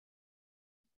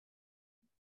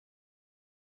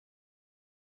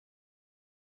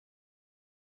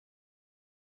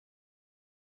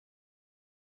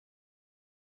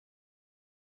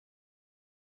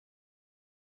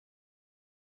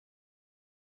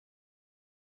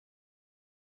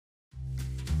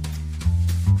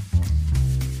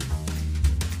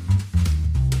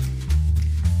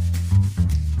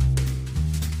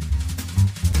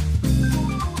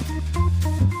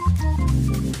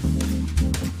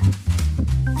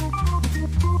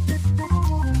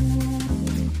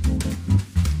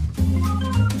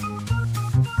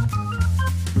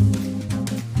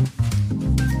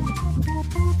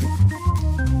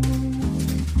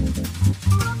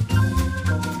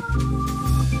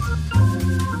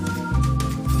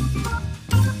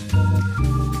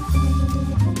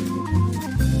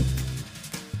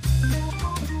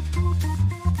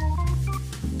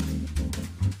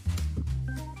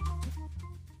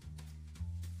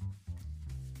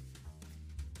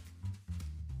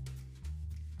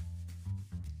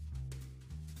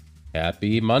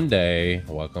Happy Monday.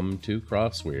 Welcome to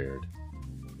Crossweird.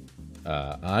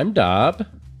 I'm Dob.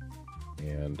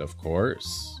 And of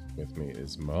course, with me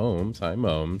is Momes. Hi,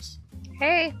 Momes.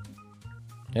 Hey.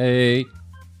 Hey.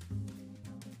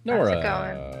 How's it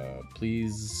Nora,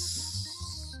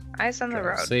 please Eyes on the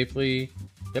drive road. safely.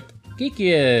 Yep.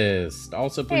 Geekiest.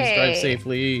 Also, please drive Hey.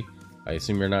 safely. I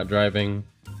assume you're not driving.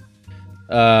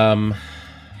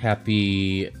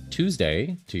 Happy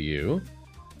Tuesday to you.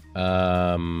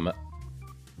 Hope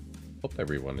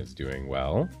everyone is doing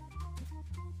well.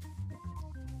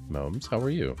 Momes, how are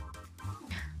you?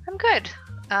 I'm good.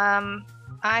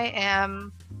 I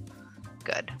am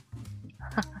good.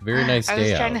 Very nice I was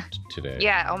day trying out today.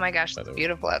 Yeah, oh my gosh, by it's the way.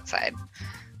 beautiful outside.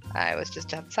 I was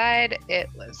just outside. It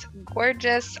was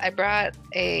gorgeous. I brought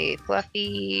a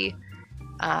fluffy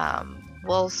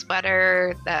wool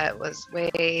sweater that was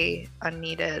way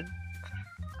unneeded.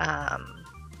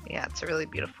 Yeah, it's a really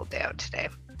beautiful day out today.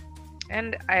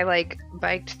 And I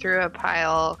biked through a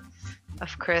pile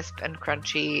of crisp and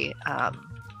crunchy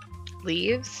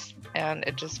leaves, and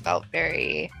it just felt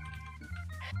very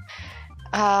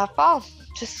fall.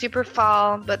 Just super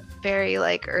fall, but very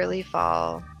early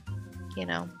fall,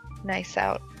 nice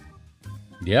out.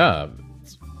 Yeah,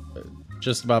 it's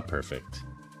just about perfect.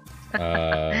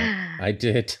 I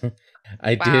did.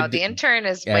 Wow, the intern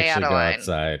is way out actually of go line.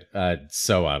 outside.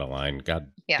 So out of line.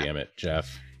 God Yeah. damn it,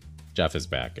 Jeff. Jeff is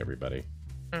back, everybody.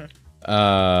 Mm.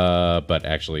 But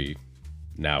actually,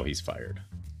 now he's fired.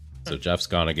 So Jeff's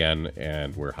gone again,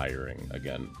 and we're hiring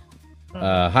again.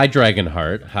 Hi,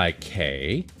 Dragonheart. Hi,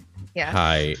 Kay. Yes.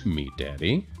 Hi, Meat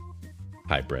Daddy.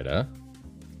 Hi, Britta.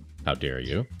 How dare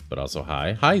you? But also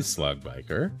hi. Hi, Slug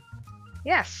Biker.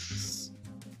 Yes.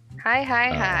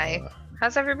 Hi.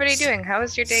 How's everybody doing? How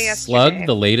was your day yesterday? Slug,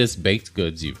 the latest baked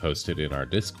goods you've hosted in our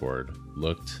Discord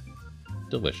looked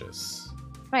delicious.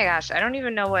 Oh my gosh, I don't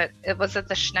even know what it was. It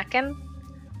the Schnecken?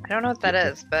 I don't know what that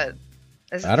is, but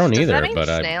I don't does either, that mean but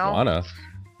snail I wanna.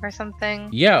 or something?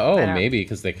 Yeah. I Oh, don't- maybe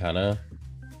because they kind of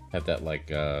have that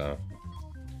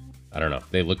I don't know.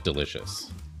 They look delicious.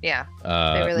 Yeah,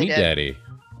 they really Meat did. Daddy,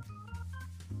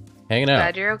 hanging out.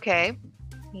 Glad you're okay,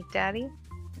 Meat Daddy.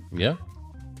 Yeah.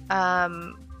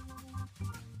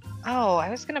 Oh, I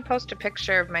was gonna post a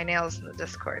picture of my nails in the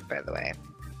Discord, by the way.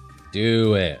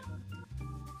 Do it.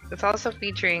 It's also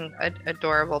featuring an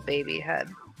adorable baby head.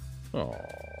 Oh.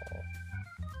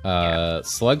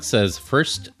 Slug says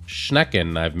first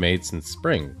Schnecken I've made since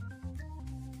spring.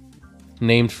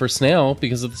 Named for snail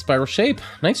because of the spiral shape.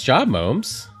 Nice job,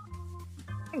 Momes.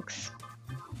 Thanks.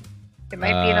 It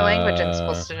might be in a language I'm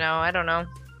supposed to know. I don't know.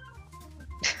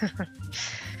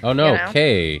 Oh no, You know?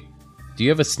 Kay. Do you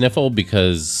have a sniffle?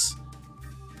 Because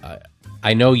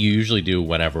I know you usually do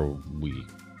whenever we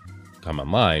come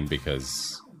online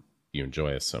because you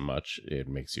enjoy us so much. It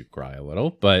makes you cry a little.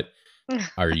 But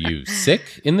are you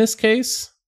sick in this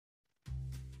case?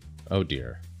 Oh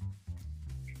dear.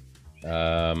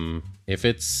 If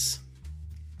it's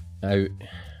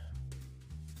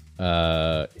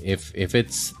if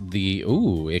it's the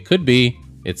it could be.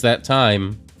 It's that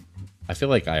time. I feel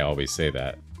like I always say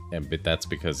that, but that's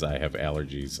because I have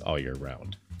allergies all year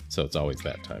round. So it's always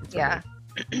that time for Yeah.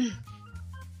 me.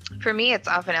 For me, it's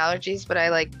often allergies, but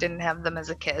I didn't have them as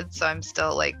a kid, so I'm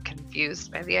still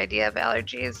confused by the idea of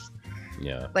allergies.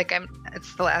 Yeah.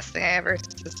 It's the last thing I ever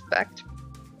suspect.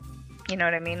 You know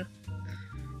what I mean?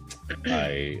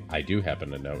 I do happen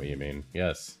to know what you mean.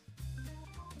 Yes.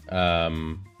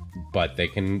 But they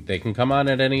can come on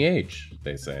at any age,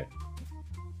 they say.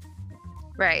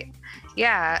 Right.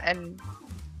 Yeah, and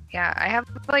yeah, I have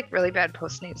really bad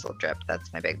postnasal drip.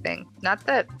 That's my big thing. Not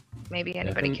that maybe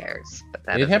anybody cares, but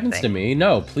that It is a happens to thing. me.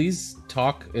 No, please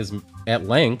talk at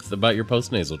length about your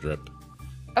postnasal drip.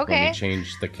 When Okay. we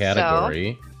change the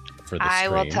category for the I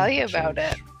will stream, tell you about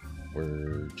it.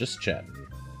 We're just chatting.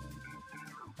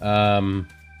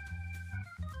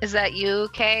 Is that you,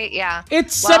 Kay? Yeah.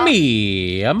 It's Well,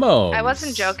 me, Amos. I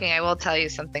wasn't joking. I will tell you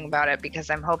something about it because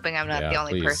I'm hoping I'm not Yeah, the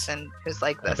only please. person who's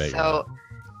like I this. bet you So,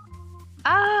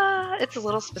 it's a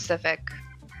little specific,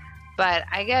 but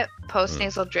I get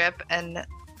postnasal drip, and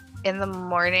in the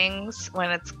mornings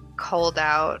when it's cold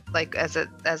out,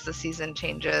 as the season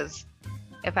changes,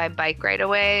 if I bike right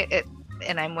away,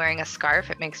 and I'm wearing a scarf,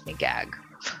 it makes me gag.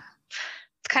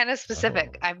 It's kind of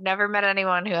specific. Oh. I've never met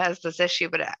anyone who has this issue,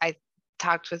 but I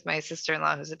talked with my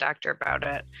sister-in-law who's a doctor about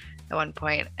it at one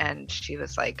point, and she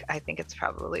was like, I think it's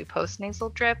probably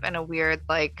postnasal drip and a weird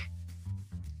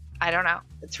I don't know.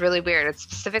 It's really weird. It's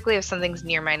specifically if something's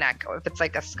near my neck, or if it's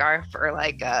a scarf or a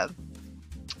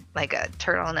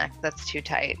turtleneck that's too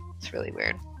tight. It's really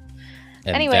weird.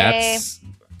 And Anyway.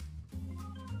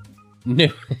 No,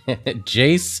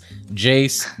 Jace.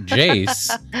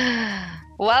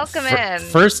 Welcome in.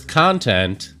 First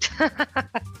content.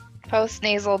 Post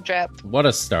nasal drip. What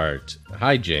a start.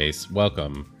 Hi, Jace.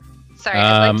 Welcome. Sorry,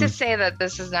 I'd like to say that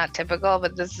this is not typical,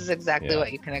 but this is exactly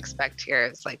what you can expect here.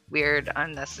 It's like weird,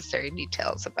 unnecessary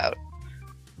details about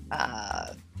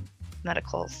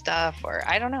medical stuff, or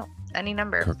I don't know, any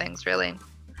number of things, really.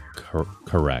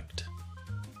 Correct.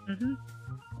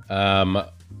 Mm-hmm.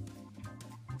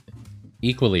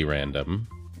 Equally random.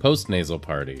 Post nasal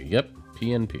party. Yep.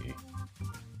 PNP.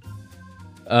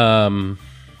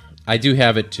 I do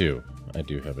have it too.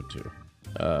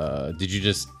 Did you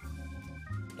just?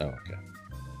 Oh, okay.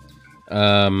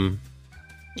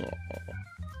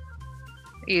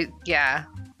 Yeah.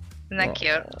 Isn't that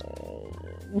cute?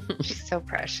 She's so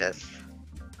precious.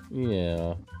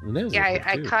 Yeah.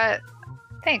 I caught.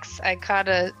 Thanks. I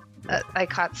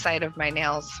caught sight of my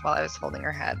nails while I was holding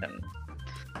her head, and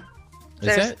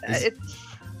it's.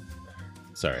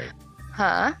 Sorry.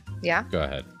 Huh? Yeah. Go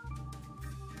ahead.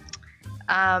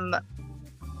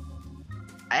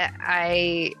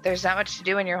 There's not much to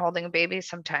do when you're holding a baby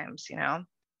sometimes, you know?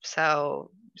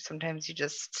 So sometimes you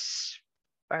just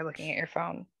are looking at your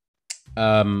phone.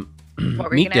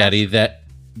 Meet Daddy, that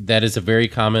is a very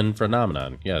common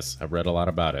phenomenon. Yes, I've read a lot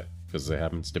about it because it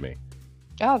happens to me.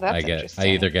 Oh, that's interesting. I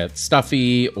either get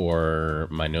stuffy or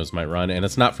my nose might run, and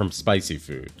it's not from spicy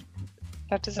food.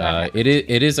 That does not happen.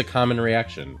 It is a common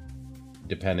reaction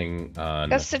depending on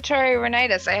gustatory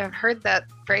rhinitis. I have heard that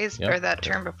phrase or that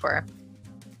term before.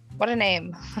 What a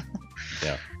name.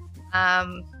 Yeah.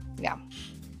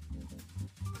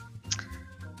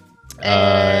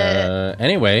 Yeah.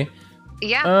 Anyway.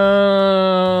 Yeah.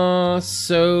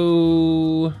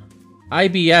 So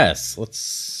IBS.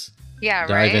 Let's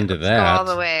dive into that. Let's go all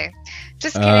the way.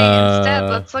 Just kidding. Instead,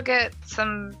 let's look at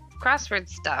some crossword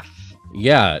stuff.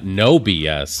 Yeah, no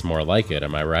BS, more like it.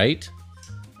 Am I right?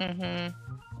 Mm-hmm.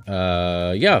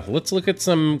 Yeah, let's look at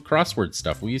some crossword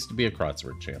stuff. We used to be a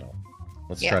crossword channel.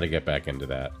 Let's try to get back into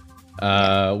that.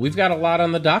 We've got a lot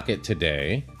on the docket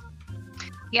today.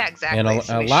 Yeah, exactly. And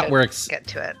a lot we're get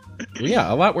to it.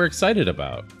 Yeah, a lot we're excited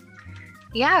about.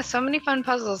 Yeah, so many fun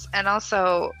puzzles, and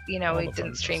also, we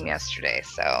didn't stream yesterday,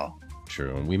 so.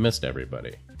 True, and we missed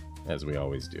everybody, as we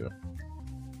always do.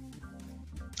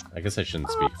 I guess I shouldn't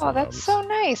speak for Oh, that's so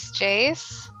nice,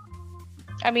 Jace.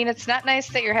 I mean, it's not nice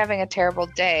that you're having a terrible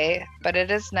day, but it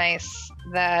is nice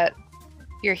that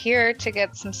you're here to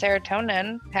get some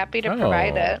serotonin. Happy to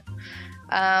provide it.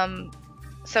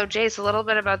 So, Jace, a little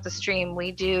bit about the stream.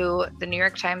 We do the New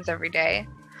York Times every day.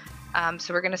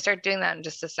 So we're going to start doing that in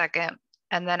just a second.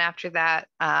 And then after that,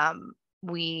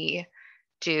 we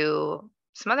do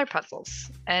some other puzzles.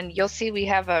 And you'll see we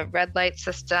have a red light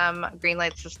system, green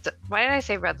light system. Why did I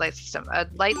say red light system? A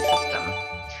light system.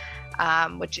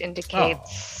 Which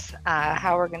indicates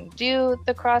how we're going to do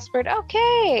the crossword.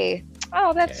 Okay.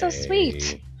 Oh, that's so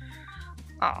sweet.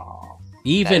 Oh.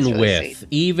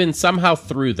 Even somehow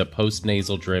through the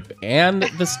post-nasal drip and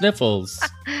the sniffles.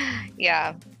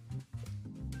 Yeah.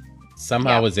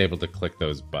 Somehow was able to click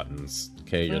those buttons.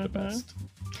 Okay, you're the best.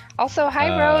 Also,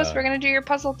 hi, Rose. We're going to do your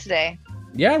puzzle today.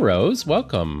 Yeah, Rose.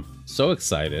 Welcome. So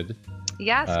excited.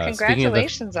 Yes,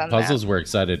 congratulations on that. Puzzles we're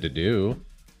excited to do.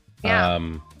 Yeah.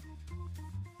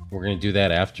 We're going to do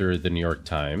that after the New York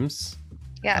Times.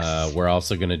 Yes. We're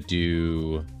also going to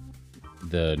do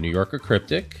the New Yorker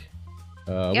Cryptic,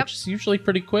 which is usually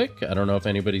pretty quick. I don't know if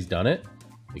anybody's done it.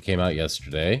 It came out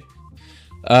yesterday.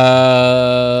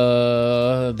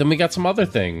 Then we got some other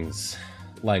things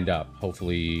lined up.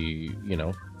 Hopefully,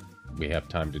 we have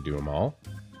time to do them all.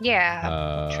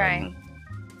 Yeah, trying.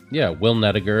 Yeah, Will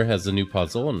Nediger has a new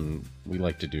puzzle, and we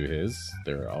like to do his.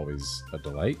 They're always a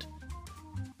delight.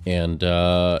 And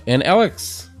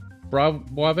Alex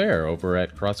Boisvert over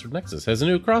at Crossword Nexus has a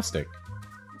new Acrostic.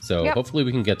 So hopefully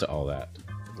we can get to all that.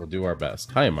 We'll do our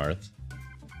best. Hi, Marth.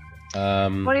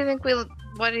 What do you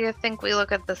think we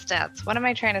look at the stats? What am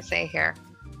I trying to say here?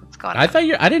 What's going on?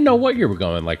 I didn't know what you were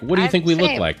going. Like, what do you think we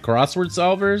look like? Crossword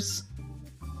solvers?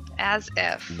 As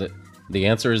if. The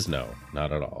answer is no,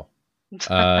 not at all.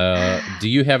 Do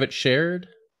you have it shared?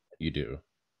 You do.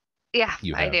 Yeah,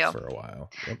 I do. For a while.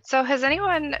 Yep. So has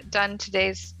anyone done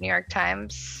today's New York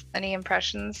Times? Any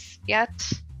impressions yet?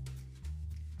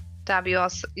 Dab, you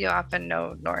often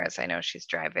know Nora's. I know she's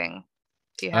driving.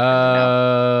 Do you happen to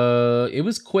know? It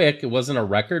was quick. It wasn't a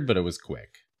record, but it was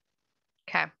quick.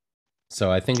 Okay. So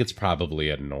I think it's probably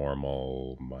a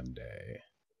normal Monday.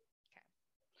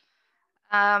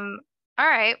 All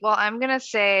right. Well, I'm going to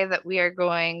say that we are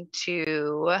going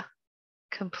to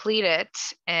complete it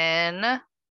in...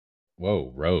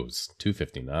 Whoa, Rose,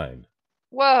 2:59.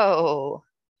 Whoa.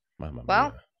 Mamma Well,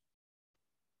 mia.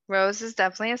 Rose is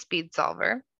definitely a speed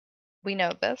solver. We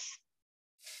know this.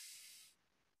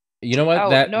 You know what? Oh,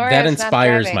 That Nora is not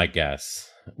inspires my driving. guess.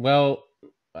 Well,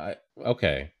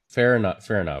 okay, fair enough.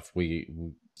 Fair enough. We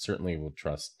certainly will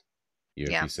trust you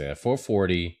if Yeah. you say a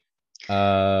 440.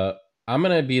 I'm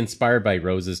gonna be inspired by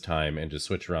Rose's time and just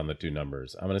switch around the two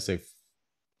numbers. I'm gonna say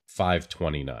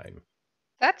 529.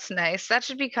 That's nice. That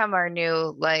should become our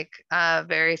new, like,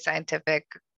 very scientific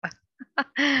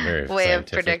Very way of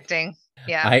scientific. predicting.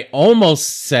 Yeah. I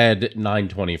almost said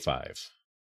 925.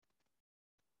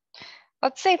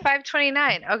 Let's say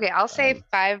 529. Okay, I'll say Um,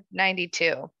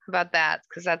 592. How about that?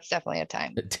 Because that's definitely a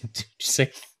time. did you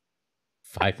say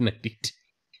 592?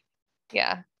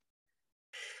 Yeah.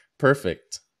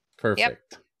 Perfect. Yep.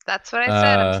 Perfect. That's what I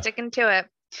said. I'm Uh, sticking to it.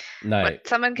 nice. What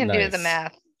someone can do the Nice.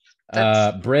 math.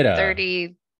 That's Britta.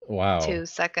 32 Wow.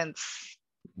 seconds.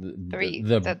 Three.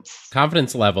 The That's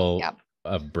confidence level yeah.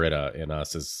 of Britta in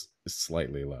us is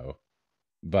slightly low,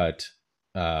 but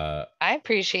I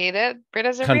appreciate it.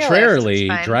 Britta's a realist. It's contrarily,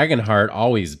 fine. Dragonheart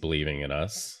always believing in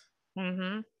us.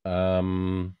 Mm-hmm.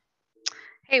 Um.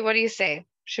 Hey, what do you say?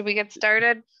 Should we get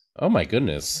started? Oh my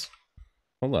goodness.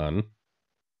 Hold on.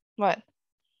 What?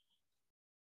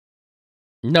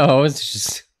 No, it's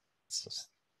just.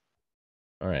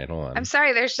 All right, hold I'm on.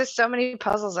 sorry, there's just so many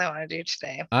puzzles I want to do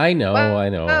today. I know. Whoa, I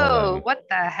know. Hold whoa, on. what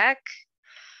the heck?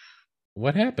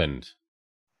 What happened?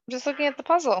 I'm just looking at the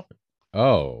puzzle.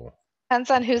 Oh. Depends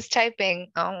on who's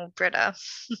typing. Oh, Britta.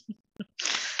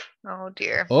 Oh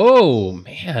dear. Oh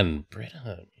man,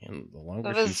 Britta. Man, the longer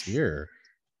That she's was here.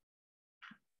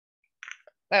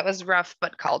 that was rough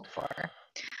but called for.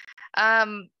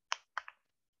 Um,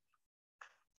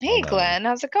 hey Hold on. Glenn,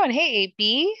 how's it going? Hey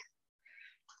AB.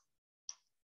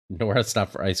 Nora, stop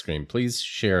for ice cream. Please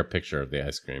share a picture of the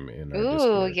ice cream in our Ooh,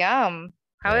 Discord. yum.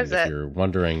 How And is if it? you're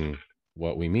wondering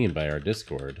what we mean by our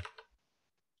Discord,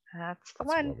 That's the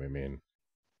that's one. what we mean.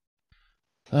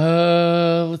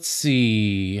 Let's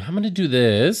see. I'm gonna do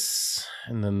this,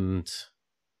 and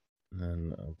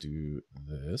then I'll do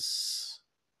this.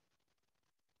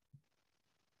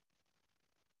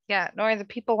 Yeah, Nora, the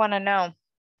people want to know.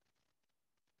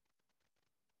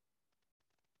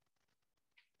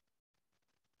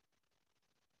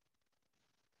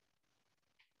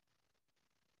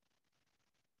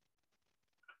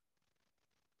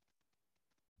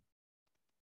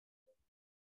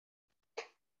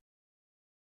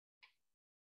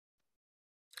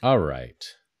 All right.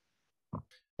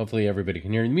 Hopefully everybody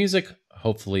can hear the music.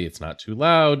 Hopefully it's not too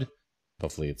loud.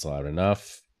 Hopefully it's loud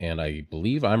enough. And I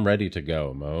believe I'm ready to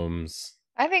go, Momes.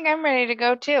 I think I'm ready to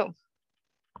go too.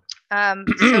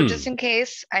 So just in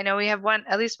case, I know we have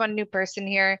at least one new person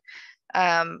here.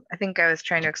 I think I was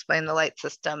trying to explain the light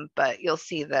system, but you'll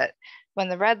see that when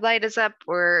the red light is up,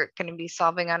 we're going to be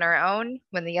solving on our own.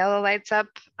 When the yellow light's up,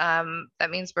 that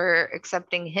means we're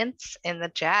accepting hints in the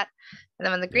chat. And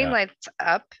then when the green light's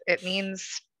up, it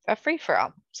means a free for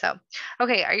all. So,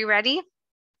 okay, are you ready?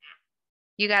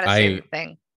 You got to say the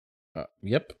thing.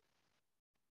 Yep.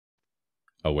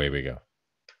 Away we go.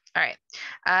 All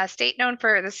right. State known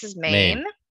for this is Maine.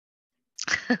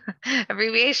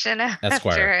 Abbreviation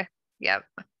Esquire. after. Yep.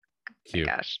 Cute.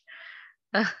 Oh my gosh.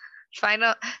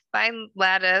 Fine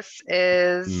lattice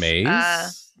is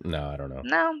Maze? No, I don't know.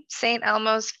 No, St.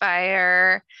 Elmo's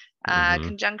fire.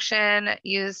 Conjunction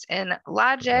used in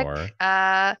logic.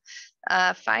 Fine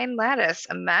lattice,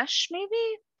 a mesh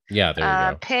maybe. Yeah, there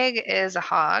you go. Pig is a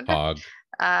hog.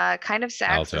 Kind of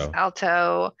sax is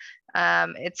alto.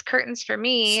 It's curtains for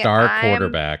me. Star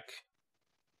quarterback.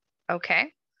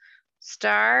 Okay.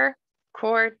 Star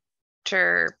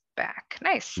quarterback.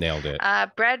 Nice. Nailed it.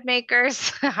 Bread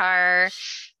makers are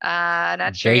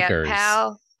not sure bakers. yet.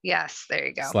 Pal. Yes, there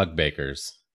you go. Slug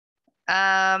bakers.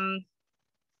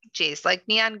 Geez, like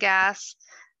neon gas.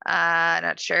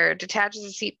 Not sure. Detaches a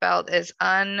seatbelt is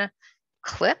unclip.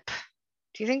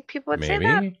 Do you think people would say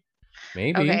that?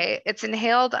 Maybe. Okay. It's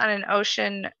inhaled on an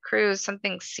ocean cruise,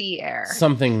 something sea air.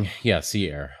 Something, yeah, sea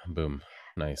air. Boom.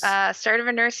 Nice. Start of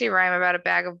a nursery rhyme about a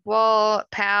bag of wool.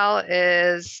 Pal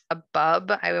is a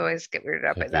bub. I always get weirded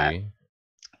out by that.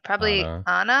 Probably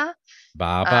Anna.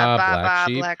 Baba,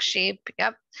 black sheep.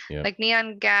 Yep. Like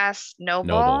neon gas,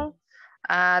 noble.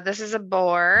 This is a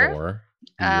boar.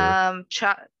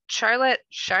 Charlotte.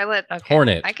 Okay.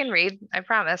 Hornet. I can read. I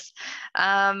promise.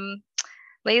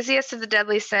 Laziest of the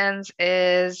deadly sins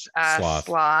is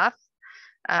sloth.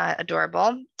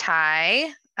 Adorable. Tie.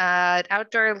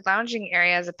 Outdoor lounging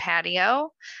area is a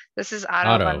patio. This is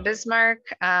Otto von Bismarck.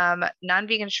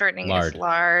 Non-vegan shortening is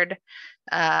lard.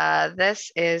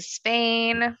 This is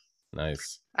Spain.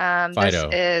 Nice. This Fido.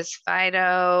 is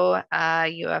Fido,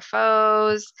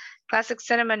 UFOs, classic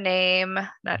cinema name,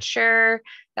 not sure.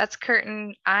 That's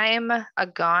Curtain. I'm a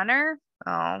goner.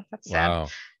 Oh, that's sad.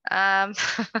 Wow.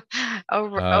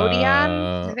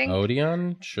 Odeon, I think.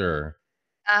 Odeon? Sure.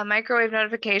 Microwave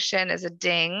notification is a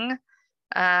ding.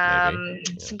 Maybe. Yeah.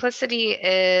 Simplicity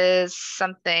is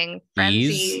something.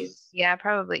 Frenzies. Ease? Yeah,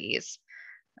 probably ease.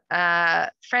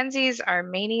 Frenzies are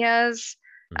manias.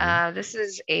 This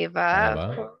is Ava,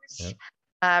 of course.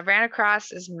 Yeah. Ran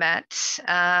across is met.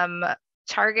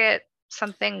 Target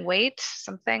something, wait,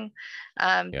 something.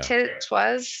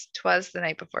 Twas the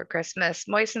night before Christmas.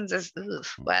 Moistens is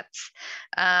wets.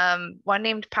 One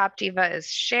named Pop Diva is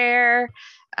share.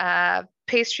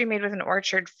 Pastry made with an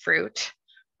orchard fruit.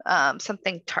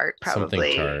 Something tart,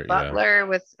 probably. Something tart, Butler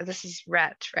with, this is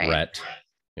Rhett, right? Rhett.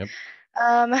 Yep.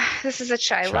 This is a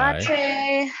chai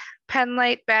latte. Pen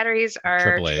light batteries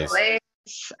are AAAs.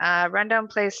 Rundown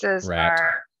places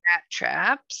are rat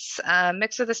traps.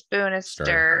 Mix with a spoon is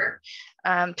stir.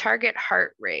 Target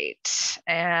heart rate.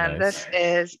 And nice. This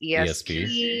is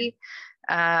ESP.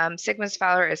 Sigma's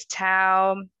follower is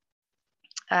tau.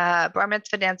 Bar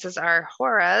mitzvah dances are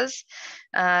horas.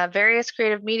 Various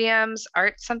creative mediums,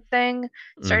 art something.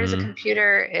 Start as a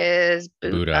computer is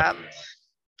boot up.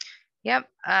 Yep.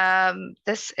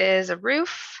 This is a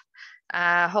roof.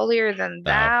 Holier than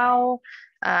thou.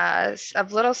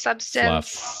 Of little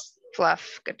substance.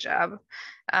 Fluff. Good job.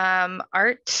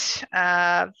 Art.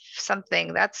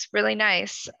 Something. That's really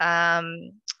nice.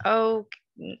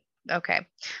 Okay.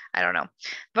 I don't know.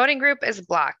 Voting group is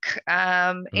block.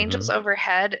 Angels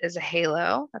overhead is a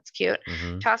halo. That's cute.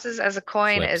 Tosses as a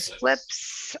coin is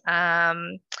flips.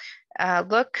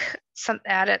 Look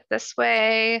at it this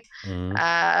way.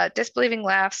 Disbelieving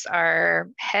laughs are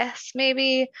hess,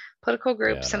 maybe. Political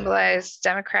group symbolize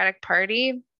Democratic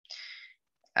Party.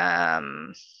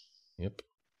 Yep.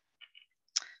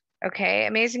 Okay.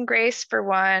 Amazing Grace for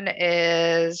one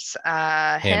is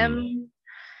him.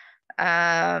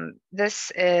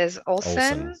 This is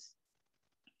Olsen.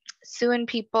 Suing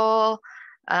people.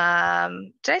 Did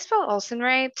I spell Olsen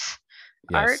right?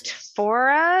 Yes. Art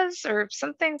for us or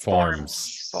something?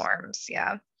 Forms,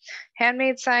 yeah.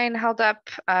 Handmade sign held up.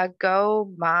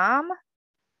 Go mom.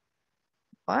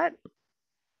 What?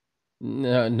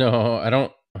 No, I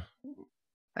don't.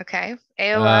 Okay.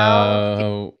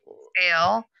 AOL.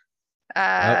 Ale.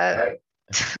 I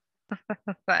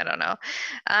don't know.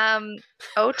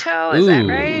 Oto, is that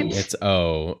right? It's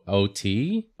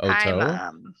O-O-T. Oto. Hi,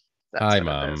 Mom. Hi,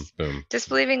 Mom. Boom.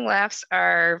 Disbelieving laughs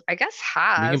are, I guess,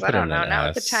 Haas. I don't know. Now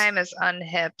at the time is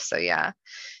unhip, so yeah.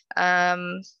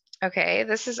 Okay,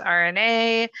 this is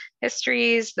RNA.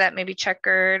 Histories that may be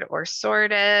checkered or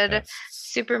sorted. Yes.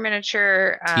 Super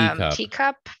miniature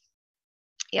teacup.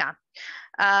 Yeah.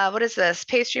 What is this?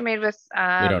 Pastry made with...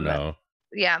 we don't know.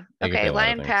 Yeah. Okay.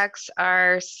 Lion packs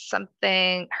are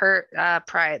something.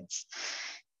 Prides.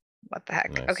 What the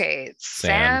heck? Nice. Okay.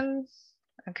 Sand.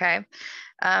 Okay.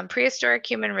 Prehistoric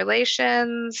human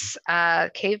relations.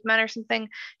 Cavemen or something.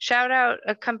 Shout out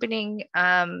accompanying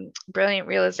brilliant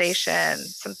realization.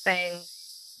 Something.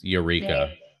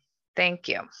 Eureka. Thank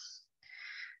you.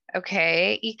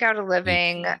 Okay. Eke out a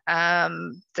living.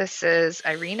 This is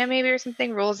Irina maybe or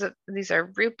something. Rules. These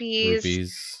are rupees.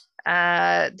 These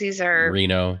are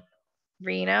Reno.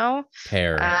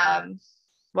 Pear.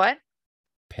 What?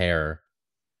 Pear.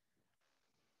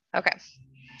 Okay.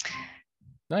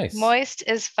 Nice. Moist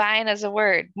is fine as a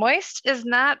word. Moist is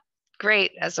not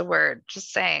great as a word.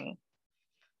 Just saying.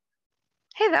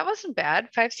 Hey, that wasn't bad.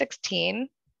 516.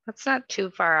 That's not too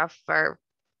far off our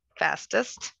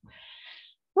fastest.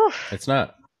 Woof. It's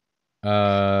not.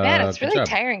 Man, it's really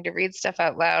tiring to read stuff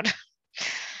out loud.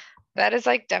 That is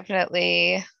like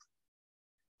definitely.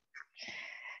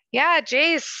 Yeah,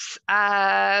 Jace,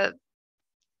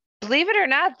 believe it or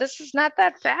not, this is not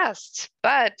that fast,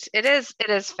 but it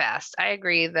is fast. I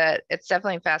agree that it's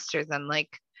definitely faster than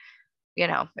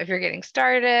if you're getting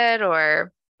started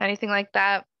or anything like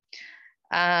that.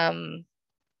 But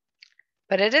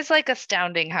it is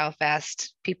astounding how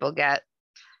fast people get.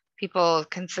 People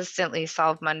consistently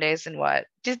solve Mondays in what?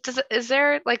 Does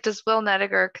Will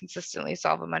Nediger consistently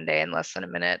solve a Monday in less than a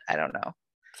minute? I don't know.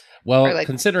 Well,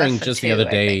 considering just the other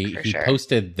day, he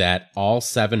posted that all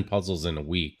 7 puzzles in a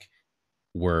week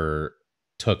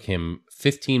took him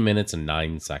 15 minutes and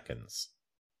 9 seconds.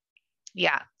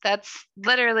 Yeah, that's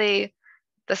literally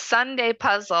the Sunday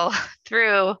puzzle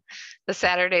through the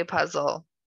Saturday puzzle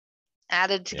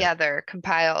added together,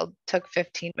 compiled, took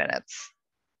 15 minutes.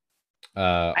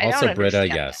 Also, Britta,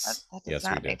 yes. That does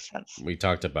not make sense. We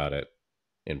talked about it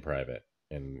in private,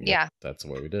 and that's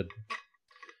what we did.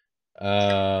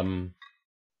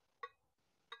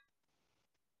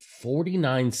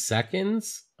 49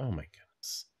 seconds. Oh my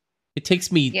goodness! It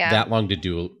takes me Yeah. that long to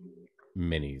do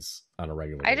minis on a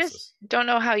regular I basis. just don't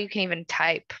know how you can even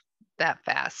type that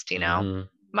fast,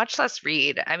 much less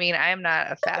read. I mean, I am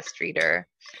not a fast reader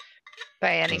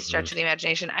by any stretch of the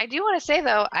imagination. I do want to say,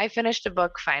 though, I finished a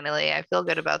book finally. I feel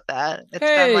good about that. It's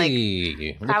been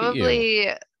like probably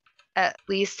at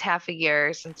least half a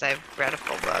year since I've read a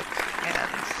full book. And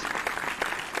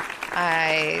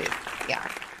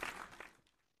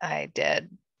I did.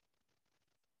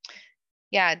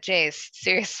 Yeah, Jace,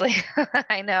 seriously.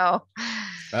 I know.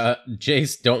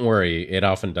 Jace, don't worry. It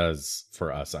often does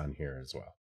for us on here as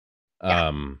well.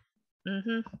 Yeah.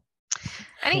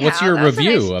 Anyhow, what's your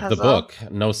review nice of the book?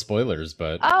 No spoilers,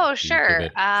 but oh, sure.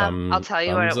 I'll tell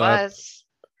you what it up? was.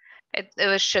 It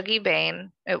was Shuggie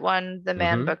Bain. It won the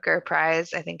Man Booker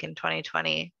Prize, I think, in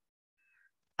 2020.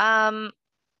 I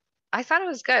thought it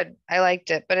was good. I liked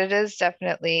it, but it is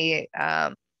definitely,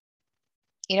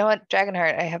 you know what,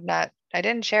 Dragonheart, I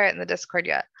didn't share it in the Discord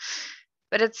yet,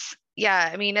 but it's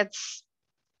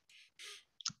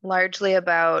largely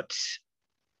about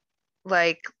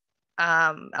like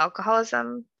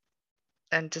alcoholism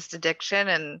and just addiction,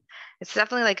 and it's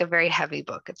definitely like a very heavy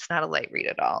book. It's not a light read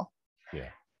at all. Yeah.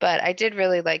 But I did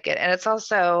really like it, and it's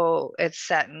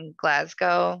set in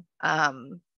Glasgow,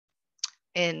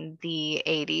 in the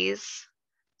 80s.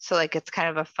 So like it's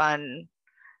kind of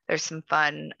there's some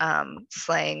fun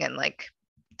slang and like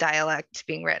dialect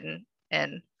being written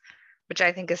in, which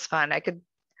I think is fun. I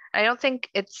don't think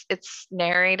it's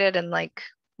narrated in like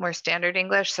more standard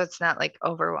English, so it's not like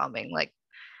overwhelming. Like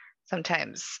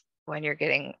sometimes when you're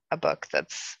getting a book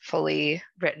that's fully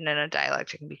written in a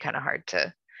dialect, it can be kind of hard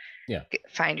to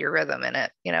find your rhythm in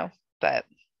it, But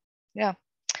yeah,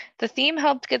 the theme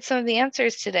helped get some of the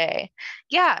answers today.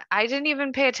 Yeah, I didn't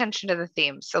even pay attention to the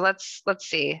theme. So let's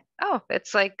see. Oh,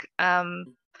 it's like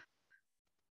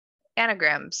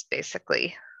anagrams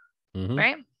basically,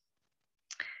 right?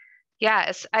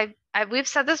 Yeah, we've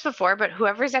said this before, but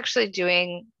whoever's actually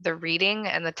doing the reading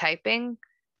and the typing,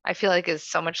 I feel like is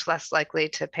so much less likely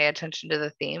to pay attention to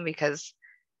the theme because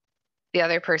the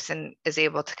other person is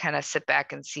able to kind of sit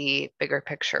back and see bigger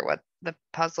picture what the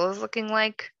puzzle is looking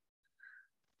like.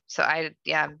 So I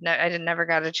never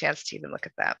got a chance to even look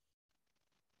at that.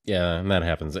 Yeah, and that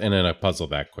happens. And in a puzzle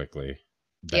that quickly.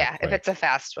 If it's a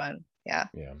fast one. Yeah.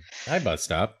 Yeah. Hi, Bus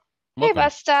Stop. Welcome. Hey,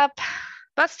 Bus Stop.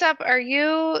 Bus Stop,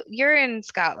 you're in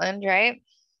Scotland, right?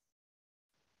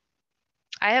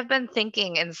 I have been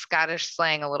thinking in Scottish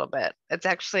slang a little bit. It's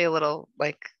actually a little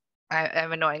like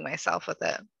I'm annoying myself with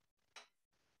it.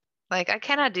 Like, I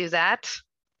cannot do that,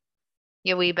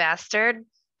 you wee bastard.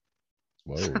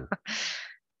 Whoa.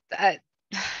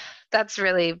 That's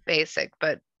really basic,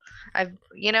 but when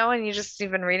you've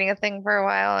been reading a thing for a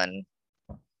while, and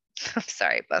I'm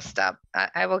sorry, Bus Stop.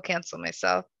 I will cancel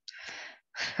myself.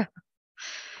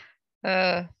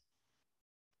 Did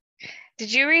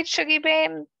you read Shuggie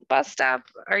Bain, Bus Stop?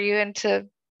 Are you into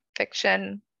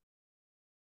fiction?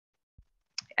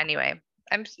 Anyway,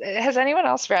 has anyone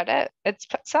else read it? It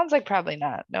sounds like probably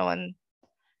not. No one.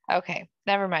 Okay,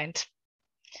 never mind.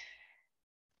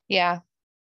 Yeah.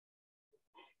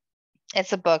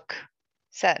 It's a book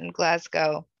set in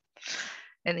Glasgow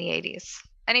in the 80s.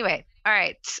 Anyway, all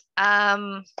right.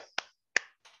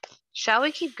 Shall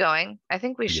we keep going? I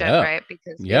think we should, right?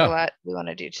 Because we have a lot we want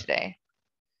to do today.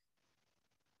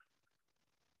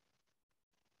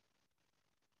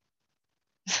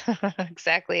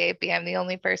 Exactly, AP. I'm the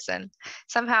only person.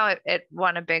 Somehow it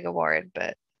won a big award,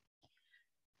 but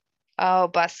oh,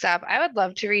 Bus Stop. I would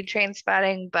love to read Train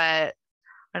Spotting, but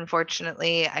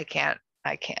unfortunately, I can't.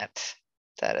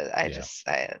 It's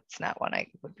not one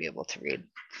I would be able to read.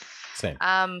 Same.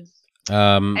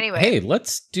 Anyway, hey,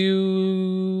 let's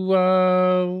do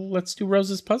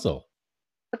Rose's puzzle.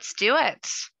 Let's do it.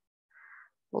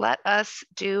 Let us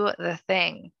do the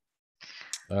thing.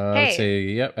 Let's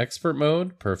say, expert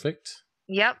mode. Perfect.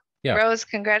 Yep. Yeah. Rose,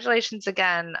 congratulations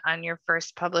again on your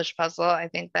first published puzzle. I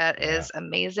think that is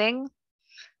amazing.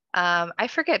 I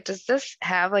forget, does this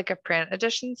have like a print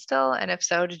edition still? And if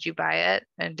so, did you buy it?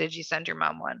 And did you send your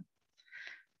mom one?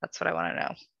 That's what I want to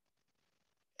know.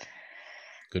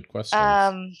 Good question.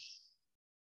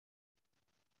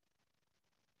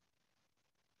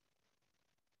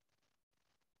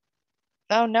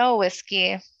 Oh no,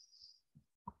 Whiskey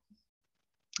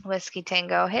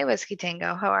Tango. Hey, Whiskey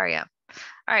Tango, how are you?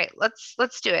 All right, let's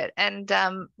do it. And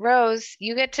Rose,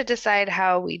 you get to decide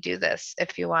how we do this.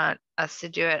 If you want us to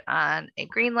do it on a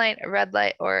green light, a red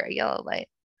light, or a yellow light.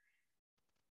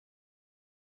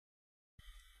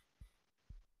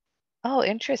 Oh,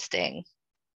 interesting.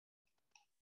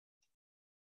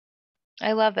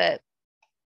 I love it.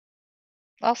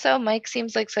 Also, Mike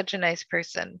seems like such a nice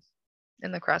person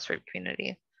in the crossword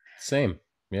community. Same.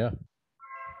 Yeah.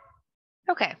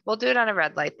 Okay, we'll do it on a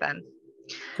red light then.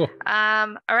 Cool.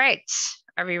 All right.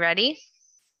 Are we ready?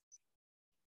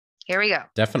 Here we go.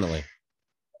 Definitely.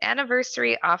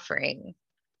 Anniversary offering.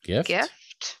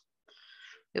 Gift.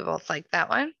 We both like that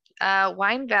one.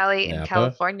 Wine Valley in Napa.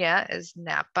 California is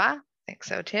Napa. I think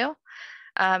so too.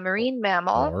 Marine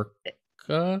mammal.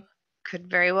 Orca? Could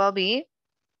very well be.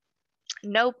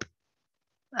 Nope.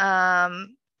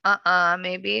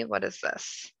 Maybe. What is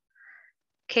this?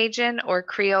 Cajun or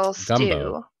Creole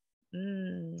Gumbo.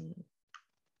 stew.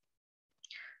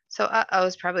 So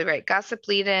is probably right. Gossip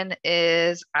lead-in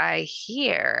is I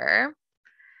hear.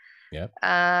 Yep.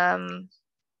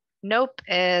 Nope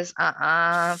is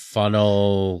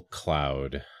Funnel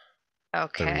cloud.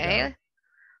 Okay.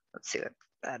 Let's see what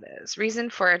that is. Reason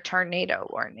for a tornado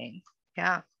warning.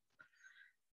 Yeah.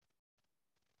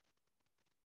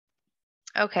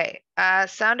 Okay.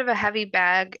 Sound of a heavy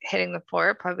bag hitting the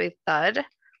floor, probably thud. Let's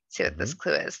see what this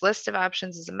clue is. List of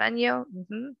options is a menu.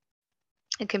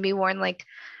 It can be worn like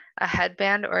a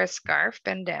headband or a scarf.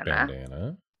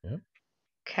 Bandana. Yep.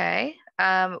 Okay.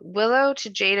 Willow to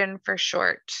Jaden for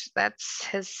short. That's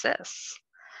his sis.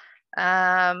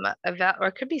 Or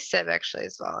it could be Civ actually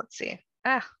as well. Let's see.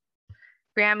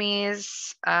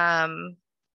 Grammys.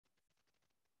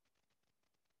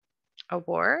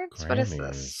 Awards. Grammys. What is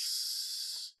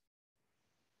this?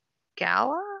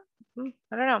 Gala?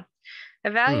 I don't know.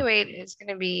 Evaluate is going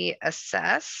to be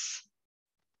assess.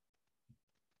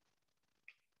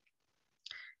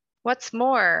 What's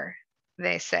more,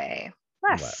 they say?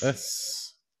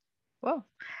 Less. Whoa.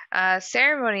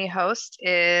 Ceremony host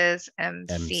is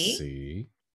MC.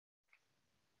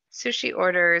 Sushi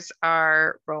orders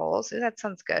are rolls. Ooh, that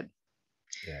sounds good.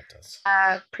 Yeah, it does.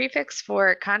 Prefix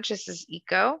for conscious is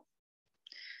eco.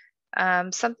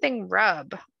 Something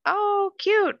rub. Oh,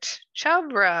 cute.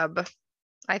 Chub rub.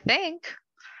 I think.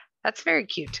 That's very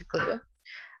cute to clue.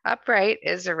 Upright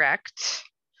is erect.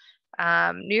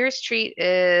 New Year's treat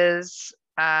is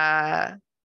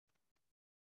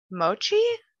mochi.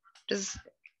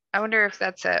 I wonder if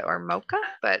that's it or mocha,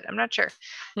 but I'm not sure.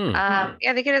 Yeah,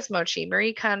 I think it is mochi.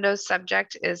 Marie Kondo's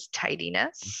subject is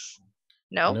tidiness.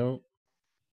 No.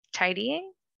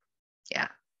 Tidying? Yeah.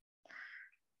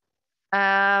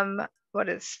 What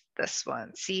is this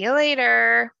one? See you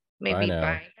later. Maybe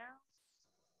bye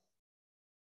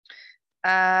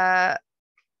now.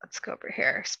 Let's go over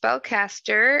here.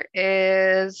 Spellcaster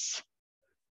is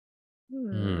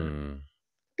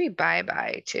be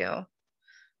bye too.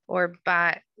 Or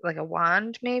by like a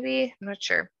wand, maybe. I'm not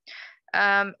sure.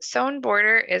 Sewn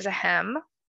border is a hem.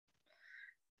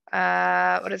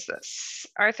 What is this?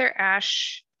 The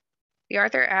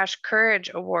Arthur Ashe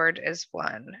Courage Award is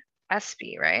one.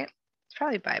 SB, right? It's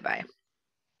probably bye.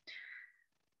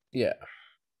 Yeah.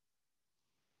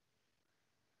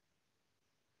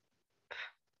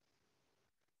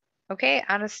 Okay,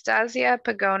 Anastasia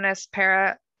Pagonis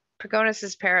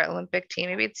Pagonis's Paralympic team.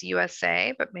 Maybe it's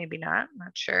USA, but maybe not. I'm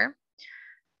not sure.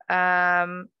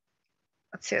 Let's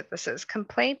see what this is.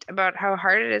 Complaint about how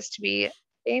hard it is to be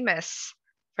famous.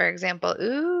 For example,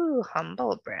 ooh,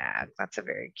 humble brag. That's a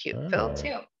very cute fill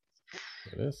too.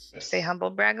 It is. Say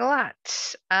humble brag a lot.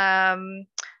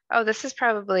 Oh, this is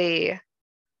probably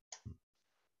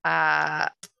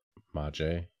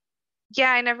Mage.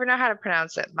 Yeah, I never know how to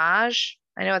pronounce it. Maj.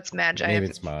 I know it's Magi. Maybe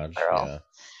it's Maj.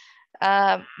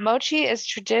 Yeah. Mochi is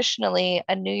traditionally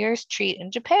a New Year's treat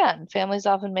in Japan. Families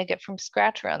often make it from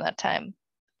scratch around that time.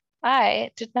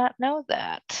 I did not know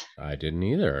that. I didn't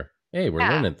either. Hey, we're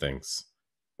learning things.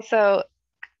 So,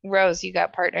 Rose, you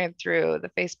got partnered through the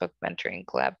Facebook Mentoring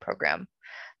Collab program.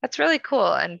 That's really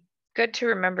cool and good to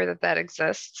remember that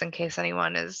exists in case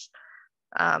anyone is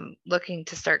looking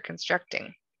to start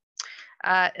constructing.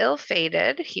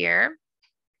 Ill-fated here.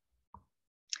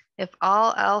 If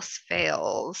all else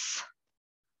fails.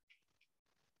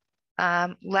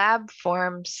 Lab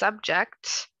form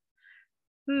subject.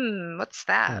 What's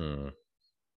that? Not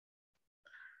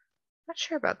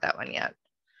sure about that one yet.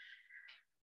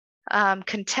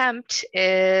 Contempt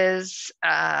is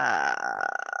I'm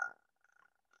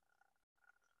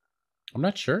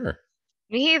not sure.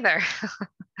 Me either.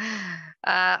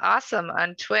 Awesome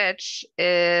on Twitch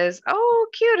is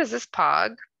cute. Is this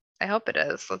Pog? I hope it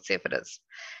is. Let's see if it is.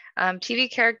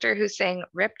 TV character who's saying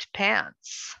ripped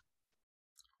pants.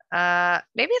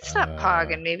 Maybe it's not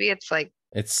Pog, and maybe it's like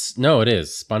it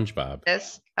is SpongeBob.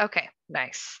 Okay,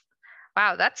 nice.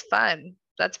 Wow, that's fun.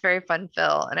 that's very fun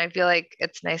fill, and I feel like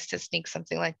it's nice to sneak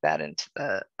something like that into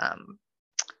the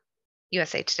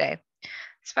USA Today.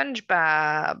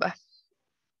 SpongeBob.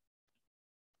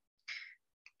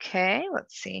 Okay,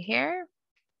 let's see here.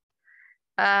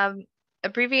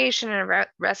 Abbreviation in a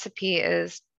recipe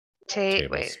is wait.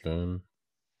 Tablespoon.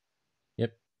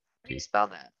 Yep. How do you spell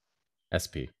that?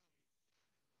 SP.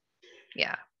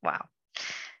 Yeah. Wow.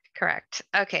 Correct.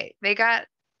 Okay. They get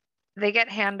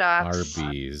handoffs.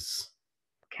 Arby's.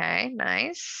 Okay.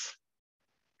 Nice.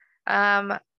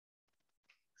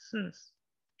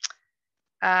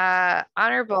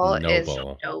 Honorable Noble. is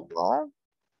noble.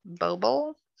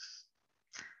 Boble.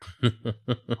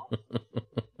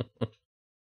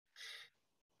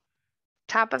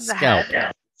 Top of the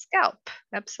head. Scalp.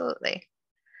 Absolutely.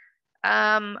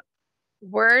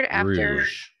 Word after.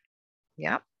 Rouge.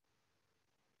 Yep.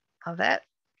 Love it.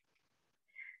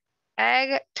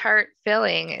 Egg tart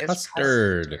filling is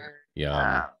custard.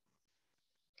 Yum.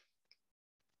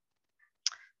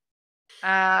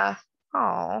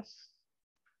 Oh.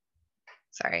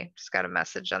 Sorry, just got a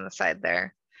message on the side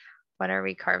there. When are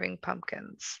we carving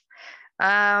pumpkins?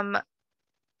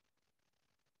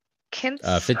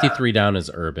 53 down is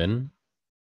urban.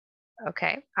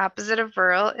 Okay. Opposite of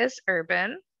rural is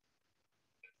urban.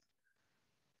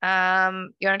 You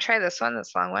want to try this one,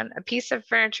 this long one? A piece of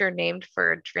furniture named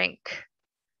for a drink.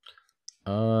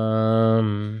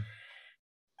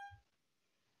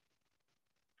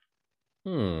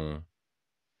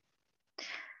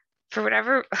 For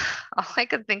whatever, all I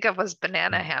could think of was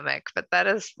banana hammock, but that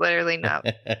is literally not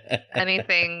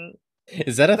anything.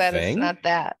 Is that a thing? It's not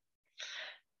that.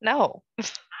 No.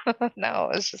 No,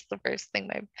 it's just the first thing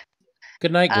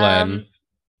Good night, Glenn.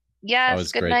 Yes,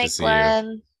 always good great night, to see Glenn.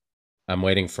 you. I'm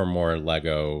waiting for more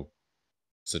Lego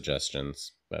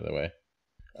suggestions, by the way.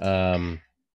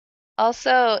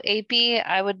 Also, AP,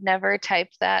 I would never type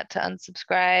that to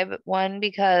unsubscribe. One,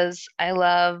 because I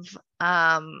love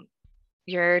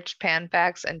your Japan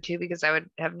facts, and two, because I would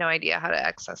have no idea how to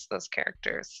access those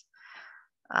characters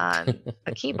on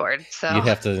a keyboard. So you'd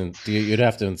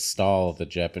have to install the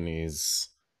Japanese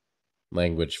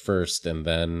language first, and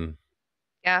then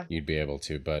you'd be able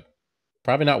to, but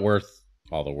probably not worth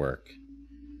all the work.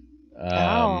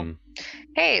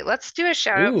 Hey, let's do a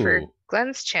shout out for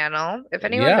Glenn's channel. If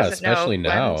anyone doesn't know,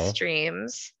 Glenn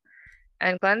streams.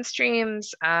 And Glenn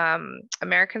streams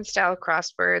American style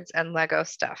crosswords and Lego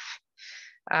stuff.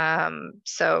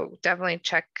 So definitely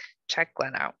check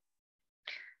Glenn out.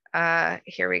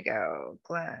 Here we go,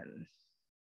 Glenn.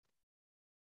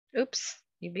 Oops,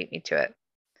 you beat me to it.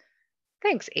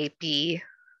 Thanks, AP.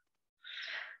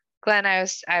 Glenn, I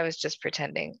was just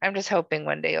pretending. I'm just hoping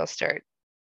one day you'll start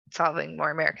solving more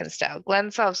American style.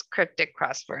 Glenn solves cryptic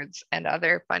crosswords and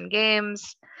other fun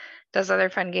games, does other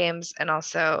fun games, and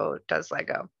also does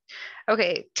Lego.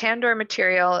 Okay, Tandor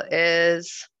material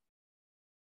is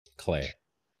clay.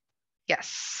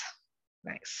 Yes.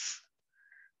 Nice.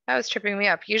 That was tripping me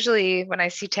up. Usually when I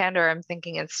see Tandor, I'm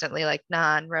thinking instantly like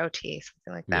non-roti,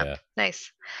 something like that. Yeah.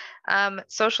 Nice.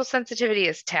 Social sensitivity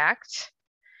is tact.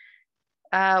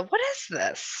 What is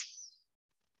this?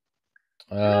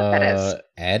 I don't know what that is.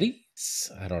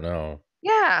 Addie's? I don't know.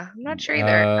 Yeah, I'm not sure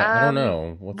either. I don't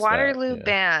know. What's Waterloo that?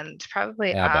 Band,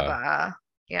 probably ABBA.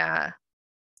 Yeah.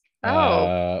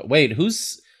 Wait,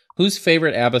 whose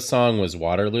favorite ABBA song was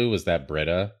Waterloo? Was that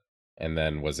Britta? And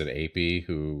then was it AP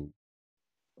who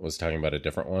was talking about a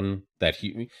different one?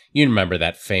 You remember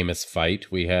that famous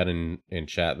fight we had in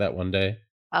chat that one day?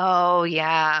 Oh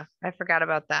yeah, I forgot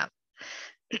about that.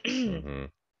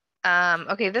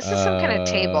 Okay, this is some kind of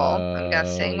table, I'm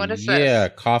guessing. What is this? Yeah,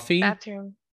 coffee.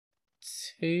 Bathroom.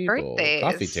 Table. Birthdays.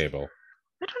 Coffee table.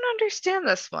 I don't understand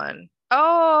this one.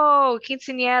 Oh,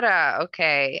 quinceañera.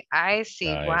 Okay, I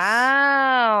see. Nice.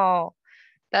 Wow.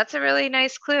 That's a really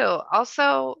nice clue.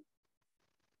 Also,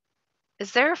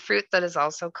 is there a fruit that is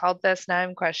also called this? Now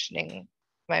I'm questioning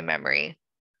my memory.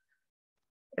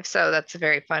 If so, that's a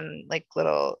very fun, like,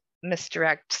 little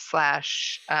misdirect /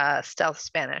 stealth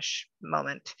Spanish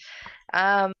moment.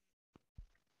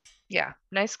 Yeah,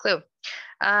 nice clue.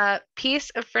 Piece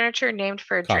of furniture named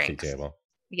for a drink. Coffee table.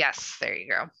 Yes, there you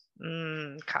go.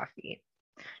 Coffee.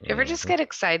 Do you ever just get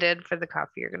excited for the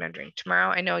coffee you're going to drink tomorrow?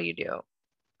 I know you do.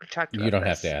 We've talked about You don't this.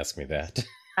 have to ask me that.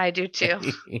 I do too.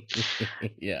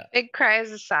 Yeah. Big cry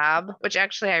is a sob, which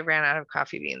actually I ran out of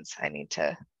coffee beans. I need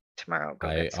to tomorrow go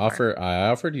get some more. I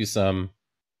offered you some.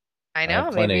 I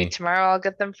know. Maybe tomorrow I'll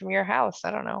get them from your house.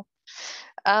 I don't know.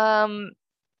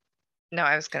 No,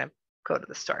 I was going to go to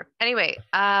the store. Anyway,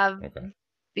 okay.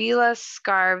 Vila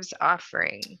Scarves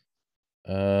offering.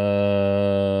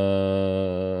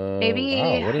 Maybe.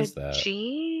 Wow, what is that?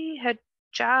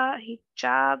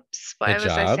 hijabs. Why was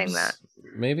I saying that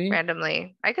maybe?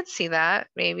 randomly? I could see that,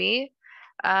 maybe.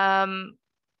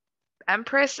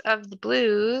 Empress of the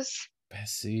Blues.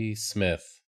 Bessie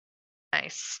Smith.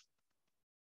 Nice.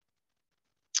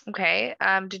 Okay.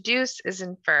 Deduce is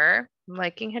infer. I'm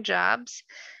liking hijabs.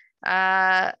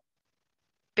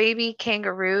 Baby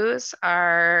kangaroos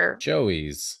are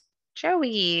Joey's.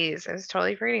 Joey's. I was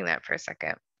totally forgetting that for a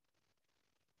second.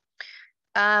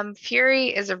 Fury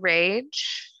is a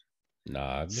rage.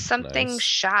 Nod. Something Nice.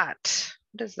 shot.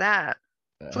 What is that?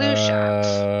 Flu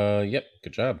shot. Yep.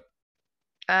 Good job.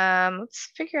 Let's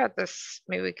figure out this.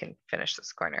 Maybe we can finish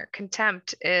this corner.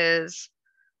 Contempt is,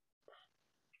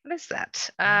 what is that?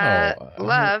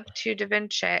 Love to Da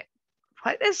Vinci.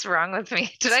 What is wrong with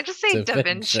me? Did I just say Da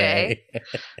Vinci?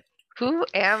 Who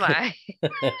am I?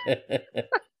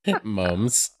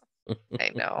 Moms. I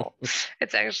know.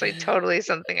 It's actually totally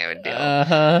something I would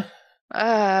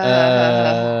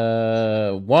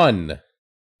do. One.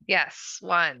 Yes,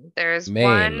 one. There's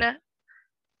Main. one.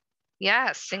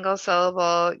 Yeah, single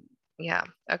syllable. Yeah,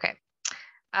 okay.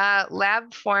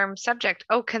 Lab form subject.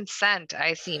 Oh, consent.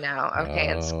 I see now. Okay,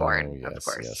 and scorn, yes, of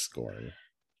course. Yes, scorn.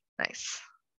 Nice.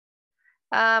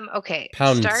 Okay.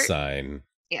 Pound sign.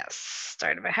 Yes.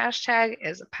 Start of a hashtag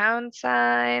is a pound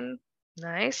sign.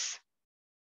 Nice.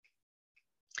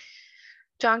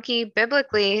 Donkey,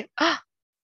 biblically.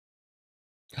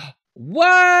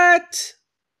 What?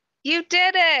 You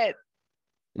did it.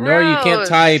 No, you can't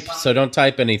type, so don't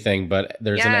type anything, but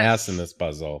there's an ass in this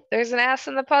puzzle. There's an ass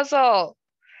in the puzzle.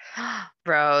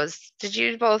 Rose, did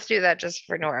you both do that just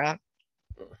for Nora?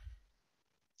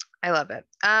 I love it.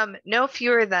 No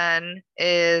fewer than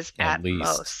is at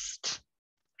most.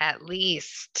 At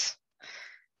least.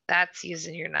 That's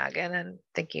using your noggin and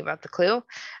thinking about the clue.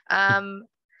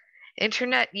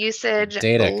 Internet usage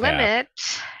limit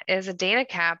is a data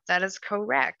cap. That is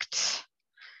correct.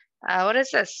 What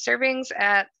is this? Servings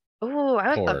at... Oh, I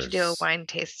would love to do a wine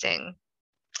tasting.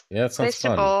 Yeah, that sounds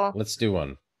fun. Let's do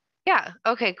one. Yeah.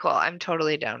 Okay, cool. I'm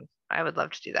totally down. I would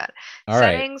love to do that. All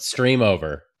right. Stream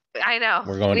over. I know.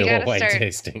 We're going to a wine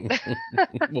tasting.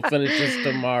 We'll finish this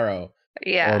tomorrow.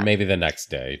 Yeah. Or maybe the next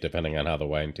day, depending on how the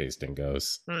wine tasting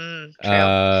goes. True.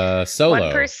 Solo.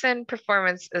 One person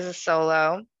performance is a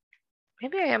solo.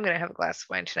 Maybe I am going to have a glass of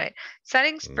wine tonight.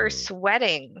 Settings for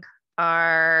sweating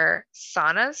are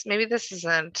saunas. Maybe this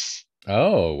isn't.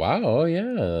 Oh, wow. Oh,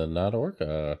 yeah. Not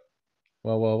orca.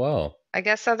 Well. I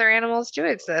guess other animals do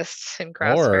exist in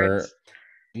crosswords.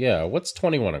 Yeah. What's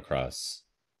 21 across?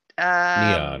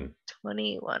 Neon.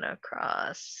 21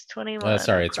 across. 21.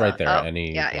 Sorry, it's right there. Oh,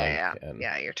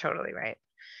 yeah, you're totally right.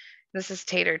 This is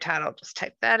tater tot. I'll just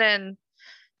type that in.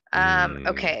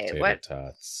 Okay, what?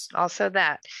 Tots. Also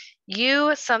that.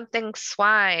 You something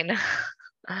swine.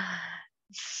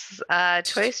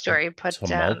 Toy Story put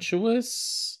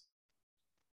tumultuous?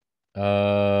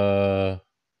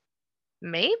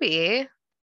 Maybe.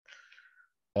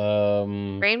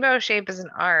 Rainbow shape is an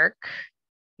arc.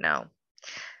 No.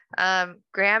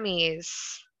 Grammys.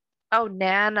 Oh,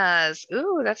 Nanas.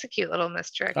 Ooh, that's a cute little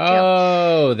misdirect.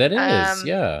 Oh, that is.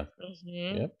 Yeah.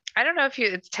 Yep. I don't know if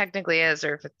it technically is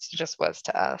or if it just was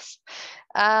to us.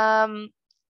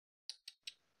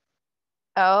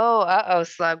 Oh,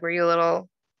 Slug. Were you a little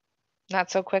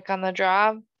not so quick on the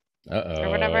draw? Or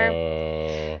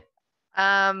whatever.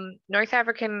 North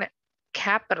African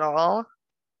capital.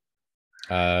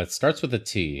 It starts with a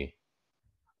T.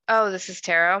 Oh, this is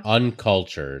tarot.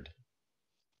 Uncultured.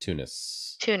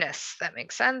 Tunis. That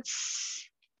makes sense.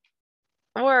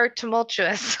 Or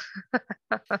tumultuous.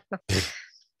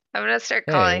 I'm gonna start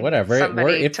calling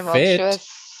somebody tumultuous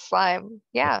slime.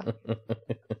 Yeah.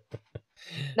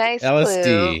 Nice LSD.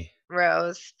 Clue,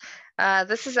 Rose.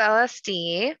 This is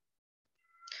LSD.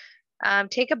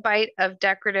 Take a bite of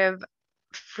decorative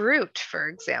fruit, for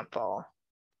example.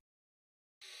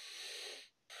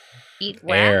 Eat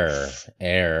wax.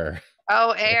 Air.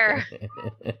 Oh, air.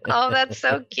 Oh, that's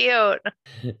so cute.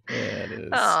 Yeah, it is.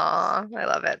 Oh, I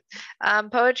love it.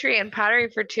 Poetry and pottery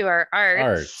for two are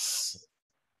arts.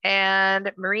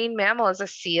 And marine mammal is a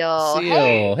seal.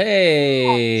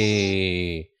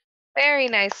 Hey. Very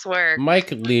nice work. Mike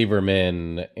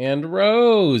Lieberman and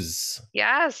Rose.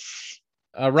 Yes.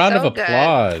 A round of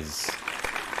applause.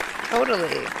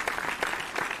 Totally.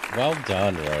 Well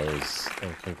done, Rose.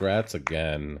 And congrats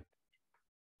again.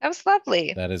 That was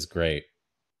lovely. That is great.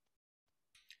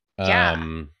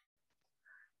 Yeah.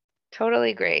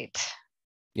 Totally great.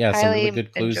 Yeah, some really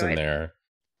good clues in there.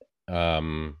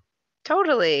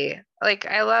 Totally. Like,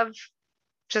 I love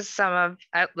just some of,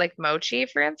 like, mochi,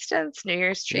 for instance, New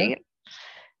Year's treat. Yeah.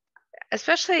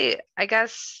 Especially, I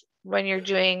guess, when you're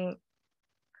doing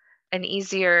an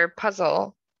easier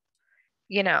puzzle,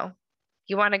 you know,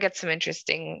 you want to get some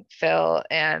interesting fill.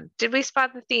 And did we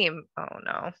spot the theme? Oh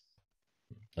no,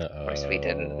 of course we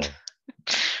didn't.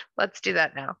 Uh-oh. Let's do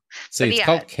that now. See, But it's yeah,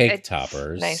 called Cake it's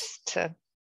Toppers. nice to.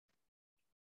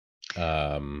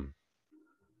 Um,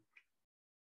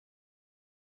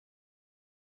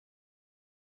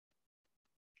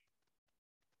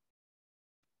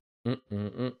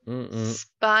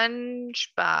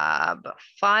 SpongeBob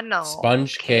funnel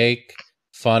Sponge cake, cake,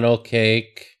 funnel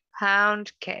cake,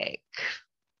 pound cake.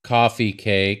 coffee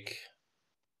cake.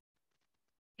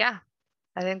 Yeah,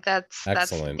 I think that's the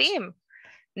Excellent. theme.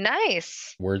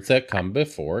 Nice. Words that come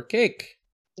before cake.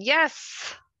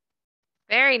 Yes.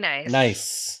 Very nice.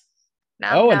 Nice.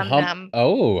 Nom Oh, and nom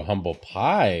nom. humble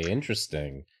pie.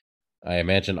 Interesting. I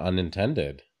imagine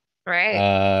unintended.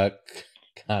 Right.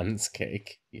 Cons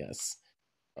cake. Yes.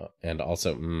 And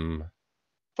also,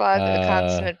 Plug a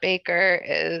consummate baker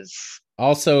is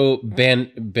also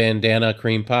bandana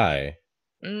cream pie.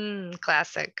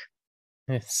 Classic.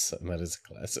 Yes, that is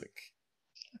a classic.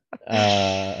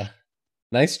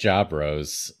 Nice job,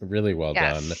 Rose. Really well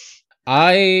done. Yes.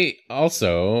 I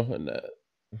also,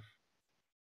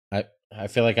 I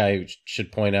feel like I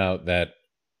should point out that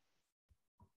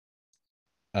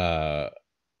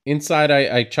inside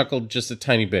I chuckled just a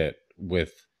tiny bit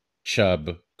with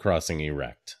Chubb crossing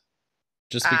erect,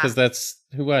 just because that's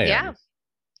who I am. Yeah.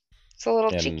 It's a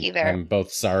little And cheeky there. I'm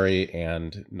both sorry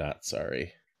and not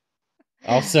sorry.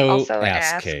 Also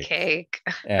ass cake.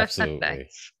 Absolutely.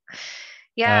 Nice.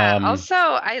 Yeah. Also,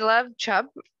 I love Chub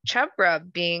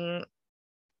Rub being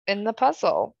in the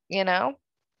puzzle, you know?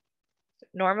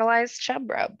 Normalized Chub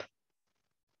Rub.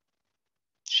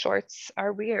 Shorts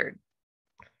are weird.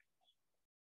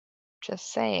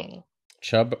 Just saying.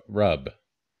 Chub Rub.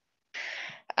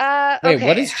 Okay. Wait,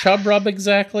 what is Chub Rub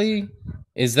exactly?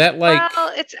 Is that like...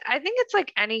 Well, I think it's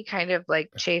like any kind of like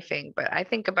chafing, but I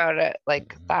think about it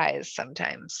like thighs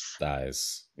sometimes.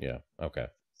 Thighs. Yeah. Okay.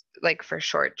 Like for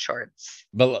shorts.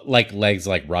 But like legs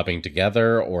like rubbing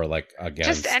together or like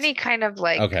against... Just any kind of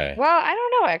like... Okay. Well, I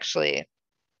don't know actually.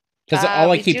 Because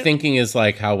all I keep thinking is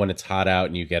like how when it's hot out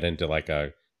and you get into like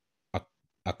a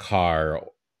car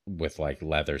with like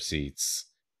leather seats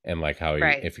and like how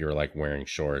if you're like wearing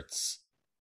shorts,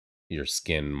 your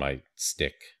skin might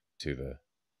stick to the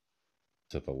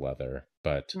leather.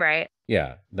 But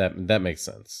yeah, that makes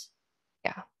sense.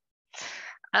 Yeah.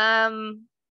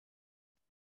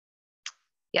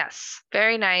 Yes,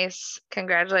 very nice.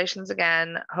 Congratulations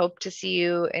again. Hope to see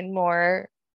you in more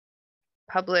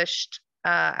published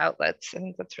outlets. I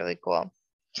think that's really cool.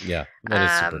 Yeah, that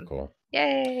is super cool.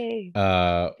 Yay.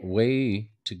 Way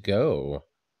to go.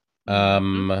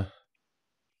 So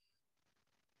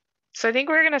I think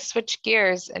we're gonna switch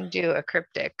gears and do a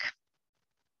cryptic.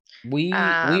 We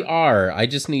are. I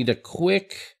just need a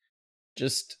quick,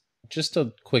 just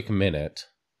a quick minute.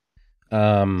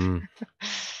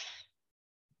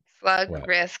 Slug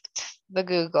risked the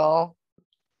Google.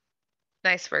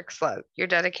 Nice work, Slug. Your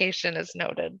dedication is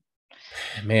noted.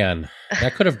 Man,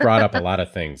 that could have brought up a lot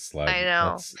of things, Slug. I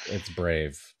know. It's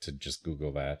brave to just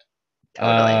Google that.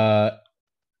 Totally.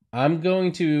 I'm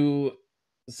going to,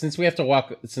 since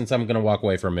I'm going to walk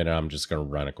away for a minute, I'm just going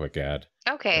to run a quick ad.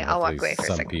 Okay, I'll walk away for a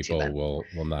second. Some people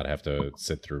will not have to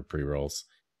sit through pre-rolls.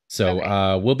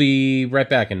 So we'll be right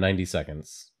back in 90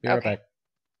 seconds. Be right back.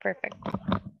 Perfect.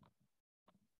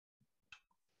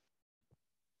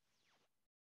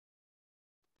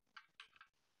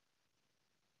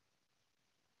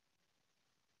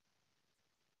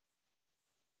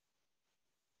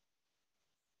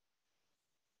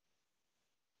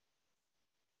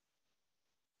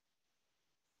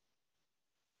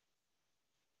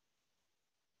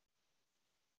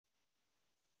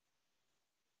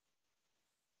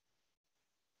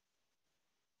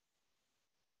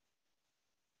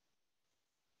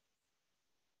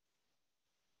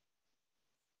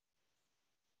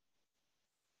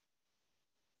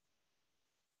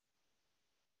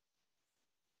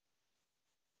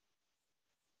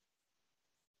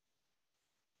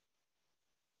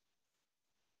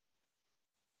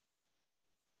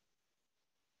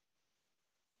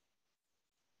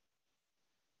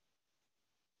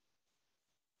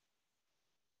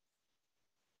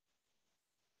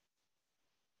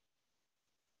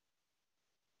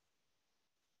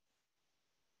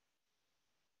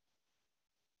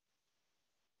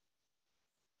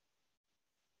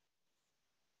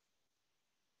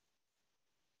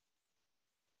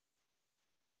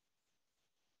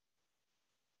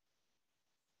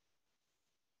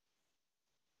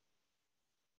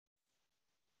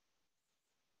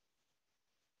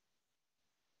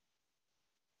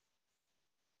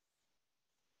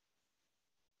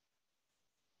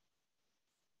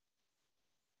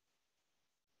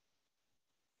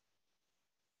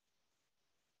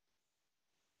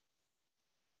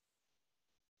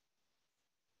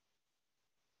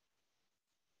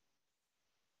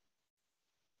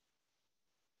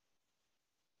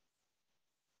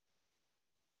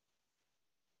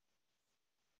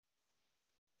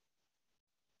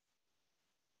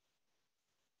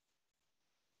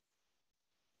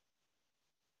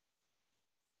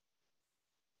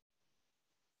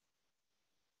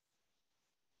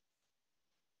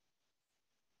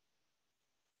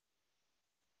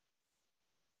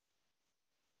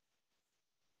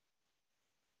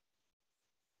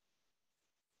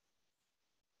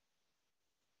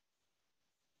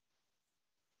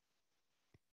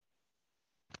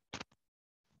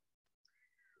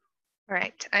 All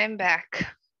right, I'm back.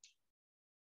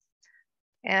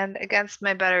 And against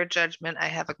my better judgment, I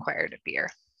have acquired a beer.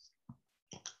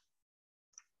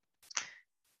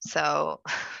 So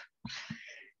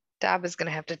Dob is going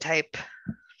to have to type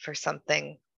for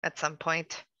something at some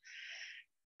point.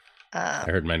 I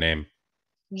heard my name.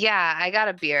 Yeah, I got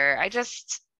a beer. I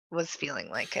just was feeling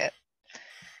like it.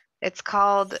 It's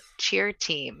called Cheer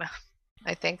Team.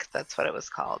 I think that's what it was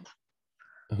called.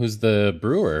 Who's the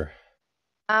brewer?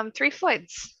 Three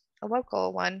Floyds, a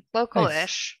local one,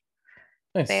 local-ish.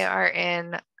 Nice. They are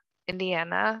in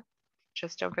Indiana,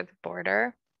 just over the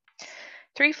border.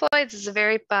 Three Floyds is a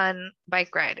very fun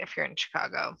bike ride if you're in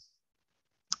Chicago.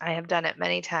 I have done it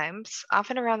many times,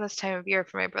 often around this time of year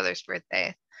for my brother's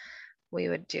birthday. We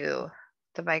would do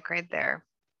the bike ride there.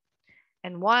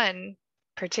 And one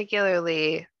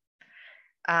particularly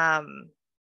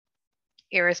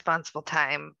irresponsible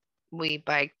time, we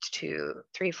biked to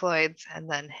Three Floyds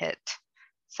and then hit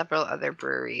several other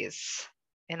breweries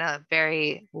in a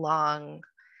very long,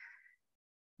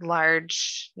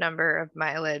 large number of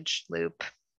mileage loop.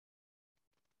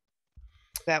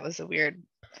 That was a weird.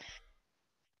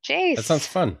 Jace. That sounds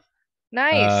fun.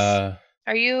 Nice.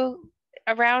 Are you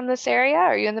around this area?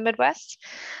 Are you in the Midwest?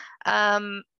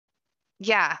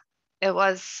 Yeah, it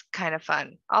was kind of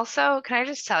fun. Also, can I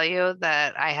just tell you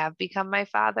that I have become my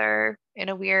father in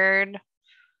a weird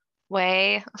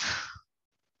way?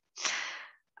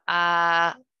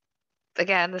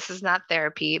 Again, this is not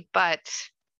therapy, but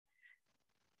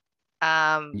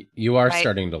you are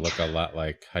starting to look a lot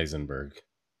like Heisenberg.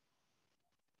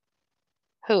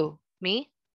 Who? Me?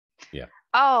 Yeah.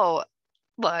 Oh,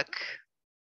 look.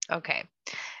 Okay.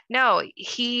 No,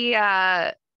 he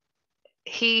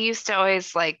used to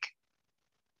always like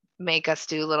make us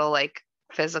do little like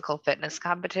physical fitness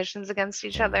competitions against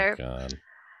each other. God.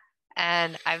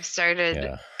 And I've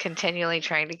started continually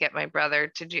trying to get my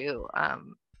brother to do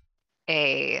I'm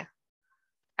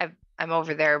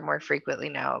over there more frequently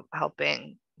now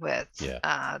helping with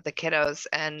the kiddos,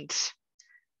 and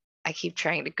I keep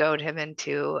trying to goad him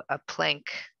into a plank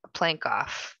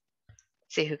off.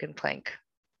 See who can plank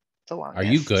the longest.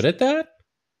 Are you good at that?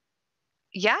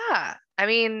 Yeah. I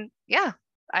mean, yeah.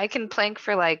 I can plank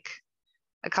for like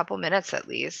a couple minutes at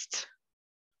least.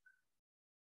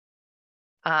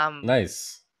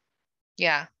 Nice.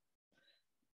 Yeah.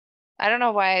 I don't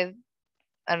know why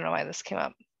this came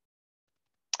up.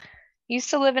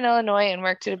 Used to live in Illinois and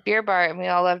worked at a beer bar, and we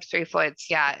all loved Three Floyds.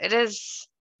 Yeah, it is.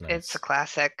 Nice. It's a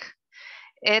classic.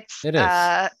 It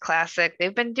is classic.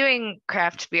 They've been doing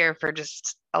craft beer for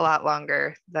just a lot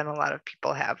longer than a lot of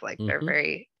people have. Like they're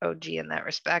very OG in that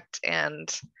respect,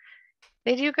 and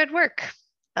they do good work.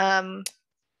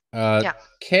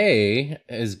 Kay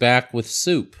is back with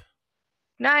soup.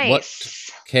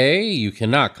 Nice. Kay, you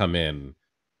cannot come in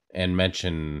and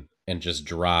mention and just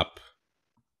drop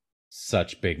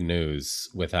such big news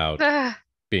without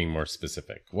being more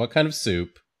specific. What kind of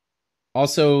soup?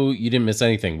 Also, you didn't miss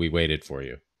anything. We waited for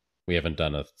you. We haven't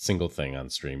done a single thing on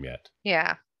stream yet.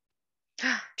 Yeah.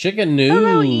 Chicken noodle.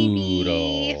 Hello,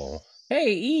 Evie.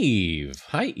 Hey, Eve.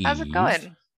 Hi, Eve. How's it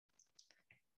going?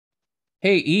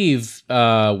 Hey, Eve.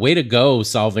 Way to go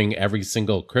solving every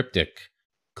single cryptic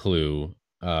clue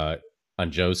on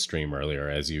Joe's stream earlier,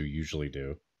 as you usually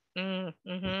do.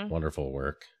 Wonderful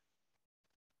work.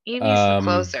 Evie's the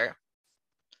closer.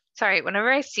 Sorry,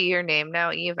 whenever I see your name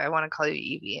now, Eve, I want to call you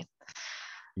Evie.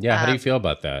 Yeah, how do you feel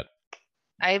about that?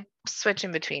 I switch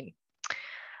in between.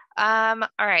 All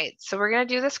right, so we're gonna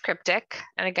do this cryptic,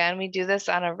 and again, we do this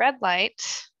on a red light.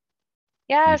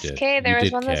 Yes, Kay, there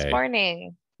was one this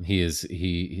morning.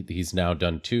 He's now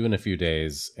done 2 in a few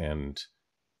days, and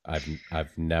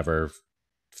I've never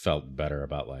felt better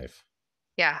about life.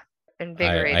 Yeah,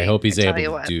 invigorating. I hope he's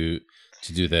able to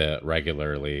do that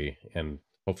regularly and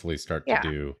hopefully start to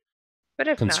do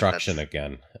construction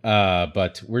again.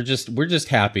 But we're just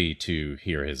happy to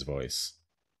hear his voice.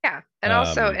 Yeah, and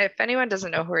also if anyone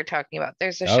doesn't know who we're talking about,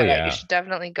 there's a shout out. You should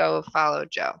definitely go follow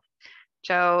Joe.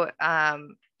 Joe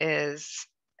is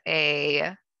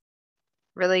a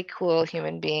really cool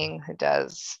human being who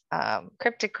does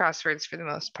cryptic crosswords for the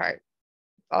most part.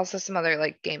 Also some other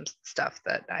like game stuff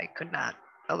that I could not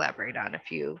elaborate on if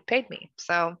you paid me.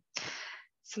 So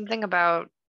something about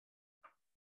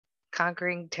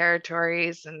conquering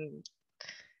territories and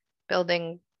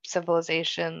building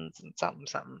civilizations and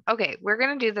something. Okay, we're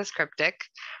going to do this cryptic.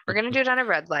 We're going to do it on a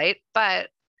red light, but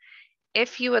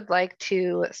if you would like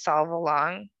to solve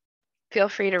along, feel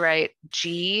free to write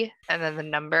G and then the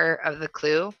number of the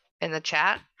clue in the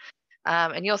chat.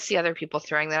 And you'll see other people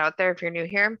throwing that out there if you're new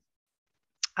here.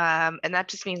 And that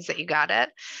just means that you got it.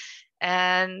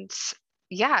 And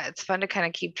yeah, it's fun to kind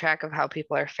of keep track of how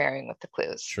people are faring with the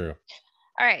clues. True.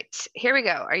 All right, here we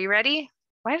go. Are you ready?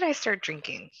 Why did I start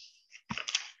drinking?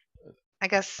 I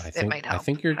guess it might help. I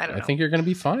think you're I going to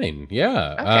be fine.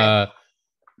 Yeah. Okay.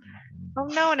 Oh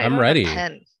no, and I I'm don't ready. have a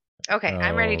pen. Okay,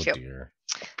 I'm ready too. Dear.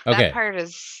 That Okay. part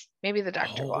is maybe the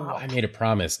doctor will help. I made a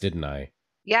promise, didn't I?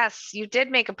 Yes, you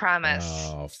did make a promise.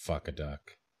 Oh, fuck a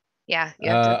duck. Yeah, you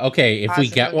have to okay, if we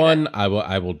get go one, I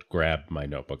will grab my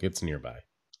notebook. It's nearby.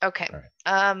 Okay. All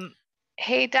right.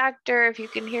 Hey doctor, if you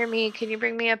can hear me, can you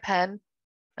bring me a pen?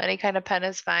 Any kind of pen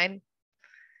is fine.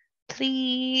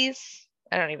 Please.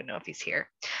 I don't even know if he's here.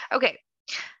 Okay.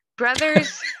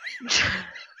 Brothers.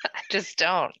 I just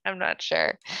don't. I'm not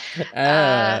sure.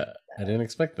 I didn't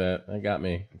expect that. That got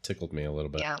me. It tickled me a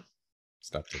little bit. Yeah.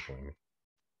 Stop tickling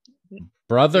me.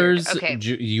 Brothers. Okay.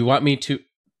 You want me to?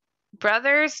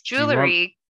 Brothers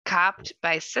jewelry copped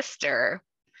by sister.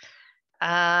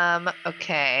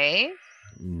 Okay.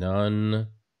 None.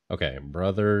 Okay.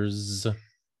 Brothers.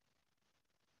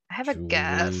 I have a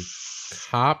guess.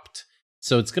 Copped.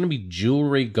 So it's going to be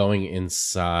jewelry going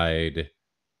inside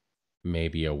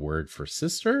maybe a word for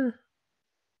sister?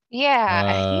 Yeah,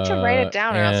 I need to write it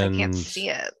down or else I can't see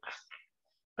it.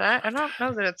 But I don't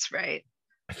know that it's right.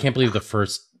 I can't believe the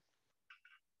first...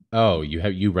 Oh,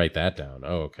 you write that down.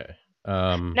 Oh, okay.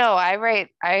 No,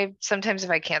 I sometimes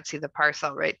if I can't see the parse,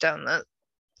 I'll write down the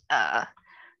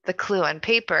clue on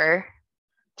paper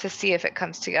to see if it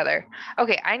comes together.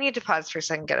 Okay, I need to pause for a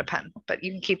second, get a pen, but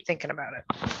you can keep thinking about it.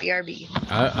 BRB.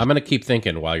 I'm going to keep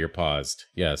thinking while you're paused.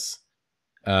 Yes.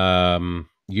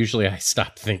 Usually I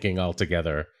stop thinking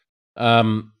altogether.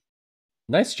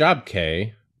 Nice job,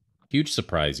 Kay. Huge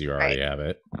surprise you already have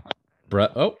it.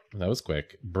 Oh, that was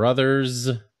quick. Brothers.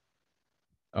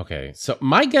 Okay, so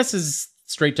my guess is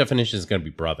straight definition is going to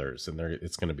be brothers, and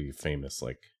it's going to be famous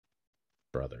like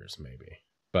brothers, maybe,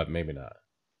 but maybe not.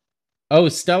 Oh,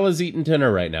 Stella's eating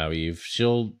dinner right now, Eve.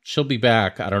 She'll be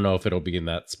back. I don't know if it'll be in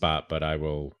that spot, but I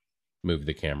will move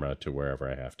the camera to wherever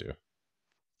I have to.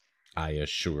 I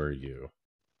assure you.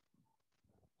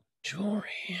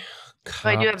 Jewelry.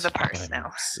 I do have the parse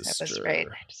now. That was right.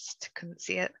 I just couldn't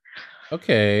see it.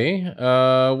 Okay.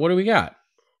 What do we got?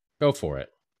 Go for it.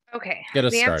 Okay. Get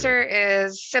us started. Answer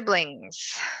is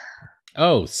siblings.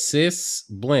 Oh, sis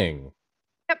bling.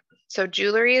 Yep. So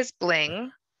jewelry is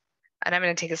bling. And I'm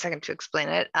going to take a second to explain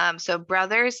it. So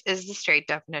brothers is the straight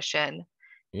definition.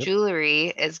 Yep. Jewelry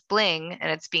is bling, and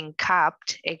it's being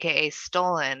copped, aka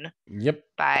stolen. Yep.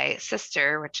 By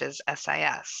sister, which is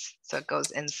SIS. So it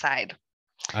goes inside.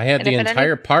 I had the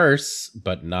entire parse,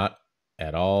 but not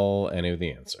at all any of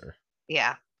the answer.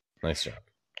 Yeah. Nice job.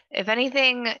 If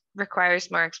anything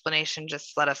requires more explanation,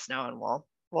 just let us know and we'll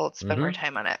spend more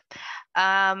time on it.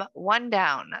 One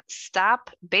down. Stop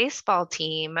baseball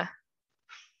team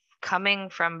coming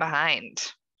from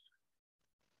behind.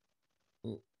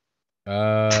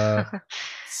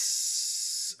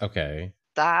 Okay.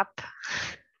 Stop.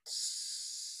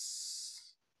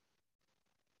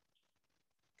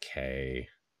 Okay.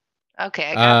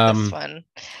 Okay, I got this one.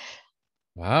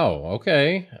 Wow,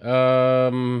 okay.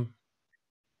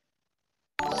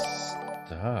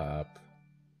 Stop.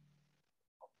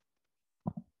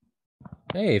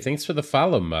 Hey, thanks for the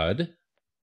follow, Mud.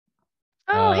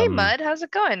 Oh, hey, Mud. How's it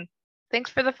going?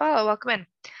 Thanks for the follow. Welcome in.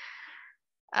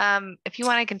 If you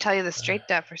want, I can tell you the straight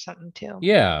def or something too.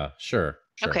 Yeah, sure.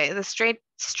 Okay, the straight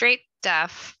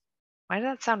def. Why did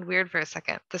that sound weird for a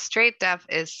second? The straight def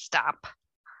is stop.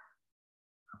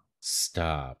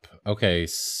 Stop. Okay,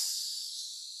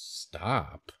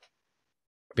 stop.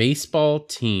 Baseball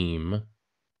team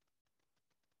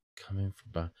coming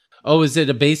from behind. Oh, is it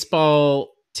a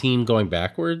baseball team going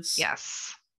backwards?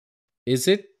 Yes. Is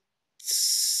it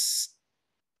stem?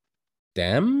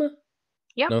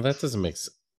 Yep. No, that doesn't make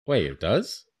sense. Wait, it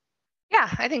does? Yeah,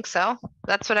 I think so.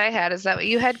 That's what I had. Is that what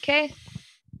you had, Kay?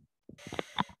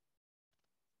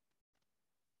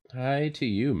 Hi to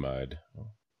you, Mud.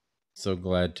 So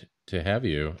glad to have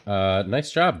you.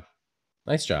 Nice job.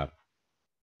 Nice job.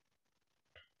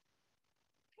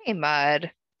 Hey,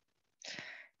 Mud.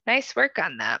 Nice work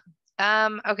on that.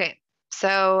 Okay,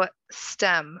 so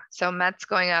STEM. So Met's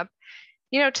going up.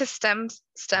 You know, to STEM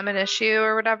an issue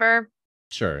or whatever.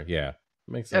 Sure, yeah.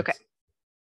 Makes sense. Okay.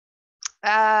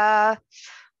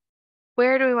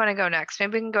 Where do we want to go next?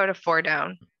 Maybe we can go to 4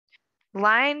 down.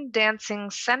 Line dancing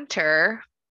center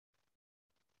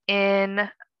in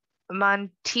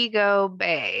Montego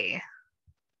Bay.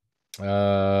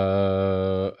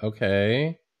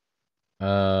 Okay.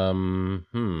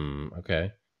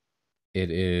 Okay.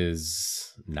 It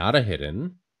is not a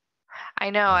hidden. I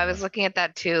know. I was looking at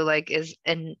that too. Like, is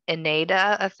an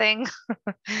Eneda a thing?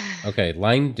 Okay,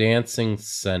 line dancing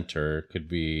center could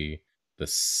be the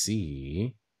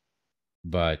C,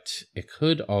 but it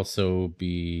could also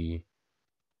be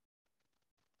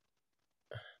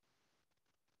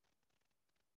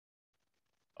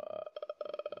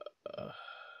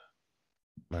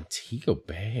Montego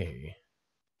Bay.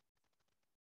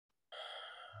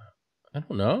 I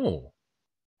don't know.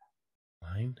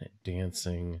 Line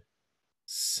dancing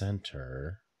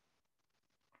center.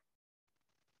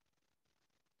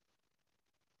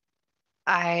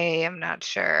 I am not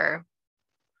sure.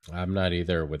 I'm not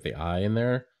either with the I in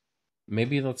there.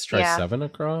 Maybe let's try Yeah. 7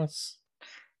 across.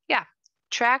 Yeah.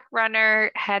 Track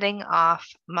runner heading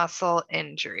off muscle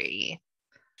injury.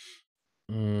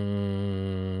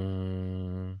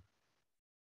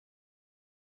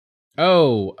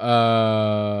 Oh,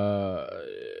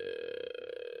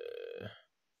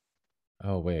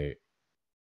 oh wait.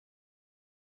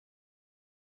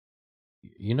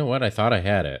 You know what? I thought I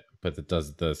had it, but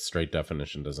the straight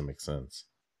definition doesn't make sense.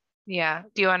 Yeah.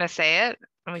 Do you want to say it?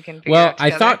 And we can figure it Well, out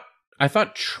together. I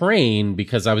thought train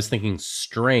because I was thinking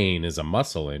strain is a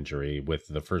muscle injury with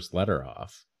the first letter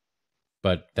off.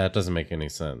 But that doesn't make any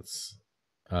sense.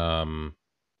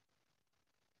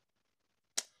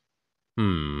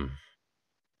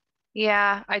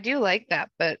 Yeah, I do like that,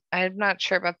 but I'm not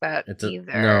sure about that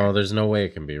either. No, there's no way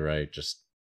it can be right.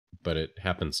 But it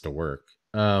happens to work.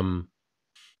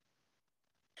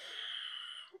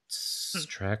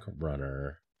 Track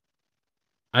runner.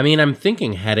 I mean, I'm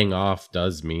thinking heading off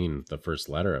does mean the first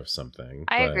letter of something.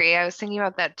 I agree. I was thinking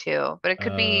about that too, but it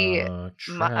could be a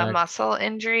muscle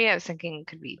injury. I was thinking it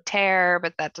could be tear,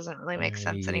 but that doesn't really make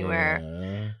sense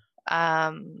anywhere.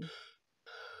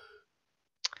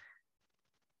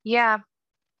 Yeah.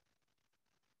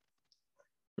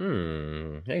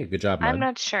 Hey, good job, Mud. I'm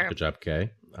not sure. Good job,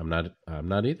 Kay. I'm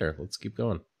not either. Let's keep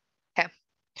going. Okay.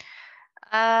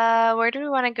 Where do we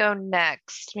want to go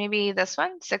next? Maybe this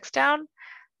one, 6 down.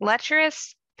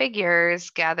 Lecherous figures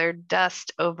gathered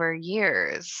dust over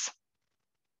years.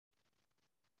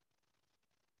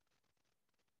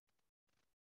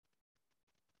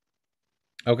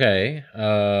 Okay.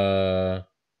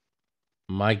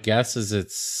 My guess is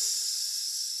it's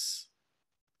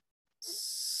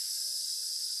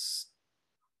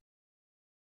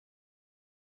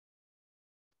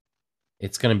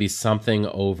going to be something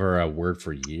over a word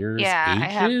for years. Yeah, ages? I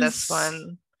have this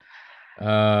one.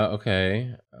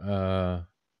 Okay. Am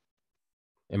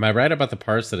I right about the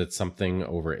parse that it's something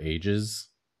over ages?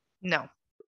 No.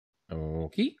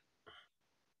 Okay.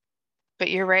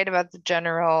 But you're right about the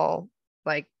general,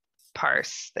 like,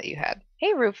 parse that you had.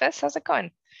 Hey, Rufus, how's it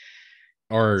going?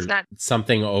 Or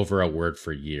something over a word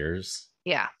for years.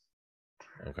 Yeah.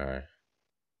 Okay.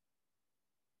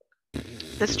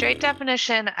 The straight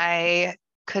definition, I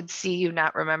could see you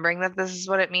not remembering that this is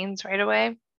what it means right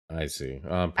away. I see.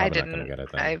 I'm probably not going to get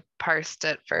it then. I parsed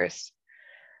it first.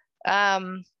 Do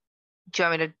you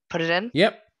want me to put it in?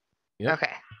 Yep.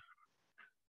 Okay.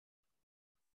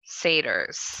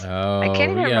 Satyrs. Oh, I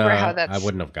can't even remember how that's I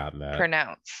wouldn't have gotten that.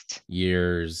 Pronounced.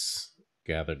 Years,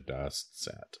 gathered dust,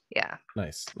 sat. Yeah.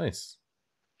 Nice.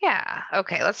 Yeah.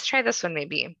 Okay, let's try this one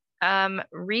maybe.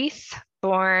 Wreath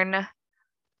borne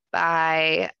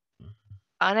by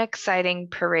unexciting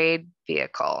parade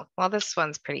vehicle. Well, this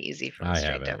one's pretty easy from the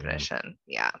straight definition.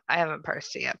 Yeah, I haven't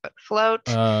parsed it yet, but float.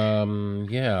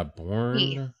 Yeah, born.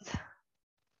 Heath.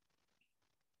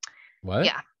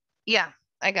 What? Yeah,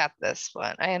 I got this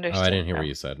one. I understand. Oh, I didn't hear what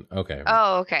you said. Okay.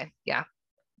 Oh, okay. Yeah.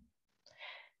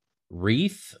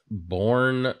 Wreath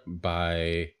borne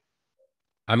by,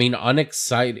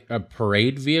 unexciting, a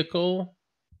parade vehicle?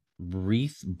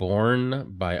 Wreath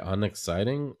borne by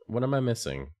unexciting? What am I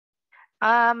missing?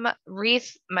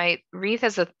 Wreath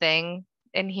is a thing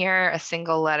in here, a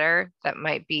single letter that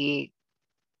might be,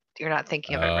 you're not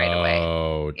thinking of it right away.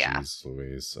 Oh, jeez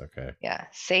Louise. Okay. Yeah,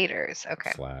 satyrs.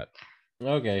 Okay. Flat.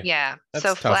 Okay. Yeah. That's so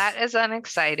tough. Flat is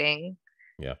unexciting.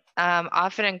 Yeah.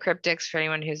 Often in cryptics, for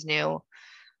anyone who's new,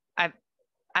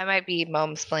 I might be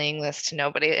mom-splaining this to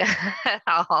nobody at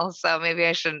all, so maybe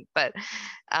I shouldn't, but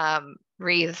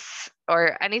wreaths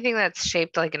or anything that's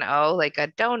shaped like an O, like a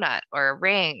donut or a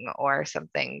ring or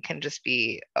something, can just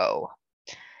be O.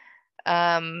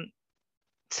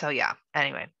 So yeah,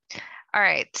 anyway. All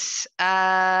right.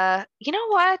 You know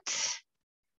what?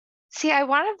 See, I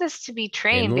wanted this to be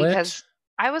train Inlet? because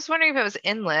I was wondering if it was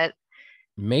inlet.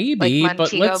 Maybe, like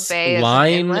but let's Bay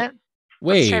line. Inlet.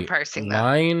 Wait, let's try parsing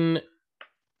line that.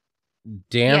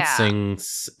 dancing.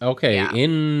 Yeah. Okay,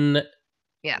 yeah.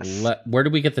 Yes. Where do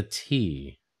we get the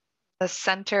T? The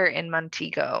center in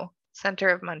Montego. Center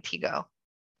of Montego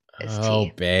is Oh,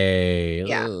 T. Bay.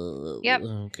 Yeah. Yep.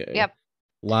 Okay. Yep.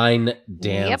 Line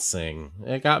dancing. Yep.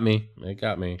 It got me.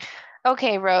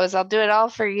 Okay, Rose, I'll do it all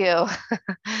for you.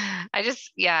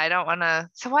 I don't want to.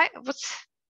 So what's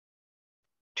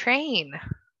train?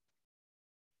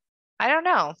 I don't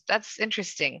know. That's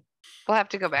interesting. We'll have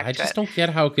to go back I to it. just don't get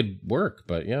how it could work,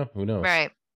 but yeah, who knows?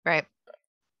 Right. Maybe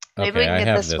we Okay, can I get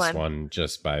have this one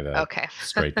just by the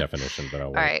straight definition, but I'll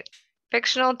All wait. right.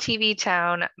 Fictional TV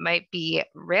town might be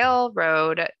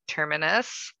railroad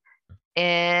terminus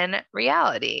in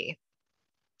reality.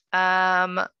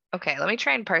 Okay, let me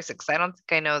try and parse it because I don't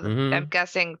think I know. I'm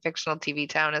guessing fictional TV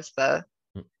town is the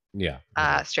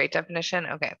straight definition.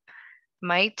 Okay.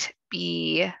 Might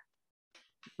be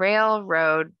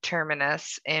railroad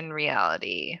terminus in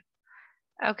reality.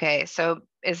 Okay, so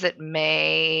is it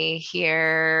may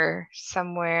here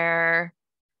somewhere?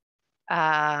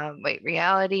 Wait,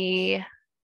 reality.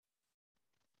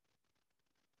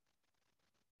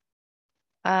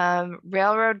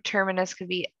 Railroad terminus could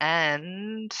be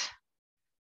end.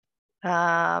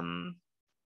 Or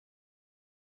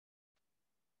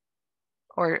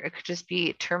it could just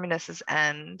be terminus is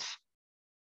end.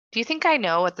 Do you think I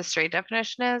know what the straight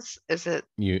definition is? Is it?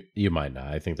 You might not.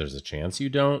 I think there's a chance you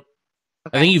don't.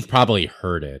 Okay. I think you've probably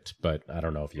heard it, but I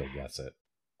don't know if you'll guess it.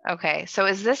 Okay, so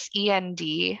is this END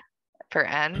for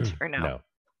end or no? No.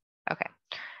 Okay.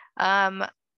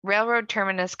 Railroad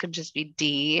terminus could just be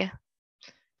D.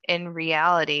 In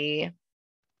reality,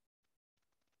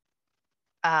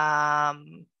 I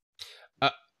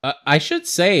should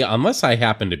say, unless I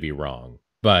happen to be wrong,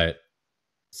 but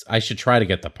I should try to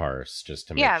get the parse just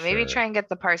to make sure. Yeah, maybe try and get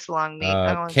the parse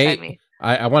alongside K, me.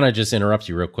 I want to just interrupt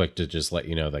you real quick to just let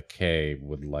you know that K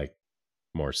would like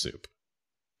more soup.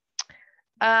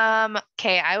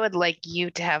 K, I would like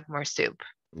you to have more soup.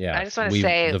 Yeah. I just want to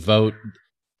say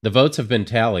the votes have been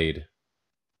tallied.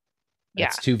 Yeah.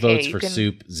 It's 2 votes for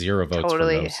soup, 0 votes for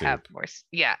no soup. Have more.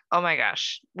 Yeah. Oh my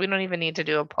gosh. We don't even need to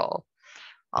do a poll.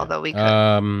 Although we could.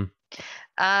 Yeah.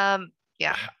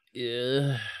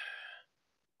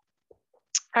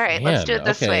 All right, let's do it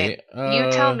this way. You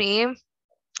tell me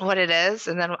what it is,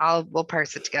 and then we'll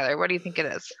parse it together. What do you think it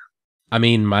is? I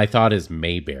mean, my thought is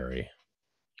Mayberry.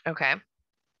 Okay.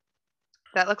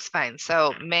 That looks fine.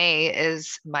 So May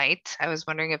is might. I was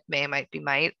wondering if May might be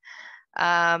might.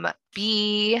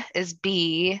 B is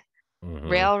B. Mm-hmm.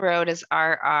 Railroad is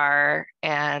RR,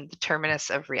 and the terminus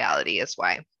of reality is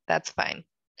Y. That's fine.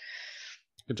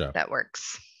 Good job. That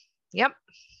works. Yep.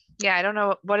 Yeah, I don't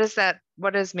know. What is that?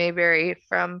 What is Mayberry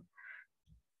from?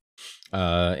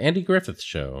 Andy Griffith's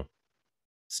show,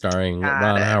 starring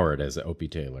Ron Howard as Opie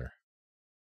Taylor.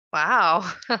 Wow.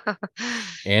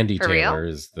 Andy Taylor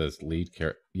is the lead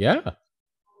character. Yeah.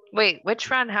 Wait, which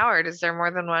Ron Howard? Is there more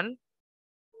than one?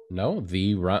 No,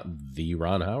 the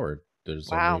Ron Howard. There's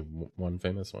only one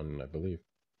famous one, I believe.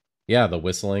 Yeah, the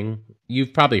whistling.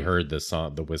 You've probably heard this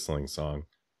song, the whistling song,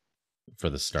 for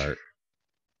the start.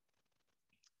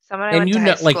 Someone and you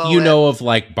know, like know of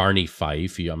like Barney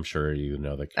Fife. I'm sure you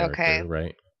know the character,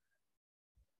 right?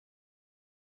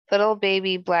 Little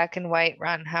baby black and white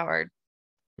Ron Howard.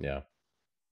 Yeah.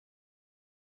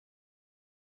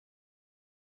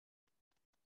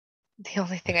 The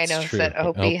only thing I know is that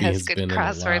Opie has good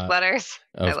crossword letters.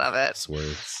 I love it.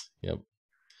 Crosswords. Yep.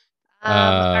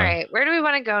 All right. Where do we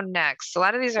want to go next? A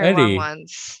lot of these are long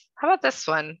ones. How about this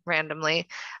one randomly?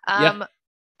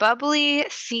 Bubbly,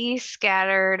 sea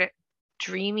scattered,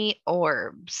 dreamy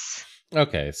orbs.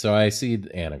 Okay, so I see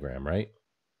the anagram, right?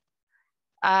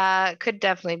 Could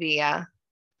definitely be, yeah.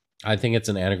 I think it's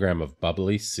an anagram of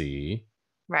bubbly sea.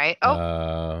 Right.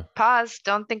 Oh, pause.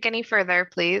 Don't think any further,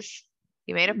 please.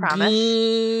 You made a promise.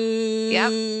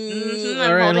 Yep. Mm-hmm.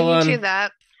 I'm holding you to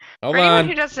that. For anyone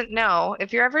who doesn't know,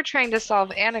 if you're ever trying to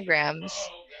solve anagrams,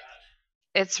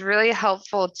 it's really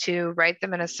helpful to write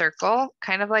them in a circle,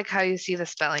 kind of like how you see the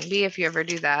spelling bee. If you ever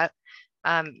do that,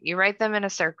 you write them in a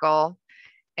circle,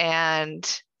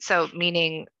 and so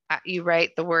meaning you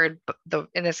write the word,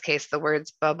 in this case, the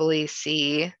words bubbly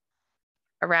sea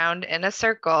around in a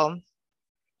circle,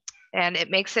 and it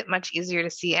makes it much easier to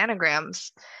see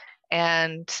anagrams.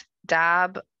 And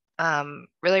Dob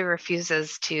really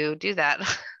refuses to do that.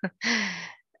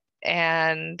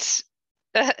 And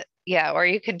yeah, or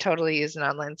you can totally use an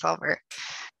online solver.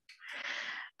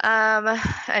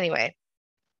 Anyway.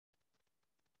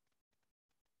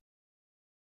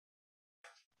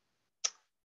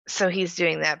 So he's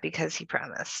doing that because he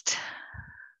promised.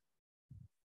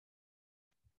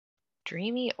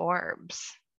 Dreamy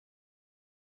orbs.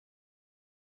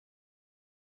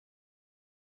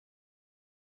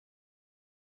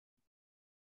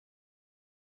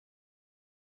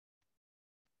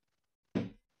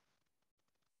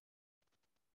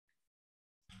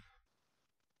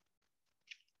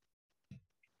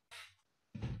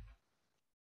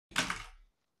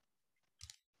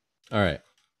 All right.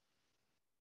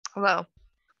 Hello.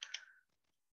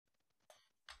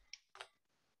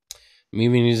 Me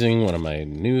been using one of my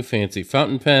new fancy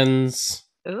fountain pens.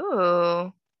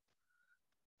 Ooh.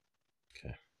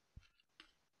 Okay.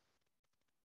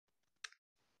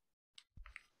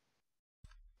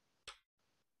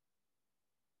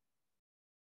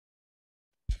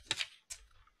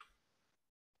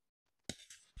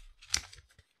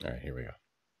 All right, here we go.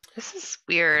 This is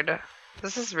weird.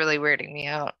 This is really weirding me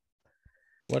out.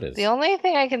 What is? The only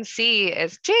thing I can see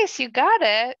is, Jace, you got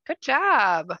it. Good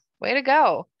job. Way to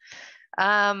go.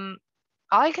 All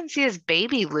I can see is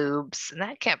baby lubes, and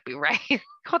that can't be right.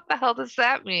 What the hell does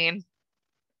that mean?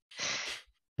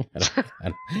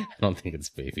 I don't think it's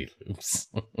baby loops.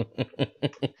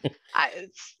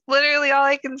 It's literally all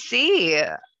I can see.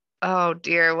 Oh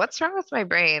dear, what's wrong with my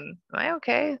brain? Am I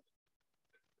okay?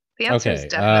 The answer is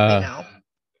definitely no.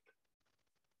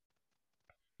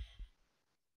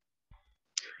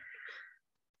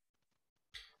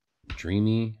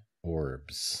 Dreamy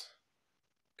orbs.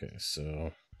 Okay,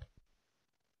 so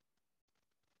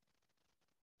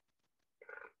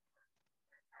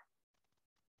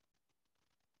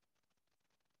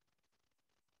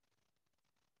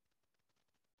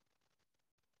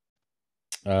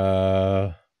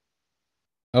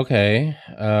okay.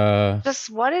 Just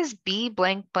what is B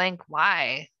blank blank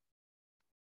Y?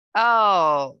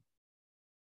 Oh.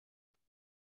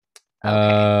 Okay.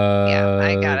 Yeah,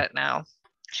 I got it now.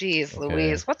 Jeez, okay.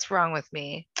 Louise, what's wrong with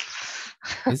me?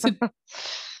 Is it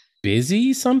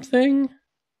busy something?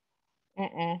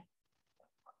 Mm-mm.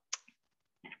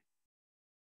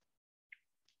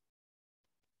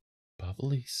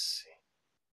 Bubbly sea.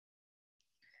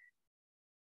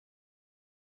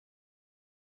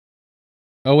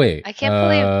 Oh wait. I can't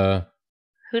believe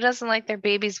who doesn't like their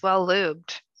babies well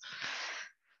lubed.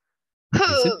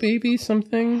 Is it baby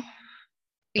something?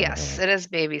 Yes, it is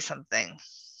baby something.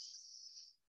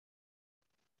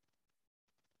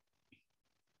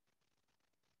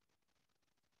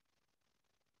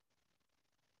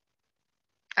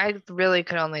 I really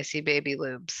could only see baby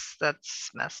lubes.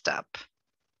 That's messed up.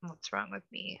 What's wrong with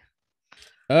me?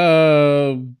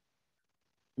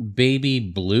 Baby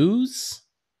blues?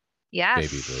 Yes.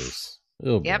 Baby blues.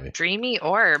 Oh boy. Yep, dreamy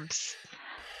orbs.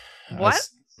 What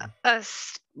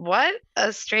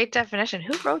a straight definition.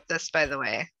 Who wrote this, by the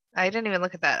way? I didn't even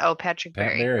look at that. Oh, Patrick Pat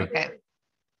Berry. Berry. Okay.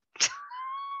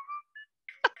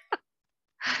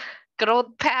 Good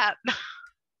old Pat.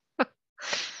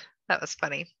 That was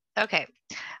funny. Okay.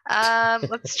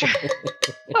 Let's try.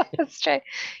 Let's try.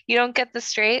 You don't get the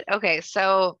straight? Okay,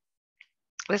 so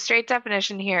the straight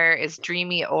definition here is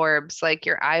dreamy orbs, like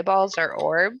your eyeballs are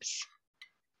orbs,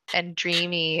 and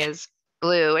dreamy is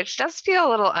blue, which does feel a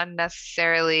little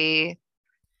unnecessarily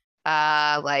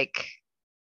like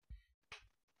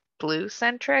blue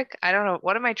centric. I don't know.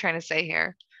 What am I trying to say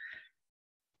here?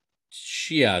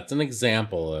 Yeah, it's an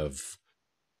example of,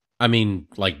 I mean,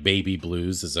 like baby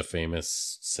blues is a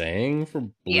famous saying for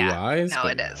blue eyes. No,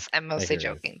 it is. I'm mostly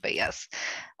joking, but yes.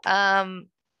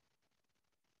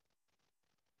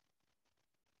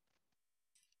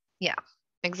 Yeah,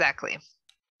 exactly.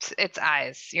 It's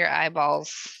eyes, your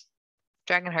eyeballs.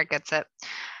 Dragonheart gets it.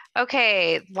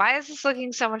 Okay, why is this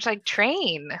looking so much like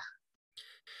train?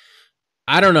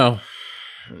 I don't know.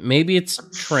 Maybe it's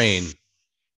train.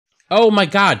 Oh my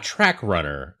god, track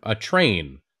runner. A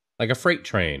train. Like a freight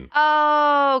train.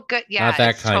 Oh, good. Yeah, not that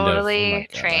it's kind totally of. Oh my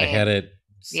god, train. I had it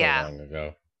so long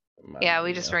ago. Yeah,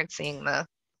 we just weren't seeing the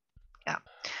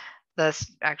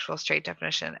actual straight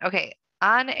definition. Okay,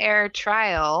 on-air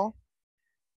trial.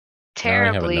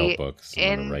 Terribly. Now I have a notebook, so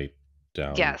I'm gonna write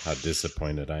down how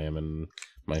disappointed I am in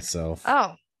myself.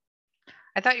 Oh,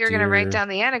 I thought you were gonna write down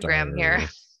the anagram here.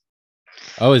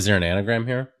 Oh, is there an anagram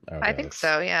here? Okay, I think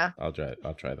so. Yeah. I'll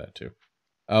try that too.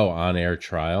 Oh, on-air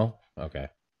trial. Okay.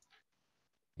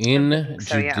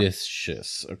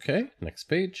 Injudicious. Okay, next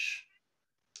page.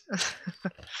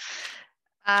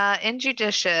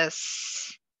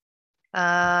 Injudicious.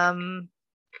 Oh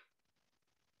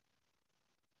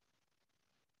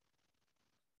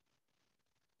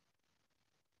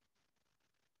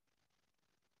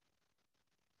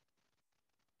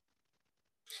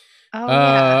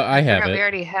yeah, I have it. We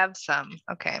already have some.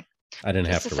 Okay. I didn't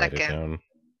have to write it down.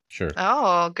 Sure.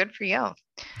 Oh, good for you.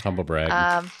 Humble brag.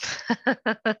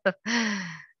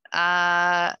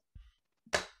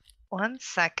 1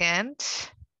 second.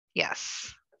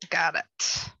 Yes, got it.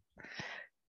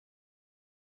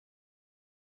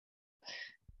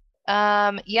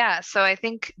 Yeah, so I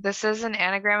think this is an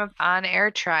anagram of on-air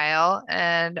trial,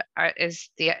 and is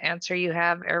the answer you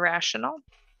have irrational?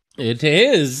 It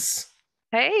is.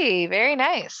 Hey, very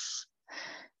nice.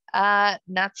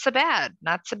 Not so bad.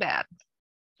 Not so bad.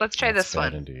 Let's try That's this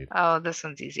bad one. indeed. Oh, this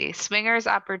one's easy. Swinger's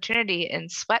opportunity in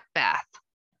sweat bath.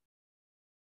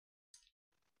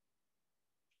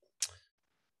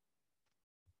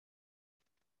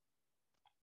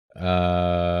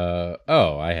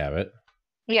 Oh, I have it.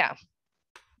 Yeah.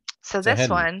 So It's a this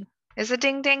hidden. one is a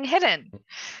ding ding hidden.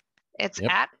 It's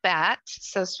Yep. at bat.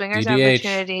 So Swinger's DBH.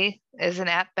 opportunity is an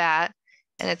at bat,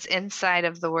 and it's inside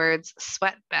of the words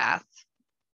sweat bath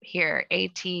here.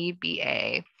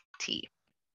 ATBAT.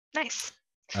 Nice.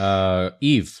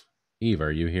 Eve. Eve,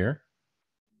 are you here?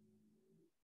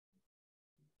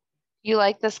 You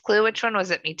like this clue? Which one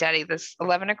was it, Meet Daddy? This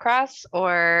 11 across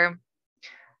or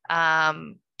 2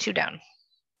 down?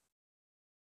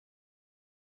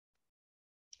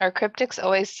 Are cryptics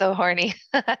always so horny?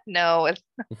 No, it's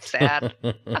sad.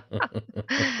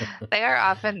 They are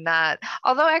often not.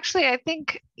 Although, actually, I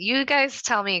think you guys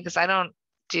tell me because I don't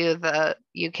do the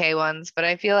UK ones, but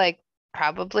I feel like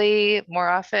probably more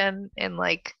often in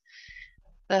like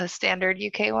the standard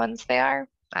UK ones they are.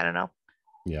 I don't know.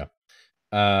 Yeah.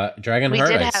 We Dragonheart,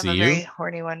 did I have see a you. very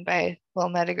horny one by Will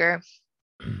Nediger.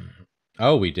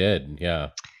 Oh, we did. Yeah.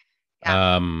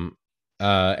 Yeah.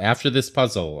 After this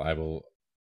puzzle, I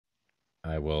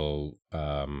will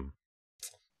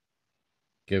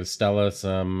give Stella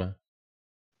some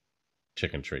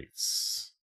chicken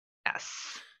treats.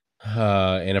 Yes.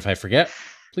 And if I forget,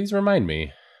 please remind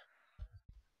me.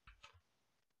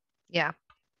 Yeah.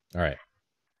 All right.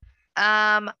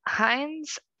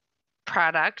 Heinz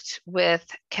product with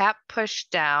cap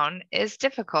pushed down is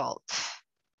difficult.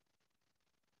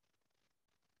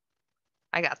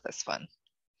 I got this one.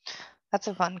 That's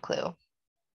a fun clue.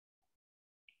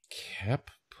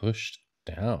 Cap pushed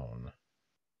down.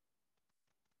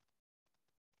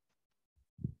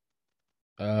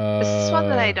 This is one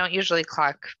that I don't usually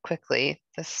clock quickly,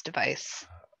 this device.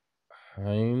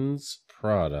 Heinz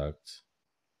product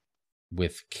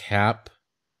with cap.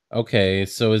 Okay,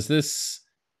 so is this,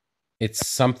 it's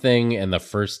something and the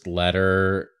first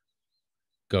letter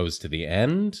goes to the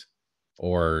end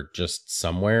or just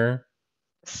somewhere?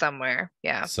 Somewhere,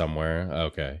 yeah. Somewhere.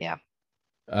 Okay. Yeah.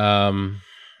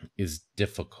 Is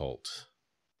difficult.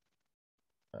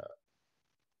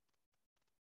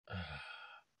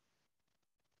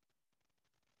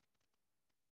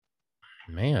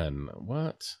 Man,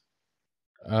 what?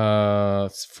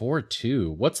 It's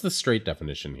 4-2. What's the straight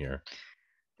definition here?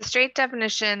 The straight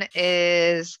definition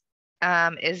is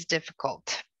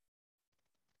difficult.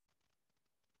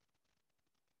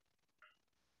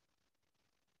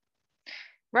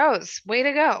 Rose, way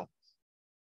to go.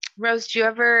 Rose, do you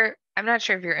ever, I'm not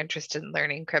sure if you're interested in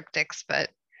learning cryptics, but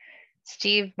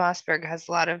Steve Mossberg has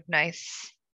a lot of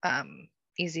nice,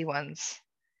 easy ones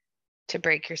to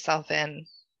break yourself in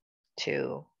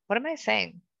to. What am I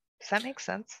saying? Does that make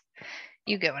sense?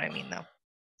 You get what I mean, though.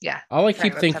 Yeah. All I sorry,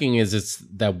 keep what's up? thinking is it's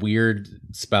that weird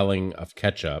spelling of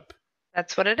ketchup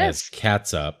That's what it as is.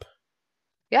 cats up.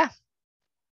 Yeah.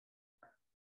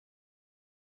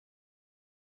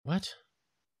 What?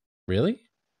 Really?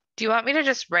 Do you want me to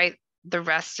just write the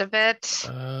rest of it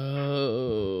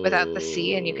without the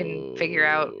C and you can figure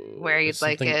out where you'd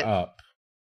like something it? up.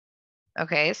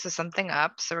 Okay, so something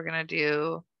up. So we're going to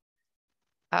do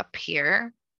up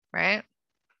here, right?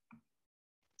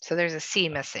 So there's a C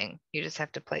missing. You just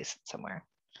have to place it somewhere.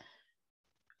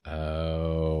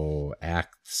 Oh,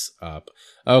 acts up.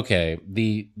 Okay,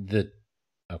 the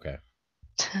okay.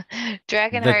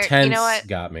 Dragonheart, The tense you know what?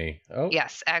 got me. Oh,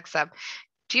 yes, acts up.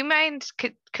 Do you mind?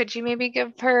 Could you maybe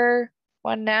give her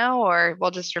one now, or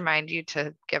we'll just remind you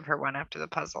to give her one after the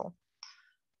puzzle?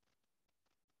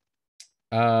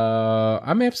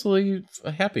 I'm absolutely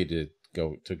happy to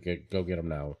go get them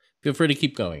now. Feel free to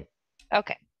keep going.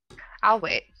 Okay, I'll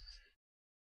wait.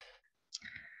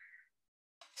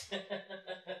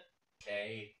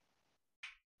 Okay.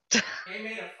 They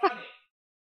made it funny.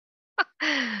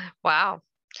 Wow.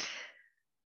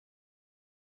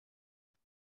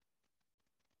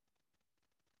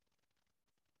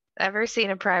 Ever seen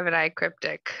a private eye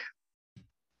cryptic?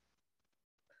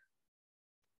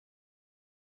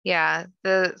 Yeah,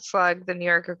 the slug, the New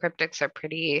Yorker cryptics are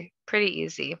pretty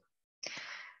easy.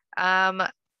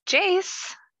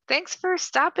 Jace, thanks for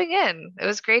stopping in. It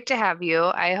was great to have you.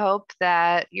 I hope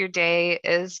that your day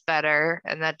is better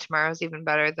and that tomorrow's even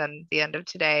better than the end of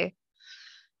today.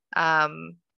 Yeah,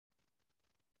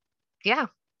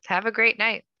 have a great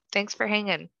night. Thanks for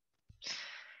hanging.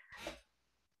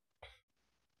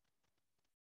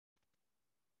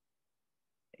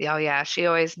 Oh yeah, she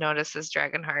always notices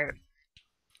Dragonheart.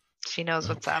 She knows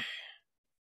what's up.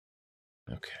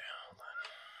 Okay.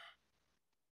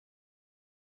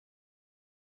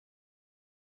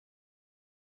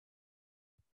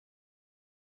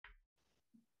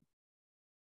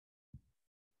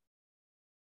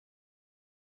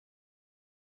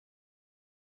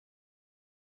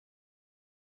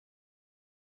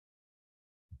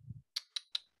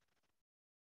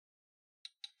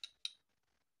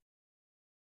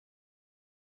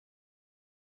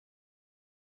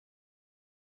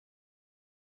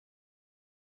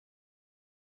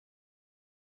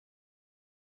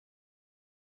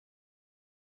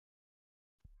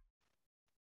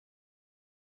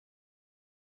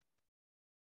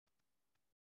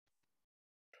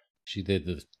 She did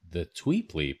the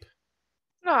tweep leap.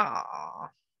 Aww.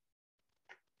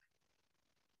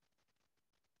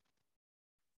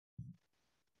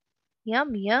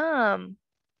 Yum, yum.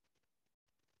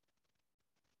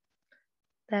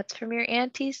 That's from your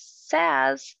Auntie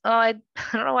Saz. Oh, I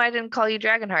don't know why I didn't call you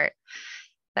Dragonheart.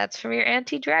 That's from your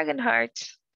Auntie Dragonheart.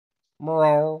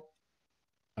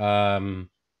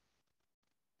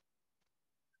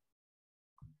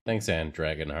 Thanks, Anne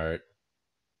Dragonheart.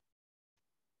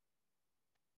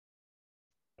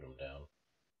 Put him down.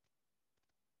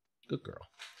 Good girl.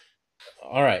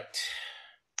 All right.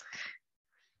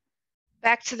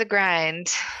 Back to the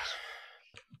grind.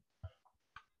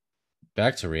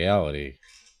 Back to reality.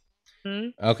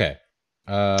 Okay.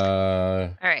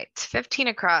 All right. 15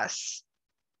 across.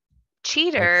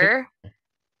 Cheater. I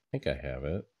think I have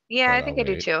it. Yeah, I think I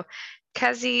do too.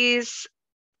 Kezi's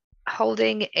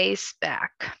holding ace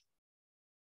back.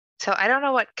 So I don't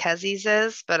know what Kezi's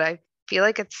is, but I feel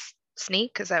like it's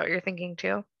sneak. Is that what you're thinking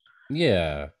too?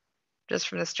 Yeah. Just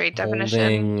from the straight definition.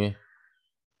 Holding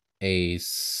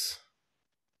ace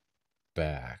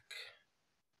back.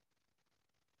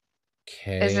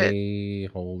 K Is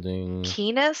it holding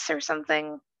keenness or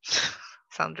something?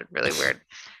 Sounded really weird.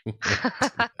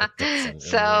 Weird.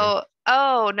 So,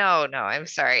 oh no, I'm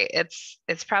sorry. It's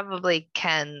probably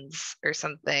Ken's or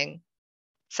something.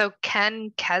 So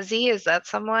Ken Kezi, is that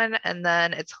someone? And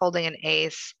then it's holding an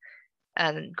ace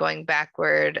and going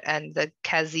backward, and the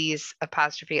Kezi's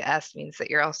apostrophe S means that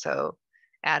you're also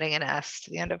adding an S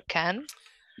to the end of Ken.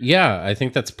 Yeah, I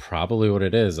think that's probably what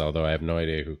it is, although I have no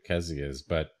idea who Kezi is.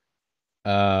 But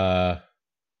Dragonheart,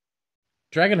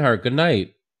 good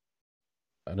night.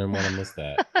 I didn't want to miss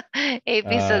that.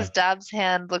 AP says Dobbs'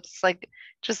 hand looks like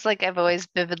just like I've always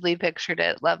vividly pictured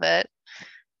it. Love it.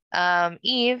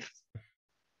 Eve,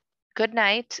 good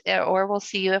night, or we'll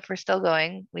see you if we're still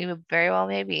going. We very well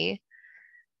may be.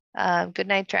 Good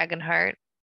night, Dragonheart.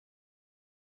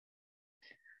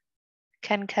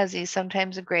 Ken Kezi,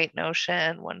 sometimes a great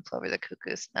notion. One flew over the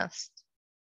cuckoo's nest.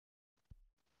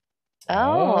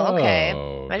 Oh, okay.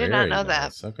 I did not know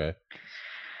that. Okay.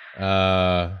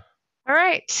 All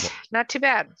right, not too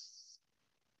bad.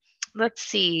 Let's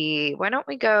see. Why don't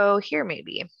we go here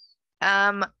maybe?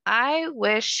 I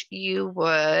wish you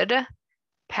would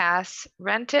pass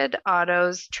rented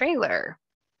autos trailer.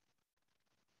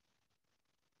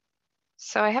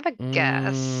 So I have a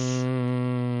guess.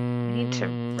 I need to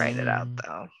write it out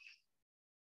though.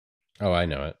 Oh, I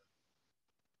know it.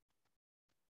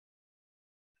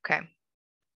 Okay.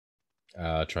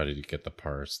 I'll try to get the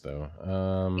parse though.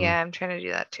 Yeah, I'm trying to do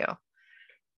that too.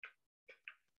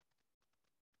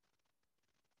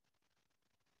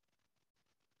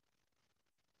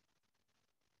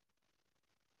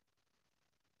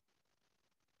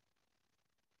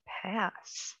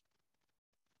 Pass.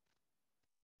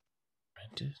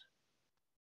 Rented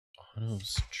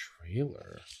autos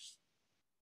trailer.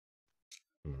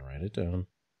 I'm gonna write it down.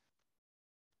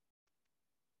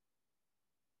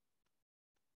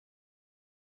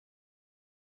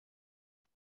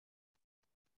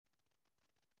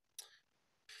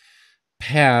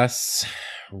 Pass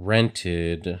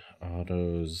rented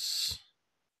autos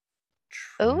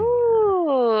trailer.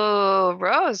 Ooh,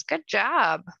 Rose, good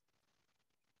job.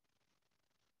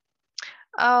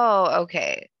 Oh,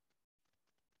 okay.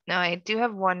 No, I do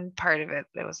have one part of it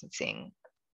that I wasn't seeing.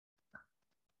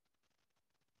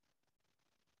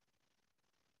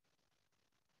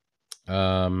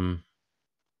 There's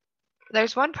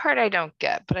one part I don't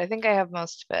get, but I think I have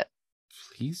most of it.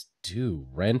 Please do.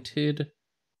 Rented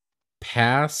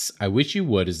pass. I wish you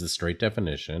would is the straight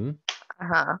definition.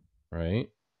 Uh-huh. Right?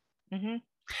 Mm-hmm.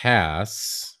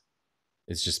 Pass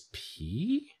is just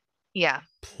P? Yeah.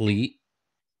 Pleat.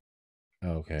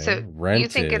 Okay. So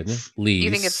rented. Leased. You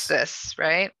think it's this,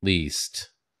 right? Leased.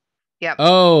 Yep.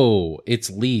 Oh, it's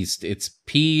leased. It's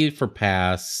P for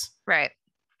pass. Right.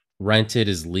 Rented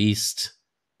is leased,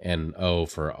 and O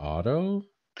for auto.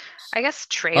 I guess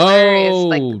trailer is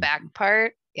like the back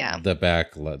part. Yeah.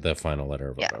 The final letter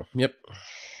of auto. Yep.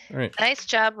 All right. Nice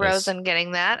job, Rose, on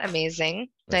getting that. Amazing.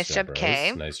 Nice job, Rose.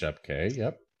 Kay. Nice job, Kay.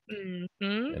 Yep.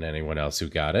 Mm-hmm. And anyone else who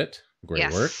got it,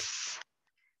 great work.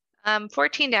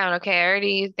 14 down. Okay, I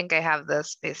already think I have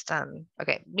this based on,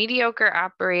 okay, mediocre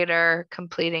operator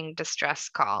completing distress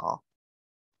call.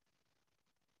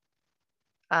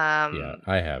 Yeah,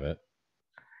 I have it.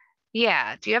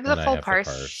 Yeah, do you have the full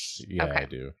parse? Yeah, okay. I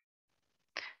do.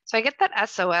 So I get that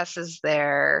SOS is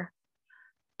there,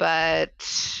 but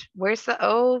where's the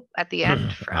O at the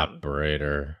end from?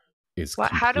 Operator is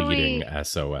completing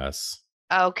SOS.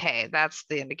 Okay, that's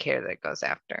the indicator that goes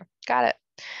after. Got it.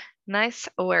 Nice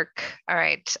work. All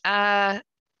right.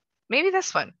 maybe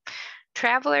this one.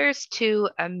 Travelers to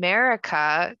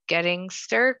America getting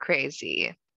stir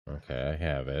crazy. Okay, I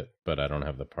have it, but I don't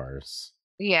have the parse.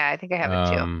 Yeah, I think I have it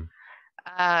too.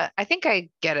 I think I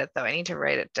get it though. I need to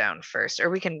write it down first, or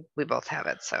we both have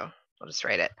it, so we'll just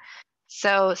write it.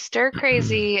 So stir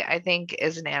crazy, I think,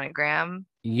 is an anagram.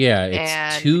 Yeah, it's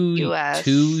and two US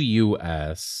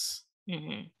US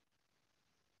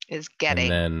is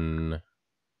getting.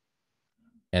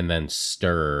 And then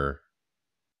stir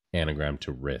anagram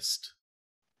to wrist.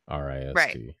 RIST.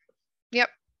 Right. Yep.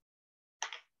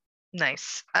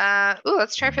 Nice. Ooh,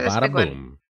 let's try for this Bada big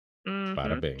boom. one.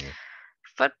 Bada bing.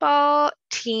 Football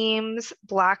team's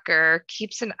blocker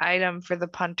keeps an item for the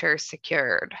punter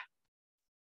secured.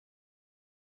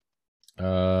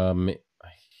 I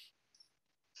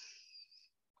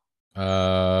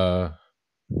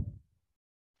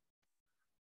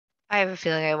have a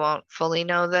feeling I won't fully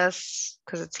know this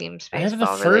because it seems baseball I have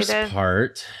the first related.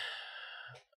 part.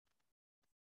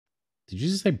 Did you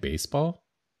just say baseball?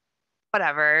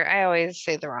 Whatever. I always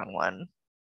say the wrong one.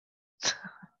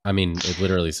 I mean, it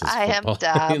literally says I am football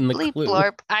dumb. in the Bleep clue.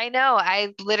 blorp. I know.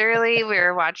 We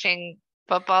were watching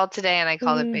football today and I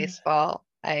called it baseball.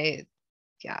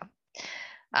 Yeah.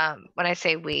 When I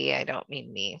say we, I don't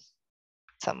mean me.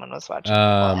 Someone was watching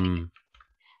football.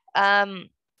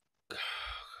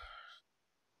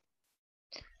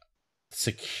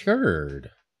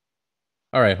 Secured.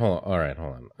 All right, hold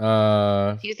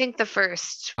on. Do you think the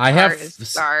first part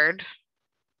is guard?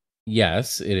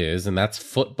 Yes, it is, and that's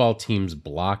football team's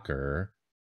blocker.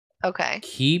 Okay.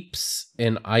 Keeps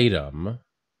an item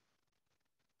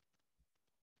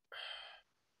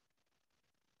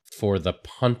for the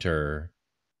punter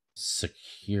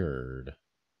secured.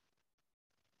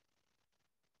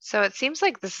 So it seems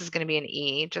like this is going to be an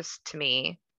E, just to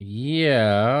me.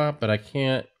 Yeah, but I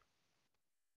can't.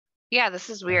 Yeah,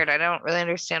 this is weird. I don't really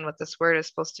understand what this word is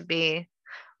supposed to be.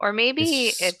 Or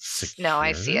maybe it's secured? No,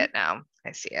 I see it now.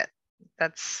 I see it.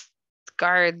 That's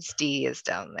guards. D is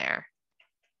down there.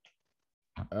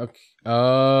 Okay.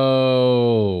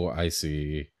 Oh, I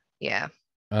see. Yeah.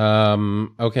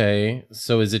 Okay.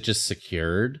 So is it just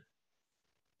secured?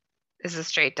 Is a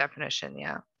straight definition,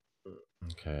 yeah.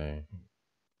 Okay.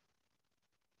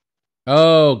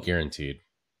 Oh, guaranteed.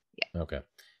 Yeah. Okay.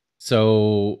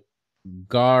 So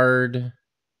guard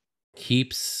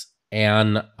keeps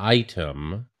an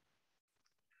item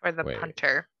for the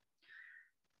punter.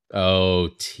 Oh,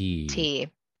 T. T.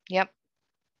 Yep.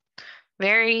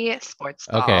 Very sports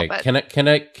ball. Okay. But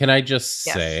can I just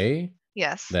say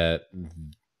yes that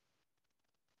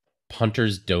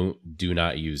punters do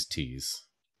not use T's.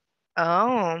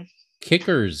 Oh.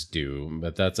 Kickers do,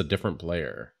 but that's a different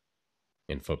player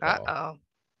in football. Uh-oh.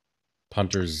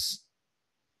 Punters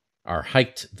are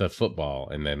hiked the football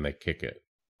and then they kick it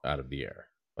out of the air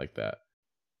like that.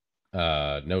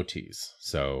 No T's.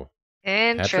 So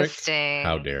interesting. Patrick,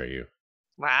 how dare you?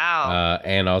 Wow.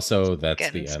 And also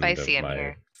that's the end of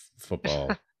my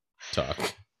football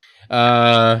talk.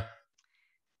 How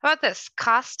about this?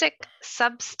 Caustic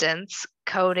substance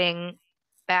coating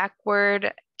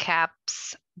backward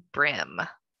caps brim.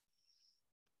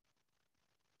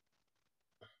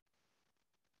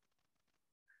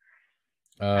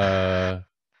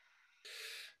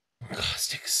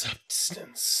 Caustic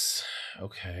substance.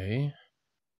 Okay.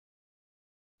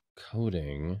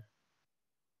 Coating.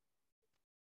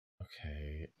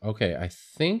 Okay, I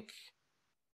think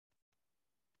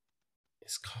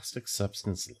is caustic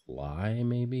substance lye,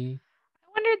 maybe? I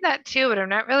wondered that too, but I'm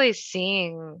not really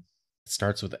seeing. It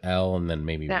starts with L and then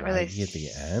maybe not really at the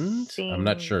end. I'm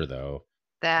not sure though.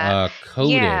 That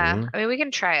coating. Yeah, I mean we can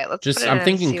try it. Let's just put it I'm in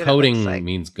thinking and see coating what it looks like.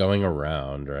 means going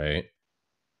around, right?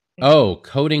 Oh,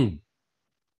 coating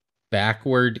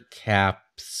backward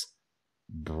caps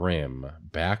brim.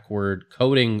 Backward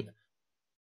coating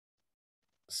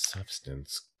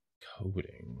substance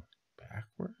coating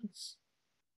backwards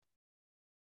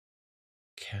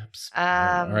caps brim.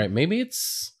 All right, maybe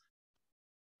it's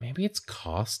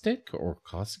caustic or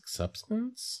caustic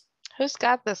substance. Who's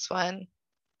got this one?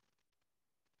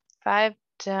 5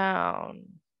 down.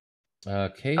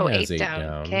 K has 8 down.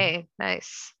 Okay,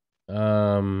 nice.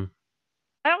 Why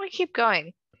don't we keep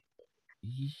going?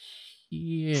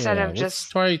 Yeah. Instead of let's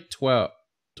try 12.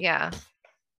 Yeah.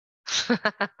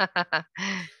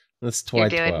 Let's try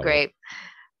 12. You're doing great.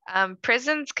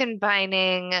 Prisons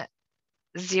combining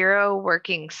 0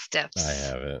 working stiffs. I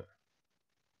have it.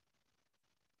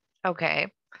 Okay.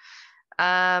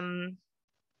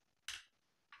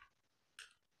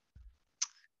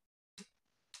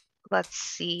 Let's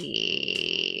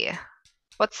see.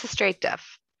 What's the straight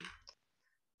def?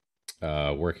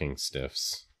 Working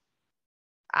stiffs.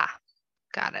 Ah,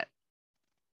 Got it.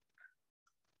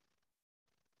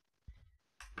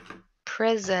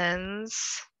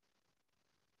 Prisons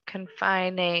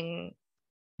confining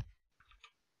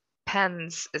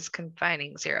pens is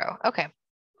confining 0. Okay.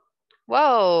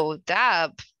 Whoa,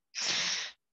 Dab.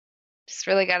 Just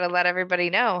really got to let everybody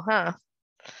know, huh?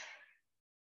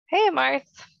 Hey, Marth.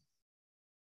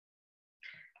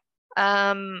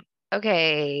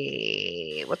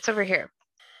 Okay, what's over here?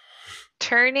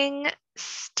 Turning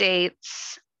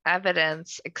states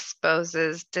evidence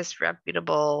exposes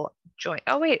disreputable joint.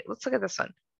 Oh, wait, let's look at this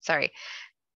one. Sorry.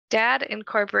 Dad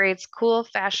incorporates cool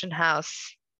fashion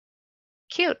house.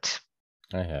 Cute.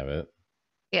 I have it.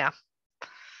 Yeah.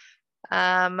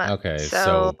 Okay,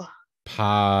 so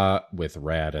pa with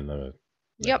rad in the middle.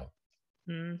 Yep.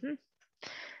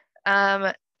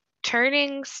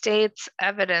 Turning states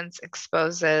evidence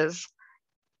exposes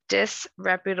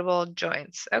disreputable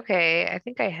joints. Okay, I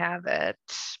think I have it,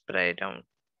 but I don't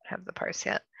have the parse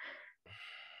yet.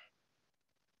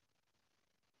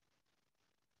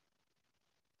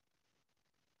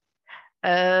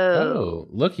 Oh,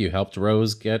 look, you helped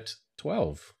Rose get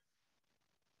 12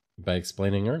 by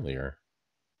explaining earlier.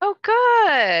 Oh,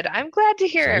 good. I'm glad to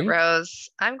hear it,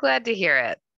 Rose. I'm glad to hear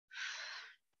it.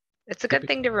 It's a good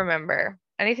thing to remember.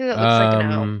 Anything that looks like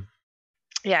an O.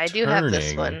 Yeah, I do have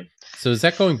this one. So is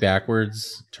that going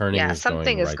backwards? Turning yeah, is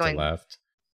something going right to left?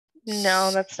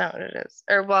 No, that's not what it is.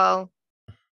 Or, well,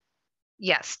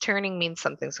 yes, turning means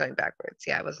something's going backwards.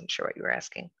 Yeah, I wasn't sure what you were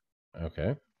asking.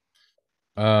 Okay.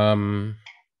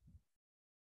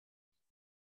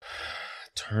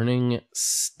 Turning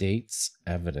state's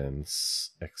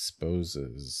evidence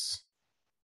exposes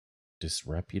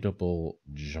disreputable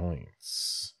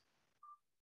joints.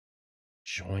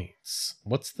 Joints.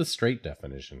 What's the straight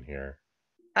definition here?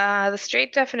 The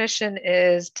straight definition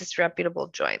is disreputable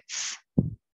joints.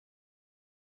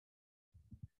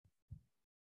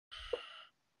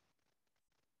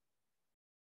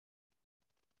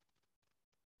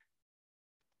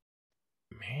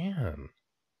 Man.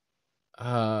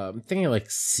 I'm thinking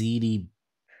like seedy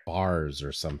bars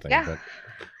or something. Yeah, but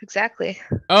exactly.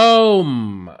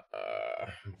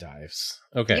 Dives.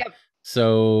 Okay. Yep.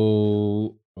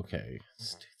 So, okay.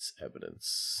 State's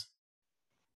evidence.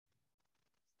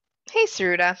 Hey,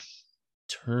 Saruda.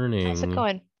 Turning. How's it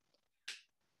going?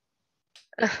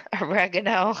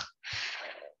 Oregano.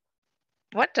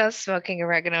 What does smoking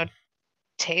oregano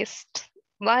taste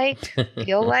like?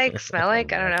 Feel like? Smell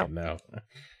like? I don't know.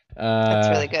 That's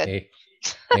really good. Okay.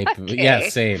 Yeah,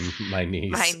 same. My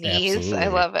knees. My knees. Absolutely. I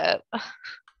love it.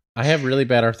 I have really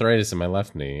bad arthritis in my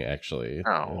left knee, actually.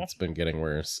 Oh. It's been getting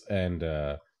worse. And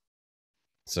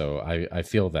so I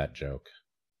feel that joke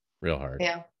real hard.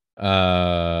 Yeah.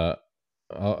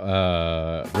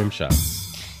 Rim shots.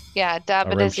 Yeah,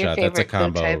 Dabbit is your favorite. That's a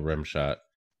combo rim shot.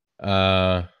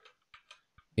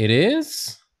 It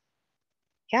is?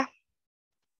 Yeah.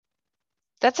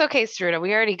 That's okay, Saruda.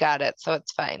 We already got it, so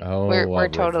it's fine. Oh, we're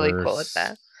totally cool with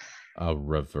that. A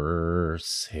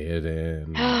reverse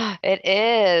hidden. It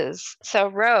is. So,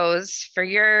 Rose, for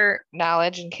your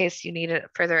knowledge, in case you need a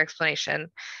further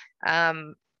explanation,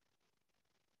 in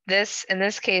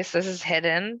this case, this is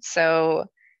hidden. So,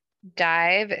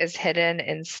 dive is hidden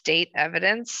in state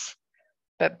evidence,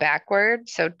 but backward.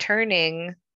 So,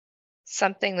 turning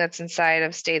something that's inside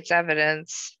of state's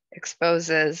evidence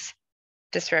exposes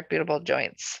disreputable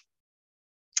joints.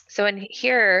 So in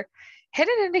here,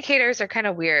 hidden indicators are kind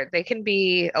of weird. They can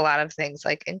be a lot of things,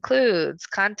 like includes,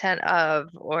 content of,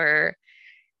 or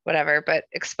whatever, but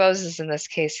exposes in this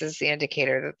case is the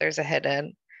indicator that there's a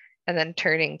hidden, and then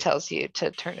turning tells you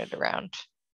to turn it around.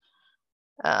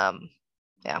 Yeah.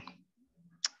 All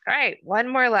right, one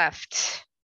more left.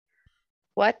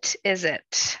 What is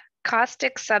it?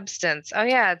 Caustic substance. Oh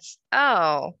yeah,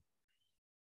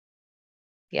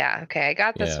 yeah, okay. I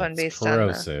got this one based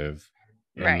corrosive.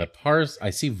 on and the parse.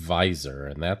 I see visor,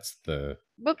 and that's the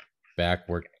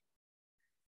backward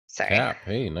cap.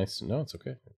 Hey, nice. No, it's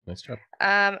okay. Nice job.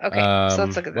 Okay, so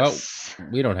let's look at this. Well,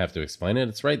 we don't have to explain it.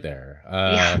 It's right there.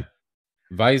 Yeah.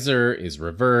 Visor is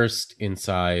reversed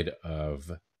inside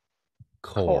of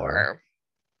core.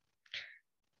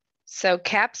 So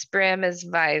cap's brim is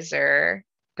visor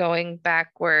going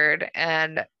backward,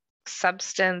 and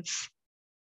substance.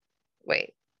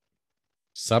 Wait.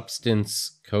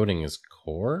 Substance coating is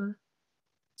core?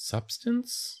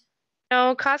 Substance?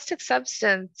 No, caustic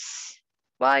substance.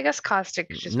 Well, I guess caustic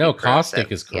is just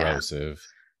caustic is corrosive.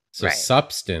 Yeah. So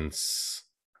substance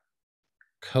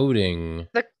coating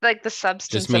like the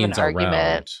substance just means of an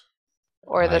argument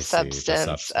or the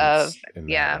substance of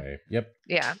Yep.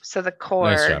 Yeah. So the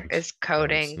core is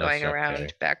coating going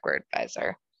around backward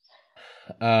visor.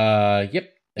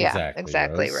 Yep. Yeah, Exactly,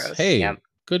 exactly, Rose. Rose. Yep. Hey,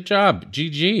 good job.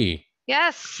 GG.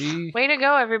 Yes. G. Way to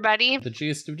go, everybody. The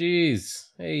Gist of G's.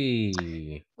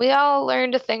 Hey. We all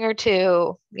learned a thing or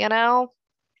two, you know,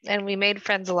 and we made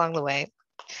friends along the way.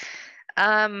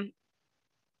 All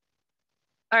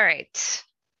right.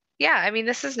 Yeah, I mean,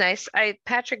 this is nice.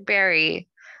 Patrick Barry,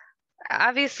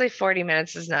 obviously 40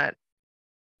 minutes is not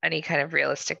any kind of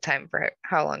realistic time for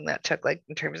how long that took, like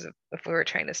in terms of if we were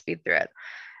trying to speed through it.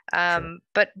 Sure.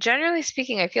 But generally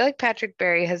speaking, I feel like Patrick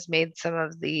Barry has made some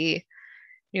of the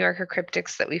New Yorker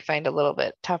cryptics that we find a little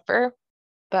bit tougher,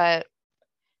 but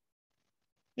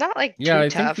not like Yeah, too I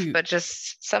think tough, but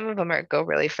just some of them go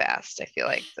really fast. I feel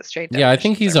like the straight I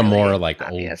think definitions he's are a really more like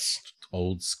obvious.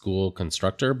 old school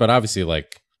constructor, but obviously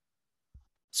like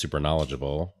super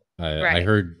knowledgeable. I Right.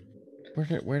 heard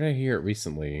where did I hear it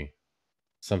recently?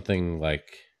 Something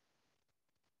like,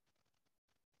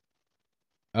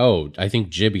 oh, I think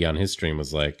Jibby on his stream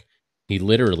was like, he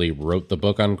literally wrote the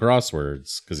book on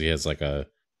crosswords because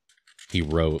he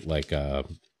wrote like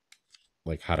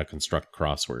how to construct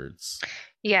crosswords.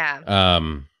 Yeah.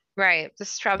 Um, Right.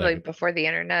 This is probably before the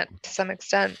internet to some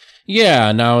extent.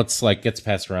 Yeah, now it's like gets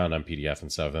passed around on PDF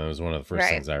and stuff, and it was one of the first Right.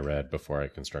 things I read before I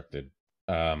constructed.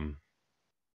 Yeah,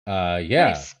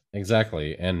 Nice.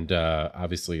 exactly, and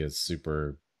obviously a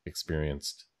super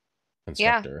experienced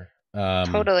constructor.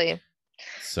 Totally.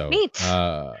 So Neat.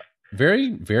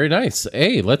 very, very nice.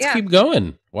 Hey, let's Yeah. keep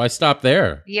going. Why stop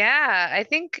there? Yeah, I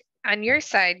think on your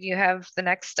side you have the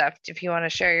next stuff if you want to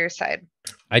share your side.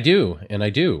 I do, and I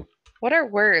do. What are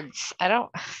words? I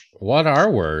don't What are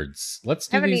words? Let's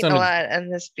do haven't these eaten on a lot,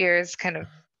 and this beer is kind of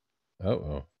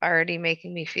Oh. already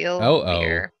making me feel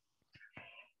beer. Oh.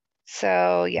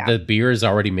 So yeah. The beer is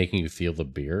already making you feel the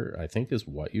beer, I think is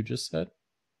what you just said.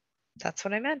 That's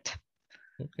what I meant.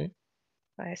 Okay.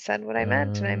 I said what I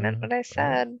meant, and I meant what I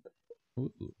said.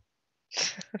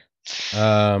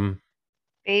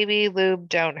 Baby lube,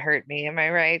 don't hurt me. Am I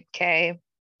right, Kay?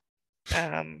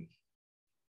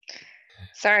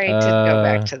 Sorry to go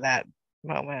back to that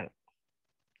moment.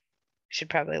 Should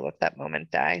probably let that moment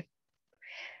die.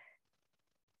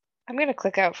 I'm gonna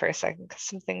click out for a second because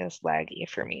something is laggy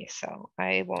for me, so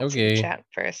I won't see the chat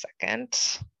for a second.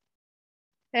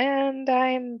 And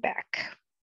I'm back.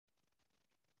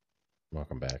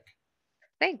 Welcome back.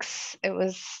 Thanks. It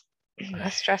was a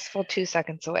stressful 2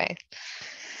 seconds away.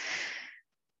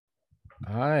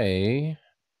 I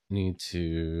need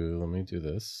to, let me do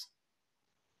this.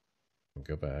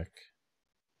 Go back.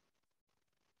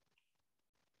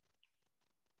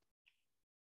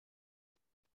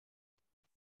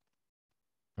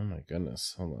 Oh my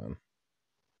goodness. Hold on.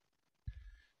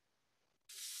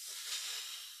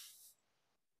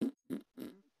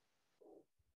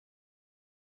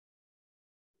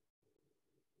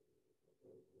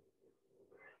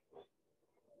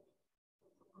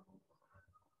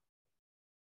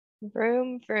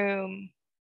 Vroom, vroom.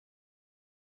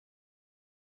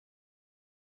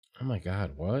 Oh my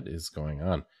God. What is going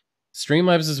on?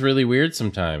 Streamlabs is really weird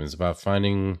sometimes about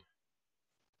finding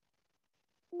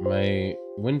my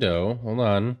window. Hold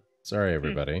on. Sorry,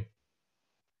 everybody.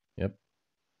 Yep.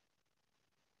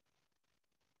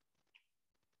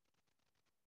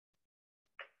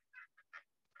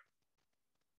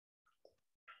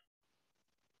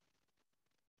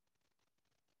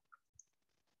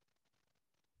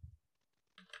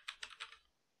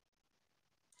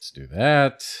 Let's do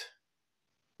that.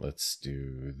 Let's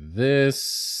do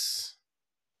this.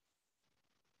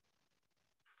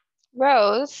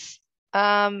 Rose,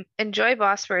 enjoy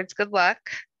boss words. Good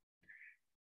luck.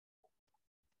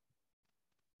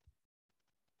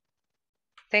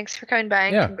 Thanks for coming by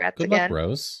and Yeah, congrats good again. luck,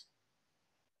 Rose.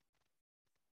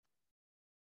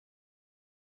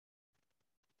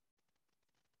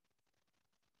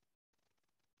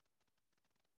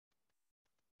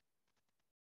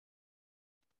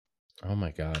 Oh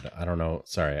my God. I don't know.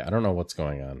 Sorry. I don't know what's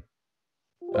going on.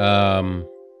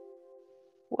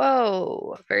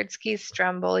 Whoa, Birdski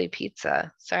Stromboli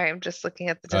pizza. Sorry, I'm just looking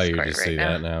at the Discord you just right see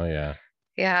now. that now? Yeah.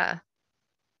 Yeah.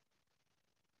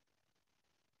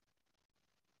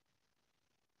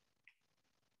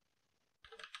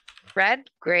 Red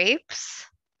grapes.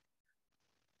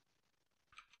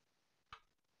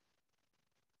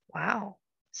 Wow.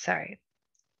 Sorry.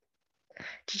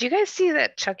 Did you guys see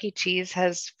that Chuck E. Cheese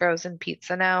has frozen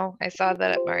pizza now? I saw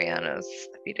that at Mariano's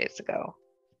a few days ago.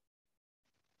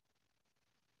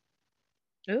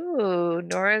 Ooh,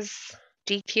 Nora's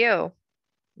DQ.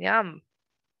 Yum.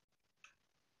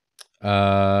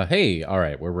 Hey, all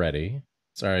right, we're ready.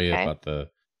 Sorry about the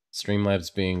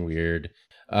Streamlabs being weird.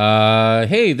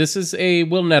 Hey, this is a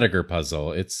Will Nediger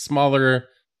puzzle. It's smaller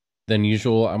than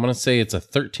usual. I'm going to say it's a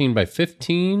 13 by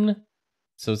 15.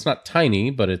 So it's not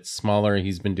tiny, but it's smaller.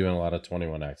 He's been doing a lot of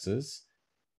 21Xs.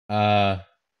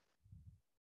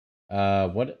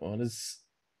 What is...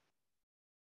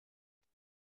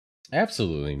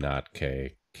 Absolutely not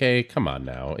K. K, come on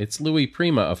now. It's Louis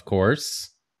Prima, of course.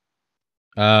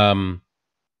 Okay,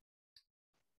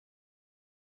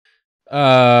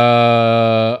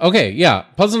 yeah.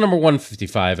 Puzzle number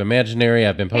 155, Imaginary.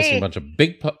 I've been posting a bunch of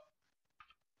big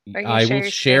I will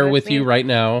share with you right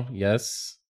now.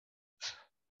 Yes.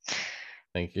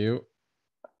 Thank you.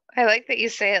 I like that you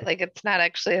say it like it's not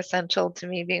actually essential to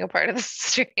me being a part of the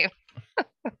stream.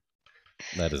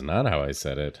 That is not how I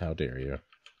said it. How dare you?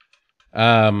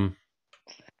 All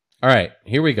right,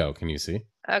 here we go. Can you see?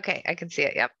 Okay, I can see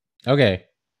it. Yep. Okay.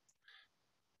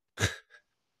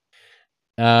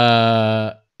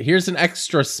 Here's an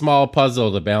extra small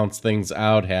puzzle to balance things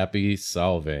out. Happy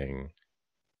solving.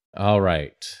 All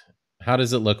right. How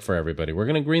does it look for everybody? We're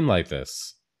going to greenlight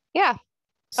this. Yeah.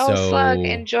 So, Slug,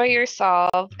 enjoy your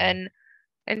solve and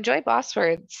enjoy boss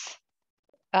words.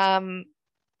 Good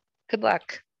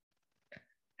luck,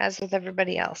 as with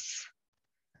everybody else.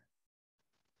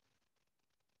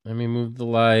 Let me move the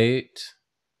light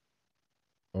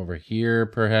over here,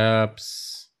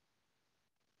 perhaps.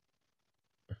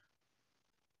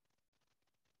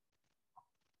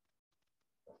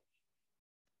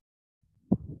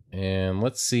 And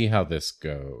let's see how this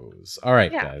goes. All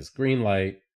right, guys, green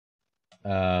light.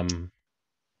 Let's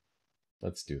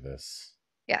do this.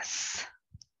 Yes.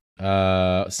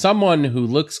 Someone who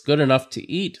looks good enough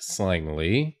to eat,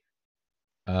 slangily.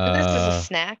 This is a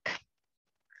snack.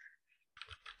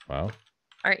 Wow.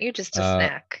 Aren't you just a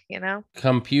snack, you know?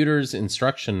 Computer's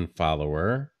instruction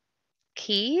follower.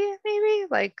 Key, maybe?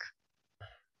 Like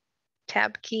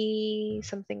tab key,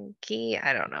 something key?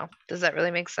 I don't know. Does that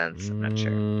really make sense? I'm not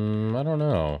sure. I don't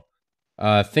know.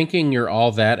 Thinking you're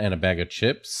all that and a bag of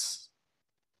chips.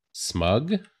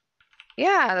 Smug.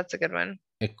 Yeah, that's a good one.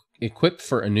 Equipped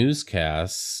for a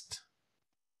newscast.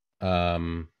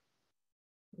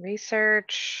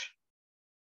 Research.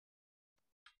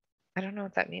 I don't know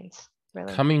what that means.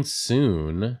 Really. Coming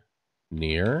soon.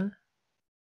 Near.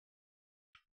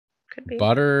 Could be.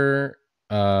 Butter.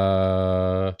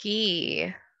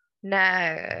 Ghee.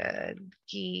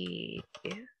 Ghee.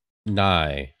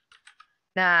 Nye.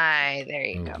 Nye. There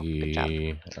you go. Good job.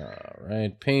 All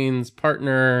right. Payne's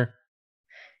partner.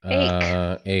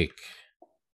 Ache.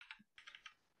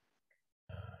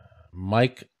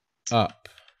 Mic up.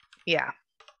 Yeah.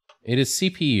 It is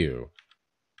CPU.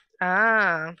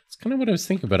 Ah. That's kind of what I was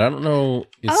thinking, but I don't know.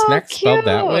 Is snack spelled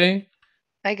that way?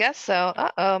 I guess so.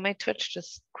 Uh-oh, my Twitch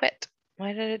just quit.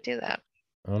 Why did it do that?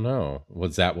 Oh no.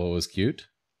 Was that what was cute?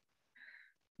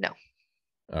 No.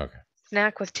 Okay.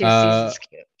 Snack with 2 C's is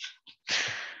cute.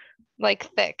 Like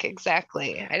thick,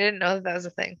 exactly. I didn't know that was a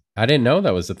thing. I didn't know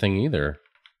that was a thing either.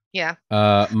 Yeah.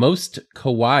 Most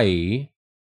kawaii.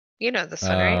 You know this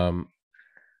one, right?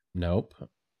 Nope.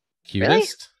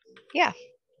 Cutest? Really?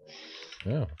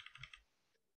 Yeah.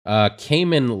 Oh.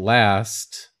 Came in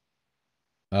last.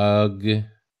 Ugh.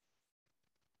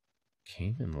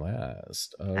 Came in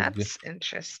last. Ugh. That's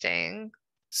interesting.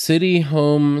 City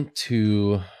home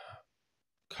to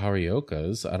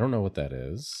Carioca's. I don't know what that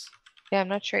is. Yeah, I'm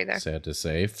not sure either. Sad to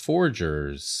say.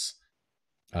 Forgers.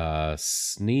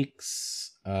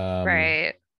 Sneaks.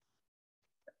 Right.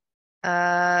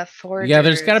 Forgers. Yeah,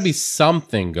 there's got to be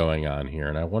something going on here,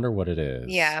 and I wonder what it is.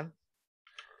 Yeah.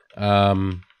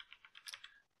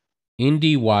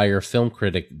 IndieWire film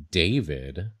critic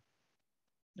David.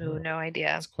 Oh, no idea.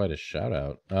 That's quite a shout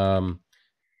out.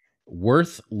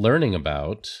 Worth learning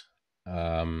about.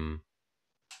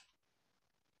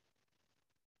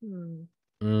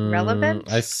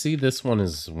 Relevant? I see this one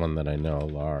is one that I know,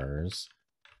 Lars.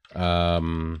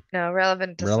 No,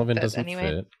 relevant doesn't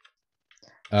fit.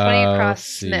 20 across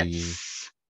Smiths.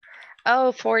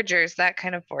 Oh, forgers, that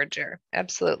kind of forger.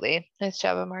 Absolutely. Nice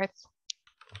job, Amarth.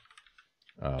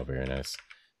 Oh, very nice.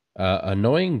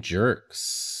 Annoying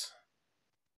jerks.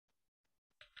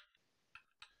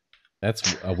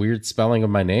 That's a weird spelling of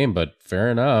my name, but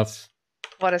fair enough.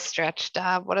 What a stretch,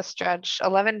 Dob. What a stretch.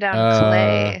 11 down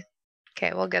Clay.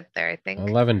 Okay, we'll get there, I think.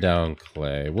 11 down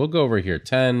Clay. We'll go over here.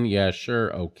 10. Yeah,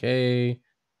 sure. Okay.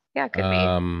 Yeah, could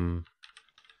be.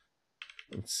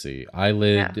 Let's see.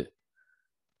 Eyelid. Yeah.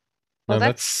 No,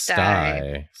 that's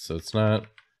sty. So it's not.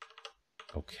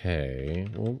 Okay.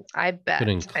 Well, I bet. Put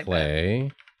in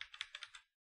Clay.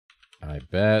 I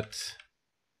bet.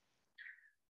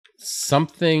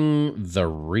 Something the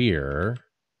rear.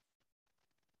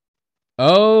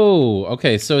 Oh,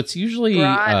 okay. So it's usually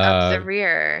brought up the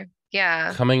rear.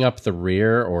 Yeah. coming up the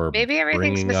rear or Maybe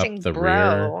everything's bringing up missing the rear.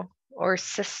 bro or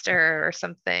sister or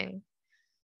something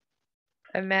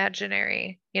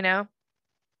imaginary, you know?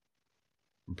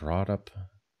 Brought up,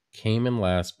 came in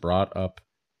last, brought up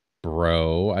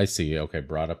bro. I see. Okay,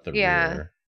 brought up the Yeah.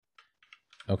 rear.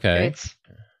 Okay. Maybe it's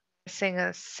missing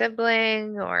a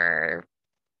sibling or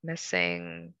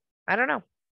missing, I don't know.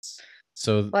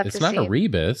 So We'll have it's to not a see.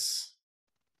 rebus.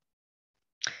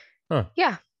 Huh.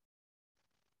 Yeah.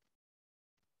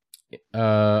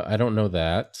 I don't know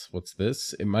that. What's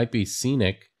this? It might be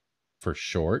scenic for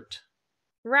short.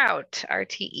 Route,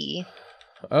 RTE.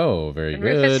 Oh, very And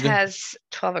Rufus good. has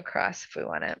 12 across if we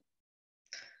want it.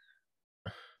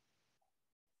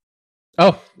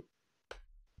 Oh.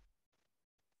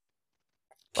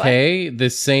 What? Kay, the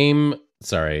same.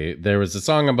 Sorry, there was a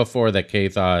song on before that Kay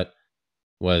thought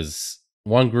was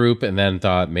one group and then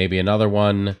thought maybe another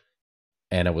one.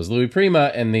 And it was Louis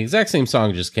Prima. And the exact same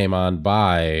song just came on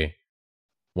by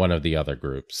one of the other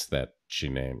groups that she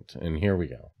named. And here we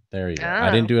go. There you go. I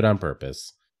didn't do it on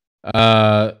purpose.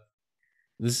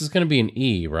 This is going to be an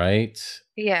E, right?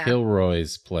 Yeah.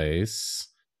 Kilroy's Place.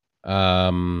 I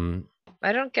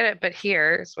don't get it, but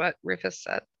here is what Rufus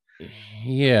said.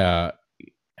 Yeah.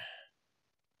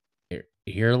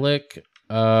 Ehrlich.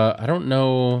 I don't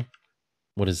know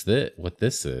what this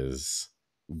is.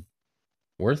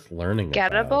 Worth learning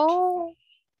about. Gettable?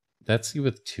 That's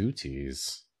with 2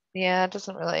 T's. Yeah, it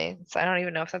doesn't really. I don't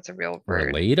even know if that's a real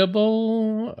word.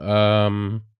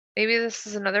 Relatable. Maybe this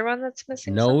is another one that's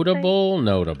missing. Notable. Something.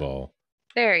 Notable.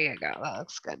 There you go. That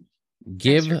looks good.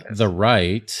 Give the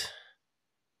right.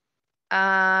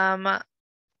 And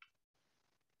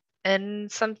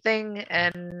something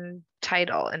and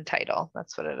title and title.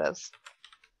 That's what it is.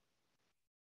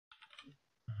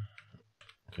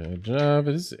 Good job.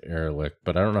 It is Ehrlich,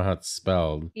 but I don't know how it's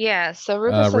spelled. Yeah, so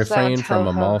Rufus refrain from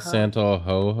a ho, Monsanto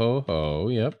ho ho ho.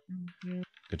 Yep. Mm-hmm.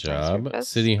 Good job. Nice,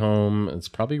 City home. It's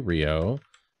probably Rio.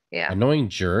 Yeah. Annoying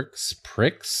jerks.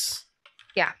 Pricks.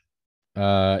 Yeah.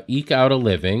 Eke out a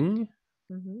living.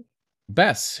 Mm-hmm.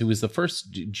 Bess, who was the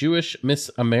first Jewish Miss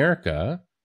America.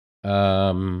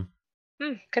 Couldn't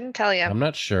tell you. I'm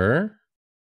not sure.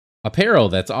 Apparel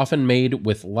that's often made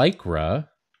with lycra.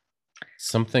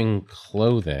 Something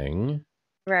clothing.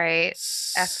 Right.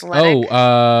 Athletic.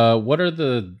 Oh, what are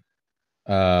the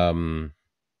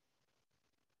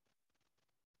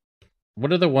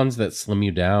what are the ones that slim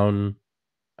you down?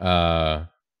 Spanx.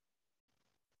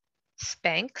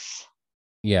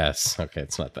 Yes. Okay,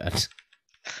 it's not that.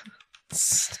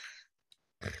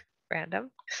 Random.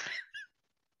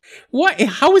 What?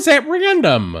 How is that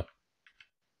random?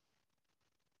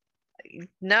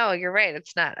 No, you're right.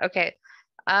 It's not. Okay.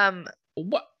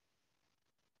 What?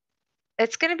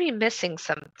 It's going to be missing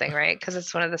something, right? Because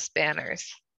it's one of the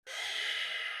spanners.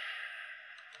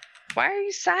 Why are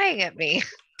you sighing at me?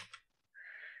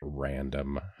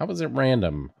 Random. How is it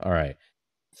random? All right.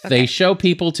 Okay. They show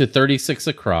people to 36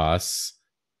 across.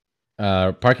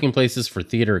 Parking places for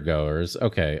theater goers.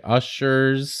 Okay.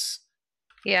 Ushers.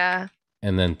 Yeah.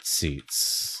 And then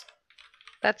seats.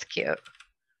 That's cute.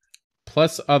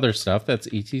 Plus other stuff. That's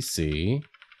ETC.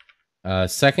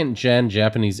 Second gen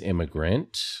Japanese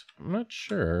immigrant. I'm not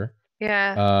sure.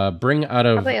 Yeah. Bring out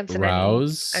of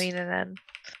Rouse. And then.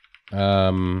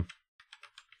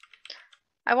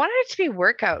 I wanted it to be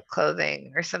workout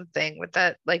clothing or something with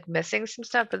that, like missing some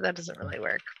stuff, but that doesn't really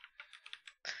work.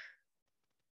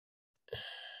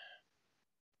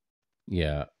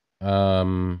 Yeah.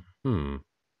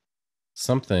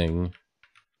 Something.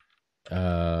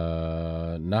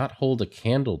 Not hold a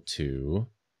candle to.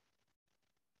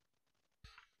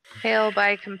 Pale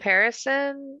by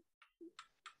comparison.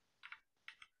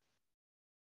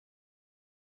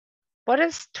 What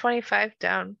is 25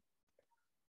 down?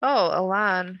 Oh,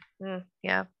 Elan.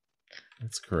 Yeah.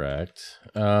 That's correct.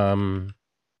 I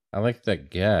like that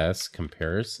guess.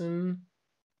 Comparison?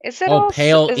 Is it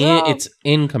pale it's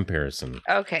in comparison.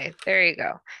 Okay, there you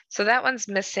go. So that one's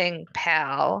missing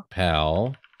pal.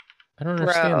 Pal. I don't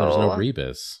understand. There's no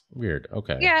rebus. Weird.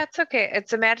 Okay. Yeah, it's okay.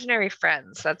 It's imaginary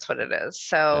friends. That's what it is.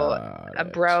 So a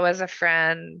bro as a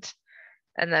friend.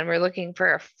 And then we're looking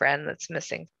for a friend that's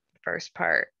missing the first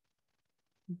part.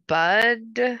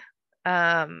 Bud.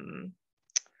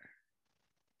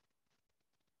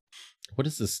 What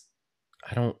is this?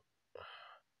 I don't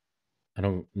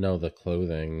know the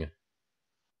clothing.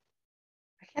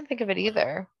 I can't think of it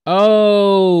either.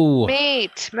 Oh,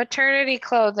 mate, maternity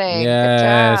clothing.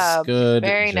 Yes, good job.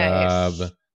 Very job.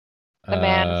 Nice. The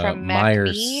man from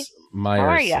Myers. How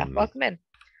are you? Welcome in.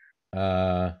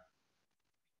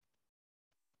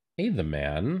 Hey, the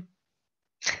man.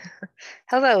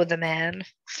 Hello, the man.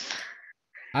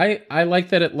 I like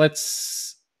that it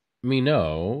lets me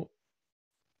know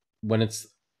when it's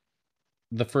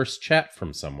the first chat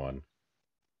from someone.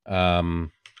 Oh,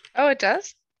 it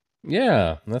does?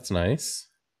 Yeah, that's nice.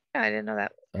 Yeah, I didn't know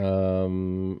that.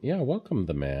 Yeah, welcome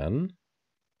the man.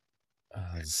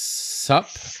 Sup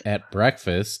at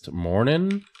breakfast,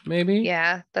 morning, maybe?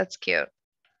 Yeah, that's cute.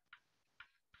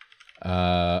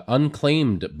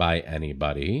 Unclaimed by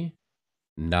anybody.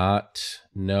 Let's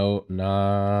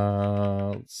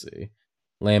see.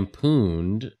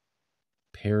 Lampooned,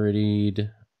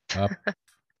 parodied, up.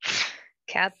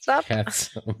 Cats up?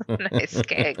 Cats. Nice,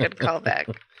 okay, good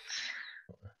callback.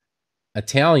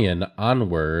 Italian,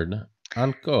 onward,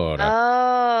 ancora.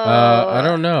 Oh. I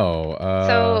don't know.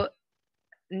 So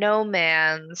no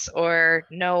man's or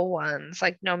no one's,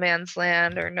 like no man's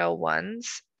land or no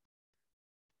one's.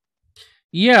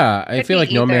 Yeah, I Could feel be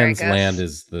like No either, I Man's Land guess.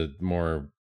 is the more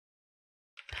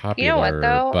You know what popular,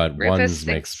 though? but Rufus ones thinks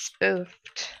makes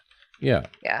spoofed. yeah,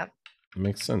 Yeah.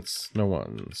 makes sense. No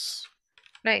ones.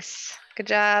 Nice. Good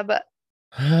job,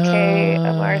 Kay,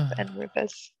 Amarth, and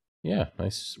Rufus. Yeah,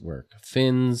 nice work.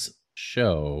 Finn's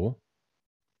show.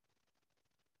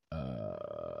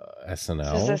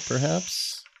 SNL, this-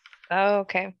 perhaps. Oh,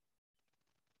 okay.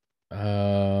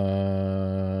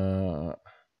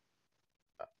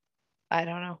 I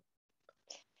don't know.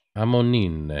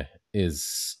 Amonin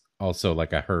is also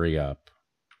like a hurry up.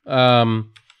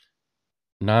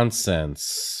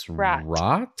 Nonsense.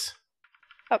 Rot.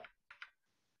 Oh.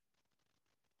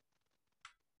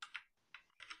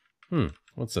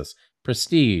 What's this?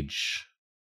 Prestige.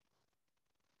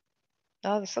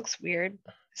 Oh, this looks weird.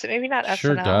 Is it maybe not SNL?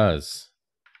 Sure does.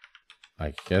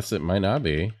 I guess it might not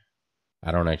be.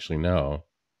 I don't actually know.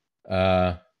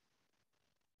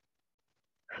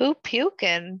 Who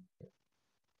puking?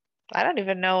 I don't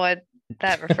even know what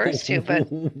that refers to, but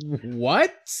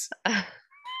what? I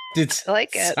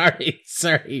like it.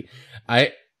 Sorry.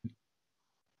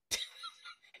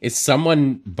 Is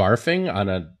someone barfing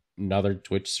on another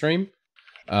Twitch stream?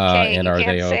 And are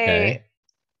they okay?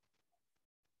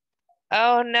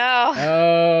 Oh no.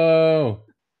 Oh.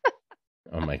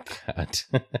 Oh my god.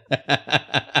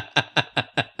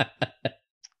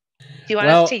 Do you want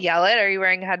us to yell it? Are you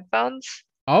wearing headphones?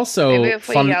 Also, maybe if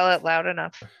we yell it loud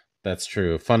enough. That's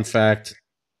true. Fun fact,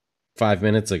 5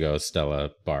 minutes ago,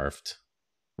 Stella barfed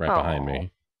right behind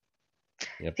me.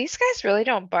 Yep. These guys really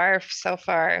don't barf so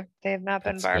far. They have not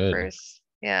been barfers.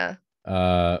 Good. Yeah.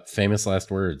 Famous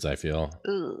last words, I feel.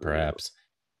 Ooh. Perhaps.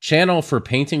 Channel for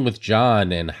Painting with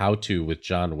John and How To with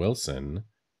John Wilson.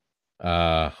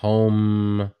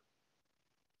 Home.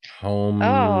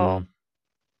 Oh.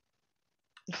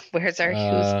 Where's our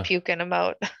who's puking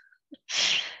emote?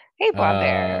 Hey,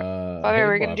 Boisvert. Boisvert,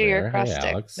 we're going to do your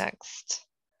acrostic next.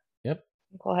 Yep.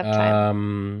 We'll have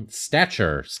time.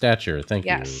 Stature. Thank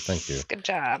you. Good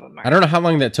job, Mark. I don't know how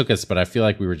long that took us, but I feel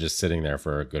like we were just sitting there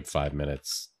for a good 5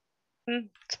 minutes.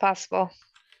 It's possible.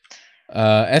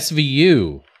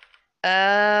 SVU. Oh,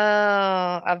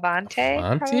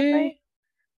 Avante? Probably?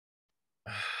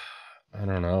 I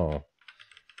don't know.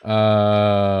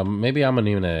 Maybe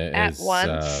Amanuna is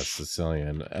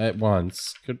Sicilian. At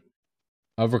once. Could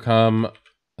overcome.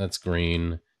 That's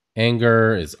green.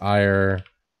 Anger is ire.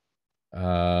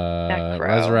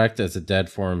 Resurrect as a dead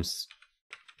forms.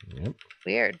 Yep.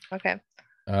 Weird. Okay.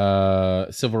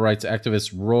 Civil rights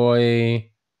activist Roy.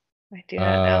 I do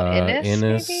not know.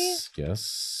 Innes maybe?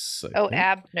 Yes.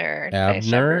 Abner.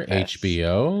 Abner,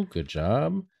 HBO. Good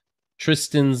job.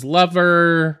 Tristan's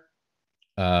lover.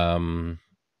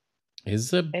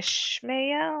 Is a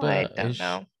Ishmael? I don't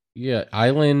know. Yeah,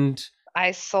 Island.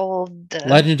 I sold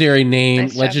legendarily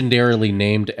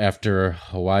named after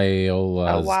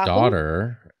Hawaiiola's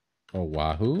daughter.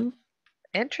 Oahu.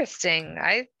 Interesting.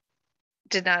 I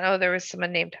did not know there was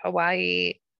someone named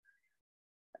Hawaii.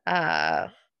 Aloha.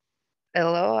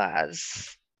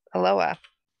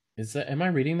 Is that? Am I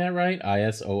reading that right?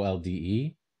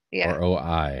 ISOLDE? Yeah. Or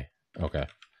OI? Okay.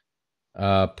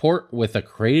 Port with a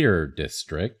crater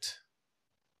district.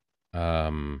 I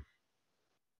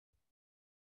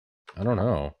don't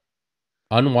know.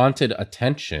 Unwanted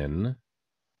attention.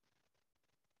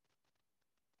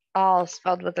 All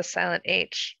spelled with a silent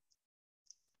H.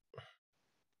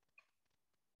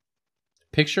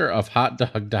 Picture of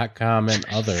hotdog.com and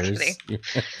others.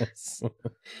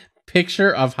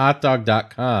 Picture of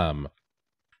hotdog.com.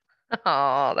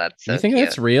 Oh, that's so You think cute.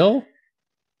 that's real?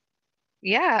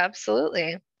 Yeah,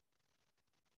 absolutely.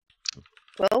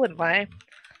 Will and why?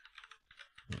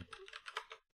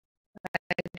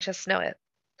 I just know it.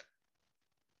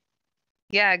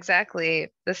 Yeah,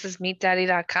 exactly. This is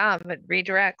meetdaddy.com. It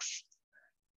redirects.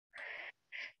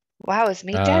 Wow, is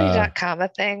meatdaddy.com a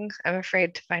thing? I'm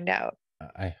afraid to find out.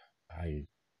 I I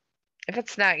If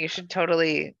it's not, you should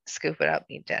totally scoop it up,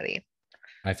 Meat Daddy.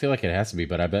 I feel like it has to be,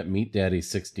 but I bet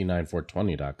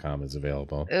meatdaddy69420.com is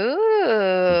available.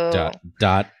 Ooh.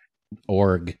 Dot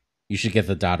org. You should get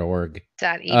the .org.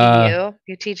 .edu.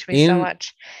 You teach me so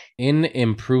much.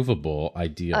 Inimprovable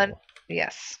ideal.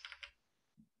 Yes.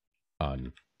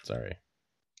 Sorry.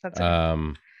 That's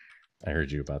okay. I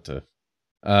heard you about to.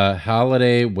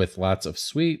 Holiday with lots of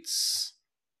sweets.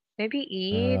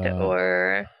 Maybe Eid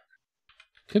or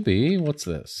could be. What's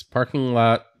this? Parking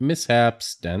lot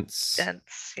mishaps. Dents.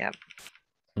 Yep.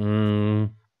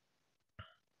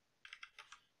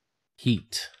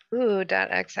 Heat. Ooh,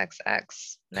 .xxx.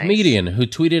 Nice. Comedian who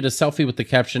tweeted a selfie with the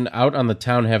caption, "Out on the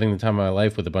town having the time of my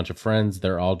life with a bunch of friends.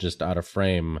 They're all just out of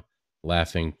frame,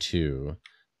 laughing too."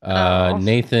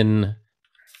 Nathan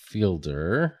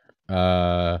Fielder.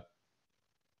 So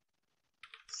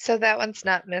that one's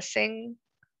not missing?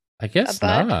 I guess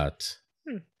not.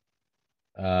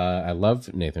 I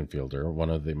love Nathan Fielder, one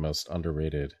of the most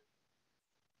underrated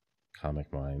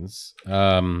comic minds.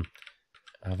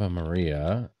 Ava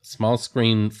Maria, small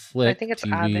screen flick, I think it's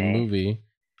TV Ave. movie.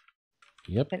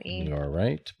 Yep, you are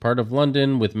right. Part of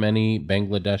London with many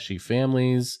Bangladeshi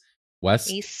families.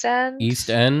 East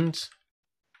End.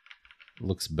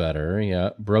 Looks better,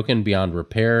 yeah. Broken Beyond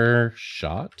Repair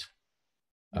shot.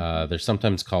 They're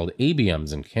sometimes called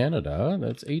ABMs in Canada.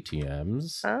 That's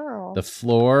ATMs. Oh. The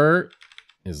floor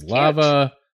is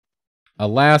lava.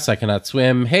 Alas, I cannot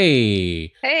swim.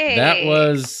 Hey. That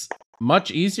was much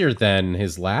easier than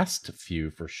his last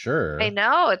few for sure. I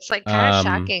know. It's like kind of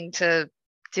shocking to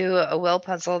do a will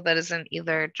puzzle that isn't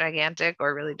either gigantic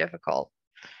or really difficult.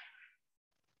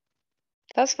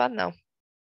 That was fun though.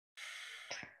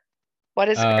 What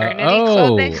is Earnity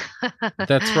clothing?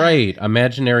 That's right.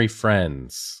 Imaginary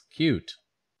friends. Cute.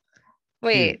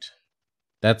 Wait. Cute.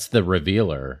 That's the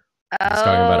revealer. He's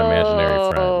talking about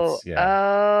imaginary friends. Yeah.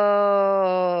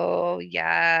 Oh,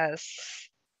 yes.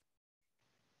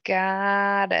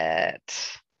 Got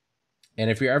it. And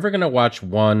if you're ever going to watch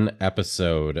one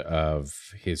episode of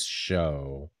his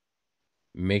show,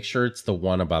 make sure it's the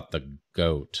one about the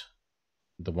goat.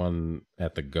 The one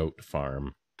at the goat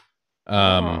farm.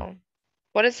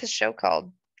 What is his show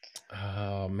called?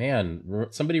 Oh, man.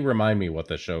 Somebody remind me what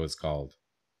the show is called.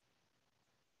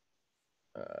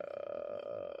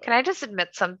 Can I just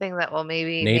admit something that will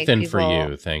maybe Nathan, make people for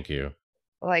you. Thank you.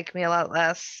 Like me a lot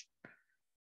less?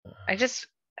 This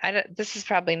is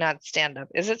probably not stand-up.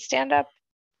 Is it stand-up?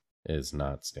 It is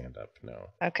not stand-up, no.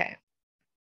 Okay.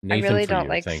 Nathan, I really for don't you.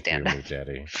 like Thank stand-up. you, Meat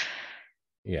Daddy.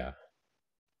 Yeah.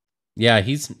 Yeah,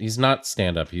 he's not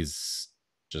stand-up. He's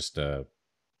just a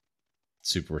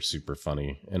super, super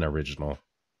funny and original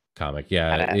comic.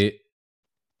 Yeah,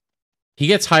 he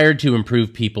gets hired to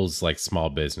improve people's like small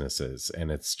businesses,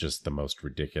 and it's just the most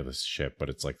ridiculous shit, but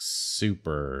it's like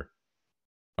super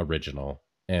original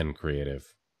and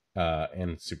creative,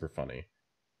 and super funny.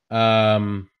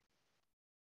 Yeah,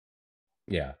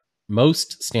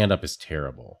 most stand-up is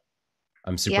terrible.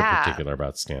 I'm super particular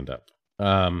about stand-up.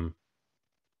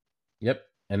 Yep,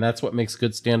 and that's what makes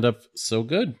good stand-up so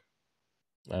good.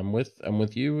 I'm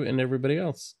with you and everybody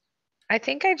else. I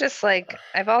think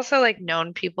I've also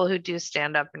known people who do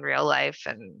stand up in real life,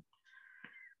 and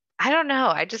I don't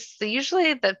know.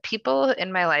 Usually the people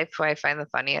in my life who I find the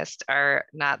funniest are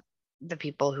not the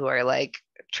people who are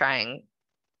trying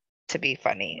to be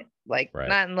funny.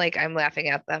 Not in I'm laughing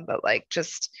at them, but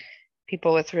just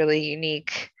people with really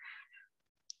unique,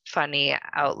 funny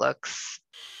outlooks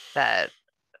that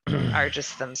are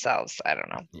just themselves. I don't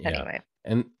know. Yeah. Anyway.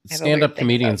 And stand-up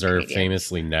comedians are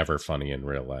famously never funny in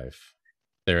real life.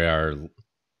 They are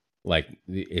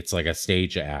it's like a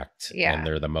stage act, and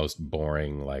they're the most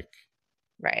boring.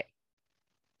 Right.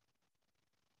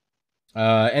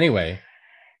 Anyway.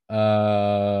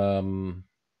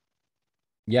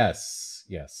 Yes.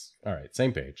 All right,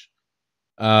 same page.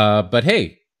 But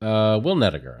hey, Will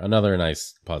Nediger, another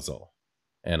nice puzzle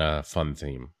and a fun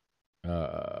theme.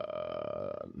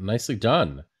 Nicely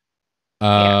done.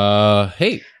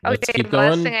 Hey, let's keep going. The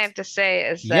last thing I have to say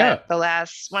is that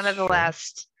one of the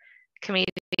last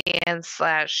comedians /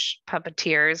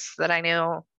 puppeteers that I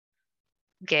knew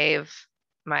gave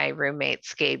my roommate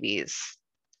scabies,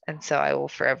 and so I will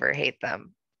forever hate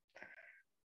them.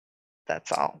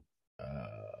 That's all.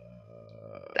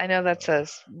 I know that's a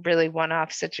really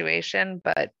one-off situation,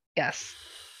 but yes.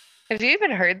 Have you even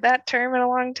heard that term in a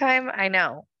long time? I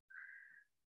know.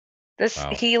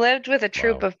 He lived with a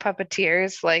troupe of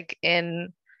puppeteers,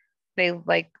 they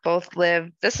both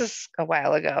lived. This is a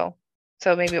while ago,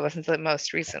 so maybe it wasn't the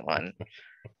most recent one.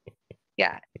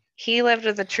 Yeah. He lived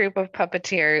with a troupe of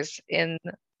puppeteers in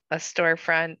a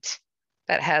storefront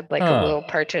that had like a little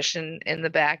partition in the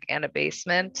back and a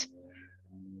basement.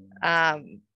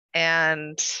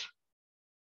 And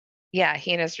yeah,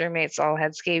 he and his roommates all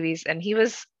had scabies, and he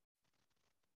was,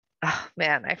 oh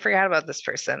man, I forgot about this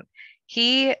person.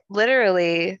 He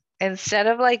literally, instead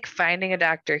of like finding a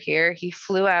doctor here, he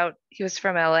flew out. He was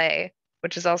from LA,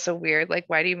 which is also weird. Like,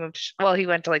 why do you move well, he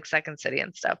went to like Second City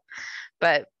and stuff,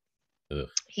 but Ugh.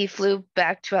 he flew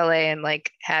back to LA and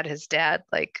like had his dad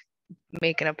like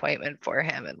make an appointment for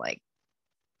him and like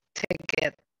to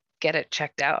get it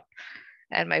checked out.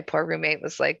 And my poor roommate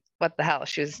was like, what the hell?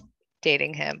 She was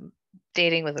dating him,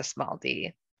 dating with a small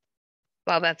D.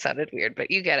 Well, that sounded weird,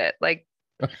 but you get it. Like,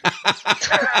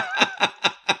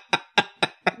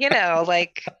 you know,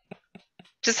 like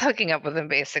just hooking up with him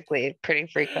basically pretty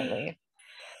frequently.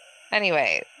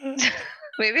 Anyway,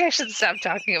 maybe I should stop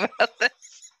talking about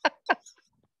this.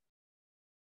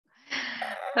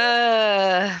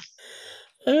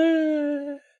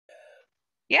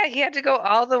 Yeah, he had to go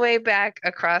all the way back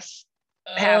across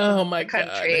half of my the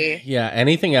country. God. Yeah,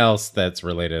 anything else that's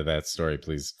related to that story,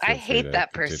 please feel I free hate to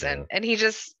that continue. person. And he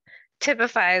just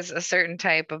typifies a certain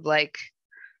type of like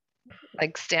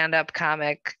stand-up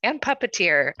comic and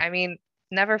puppeteer. I mean,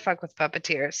 never fuck with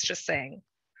puppeteers, just saying.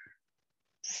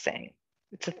 Just saying.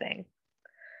 It's a thing.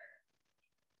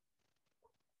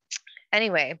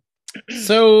 Anyway.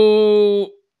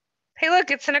 So Hey,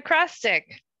 look, it's an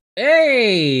acrostic.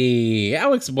 hey,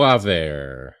 Alex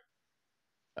Boisvert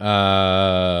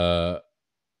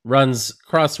runs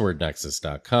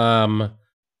crosswordnexus.com,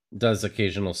 does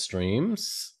occasional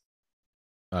streams,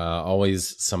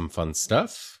 always some fun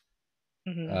stuff.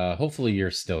 Hopefully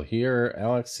you're still here,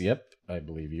 Alex. Yep, I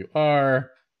believe you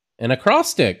are. An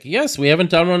acrostic. Yes, we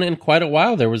haven't done one in quite a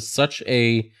while. There was such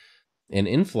an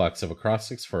influx of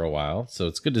acrostics for a while, so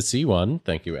it's good to see one.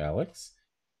 Thank you, Alex.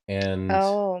 And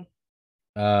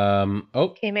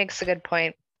he makes a good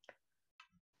point.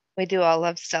 We do all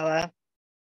love Stella,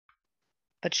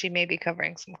 but she may be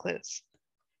covering some clues.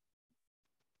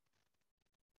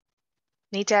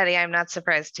 Neat Daddy, I'm not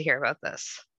surprised to hear about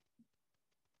this.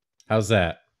 How's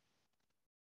that?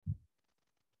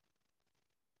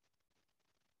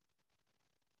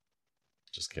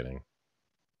 Just kidding.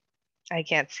 I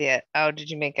can't see it. Oh, did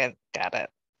you make it? Got it.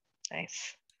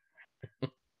 Nice.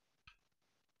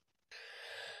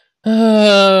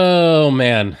 Oh,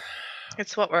 man.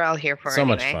 It's what we're all here for. So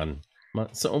anyway. much fun.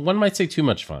 So one might say too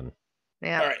much fun.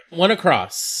 Yeah. All right. One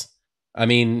across. I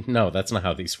mean, no, that's not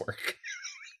how these work.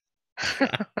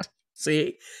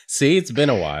 See, it's been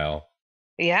a while.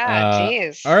 Yeah,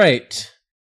 geez. All right.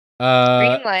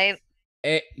 Green light.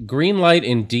 Green light,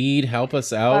 indeed. Help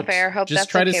us out. Boisvert, hope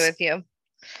just that's okay with you.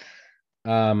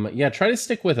 Yeah, try to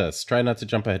stick with us. Try not to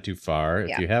jump ahead too far.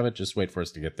 If you have it, just wait for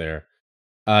us to get there.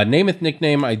 Nameth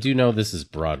nickname. I do know this is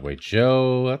Broadway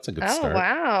Joe. That's a good start.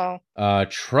 Oh, wow.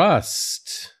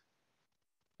 Trust.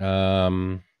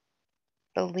 Believe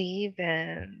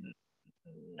in.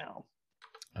 No.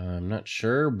 I'm not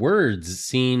sure. Words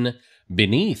seen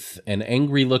beneath an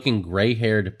angry-looking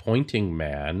gray-haired pointing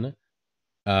man.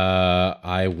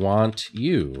 I want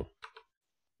you.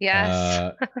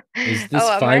 Yes. Is this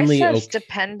finally okay?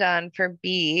 Depend on for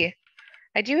B.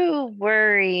 I do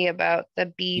worry about the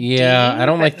B. Yeah, I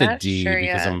don't like the D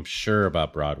because I'm sure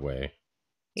about Broadway.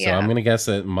 Yeah. So I'm gonna guess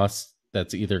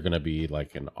that's either gonna be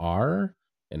like an R,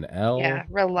 an L, yeah,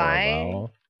 rely. Or a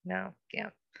vowel. No, yeah.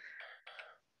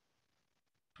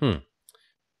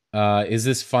 Is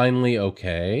this finally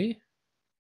okay?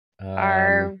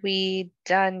 Are we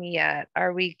done yet?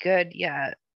 Are we good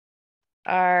yet?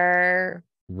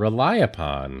 Rely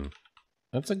upon.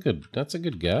 That's a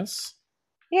good guess.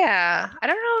 Yeah, I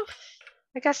don't know if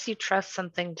I guess you trust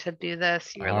something to do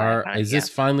this. You rely upon is this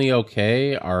finally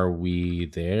okay? Are we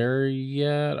there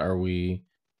yet? Are you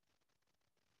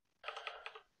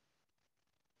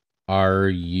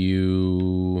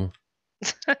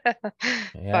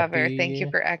Boisvert, thank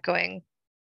you for echoing.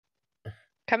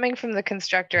 Coming from the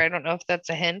constructor, I don't know if that's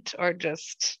a hint or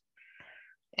just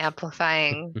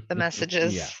amplifying the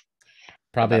messages. Yeah.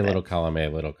 Probably a little column A,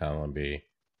 little column B.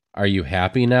 Are you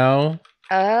happy now?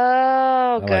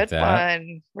 Oh, good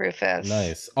one, Rufus.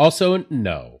 Nice. Also,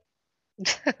 no.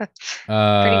 Pretty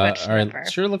much all never. Right,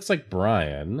 sure looks like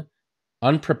Brian.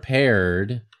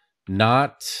 Unprepared,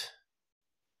 not...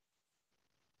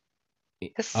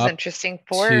 This is interesting.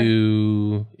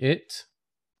 To it?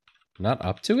 Not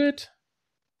up to it?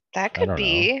 That could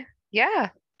be. Know. Yeah,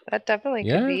 that definitely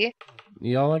could be.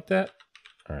 Y'all like that?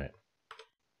 All right.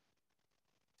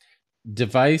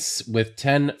 Device with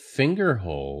 10 finger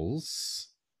holes.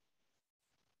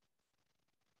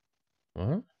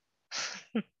 What?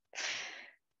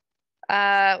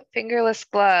 Fingerless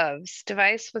gloves.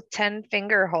 Device with 10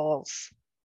 finger holes.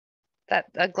 That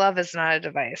a glove is not a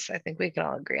device. I think we can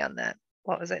all agree on that.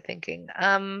 What was I thinking?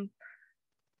 I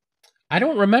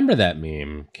don't remember that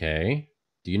meme, Kay.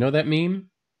 Do you know that meme?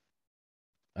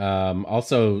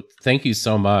 Also, thank you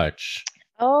so much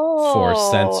for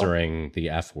censoring the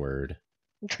F word,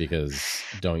 because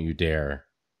don't you dare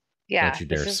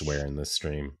swear in this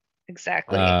stream.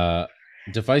 Exactly.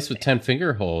 Device with 10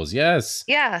 finger holes. Yes.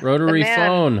 Yeah. Rotary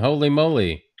phone. Holy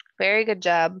moly. Very good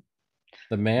job.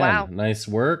 The man. Wow. Nice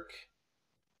work.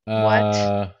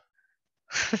 What?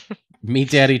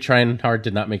 Meat Daddy trying hard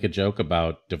to not make a joke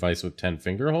about device with 10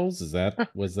 finger holes. Was that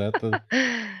the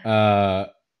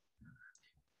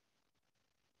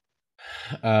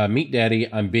Meat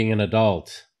Daddy, I'm being an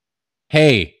adult.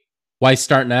 Hey, why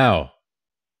start now?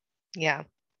 Yeah.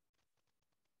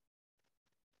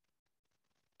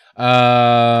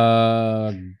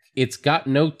 It's got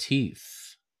no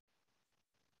teeth.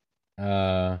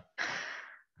 A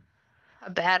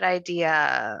bad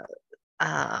idea.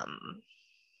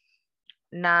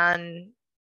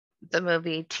 The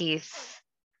movie Teeth.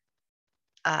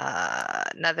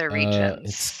 Nether regions.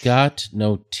 It's got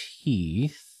no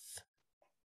teeth.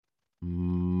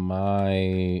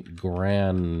 My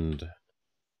grandfather.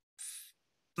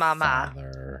 Mama.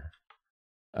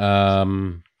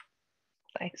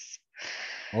 Nice.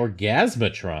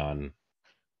 Orgasmatron.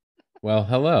 Well,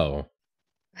 hello.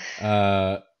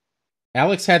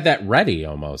 Alex had that ready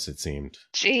almost, it seemed.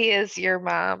 She is your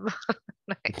mom.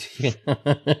 Nice.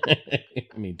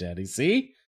 Me, Daddy.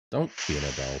 See? Don't be an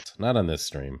adult. Not on this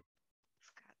stream.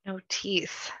 It's got no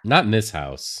teeth. Not in this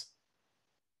house.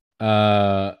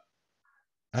 I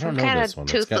don't know this one.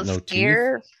 It's got no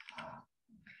teeth.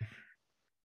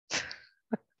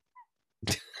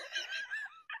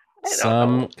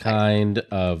 Some kind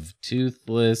of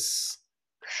toothless.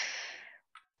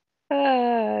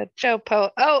 Jopo.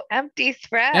 Oh, empty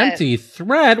thread. Empty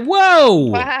thread. Whoa!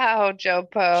 Wow,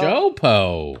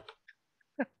 Jopo.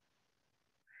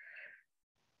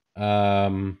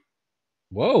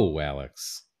 Whoa,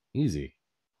 Alex. Easy.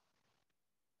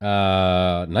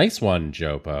 Nice one,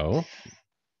 Jopo.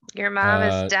 Your mom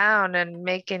is down and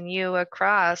making you a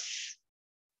cross.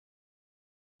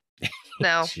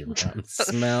 No. Your mom.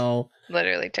 Smell.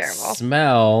 Literally terrible.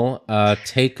 Smell.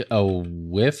 Take a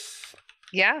whiff.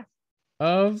 Yeah.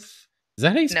 Of. Is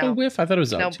that how you spell whiff? I thought it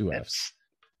was two F's.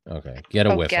 Okay. Get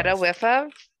a whiff. Get a whiff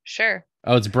of? Sure.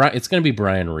 Oh, it's gonna be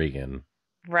Brian Regan.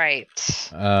 Right.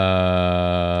 So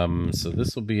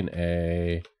this will be an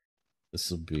A.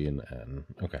 This will be an N.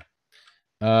 Okay.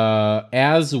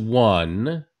 As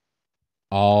one,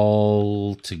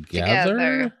 all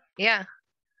together. Yeah.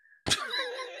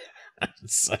 I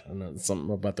don't know,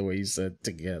 something about the way you said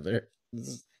together.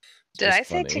 Did I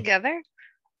say together?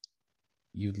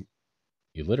 You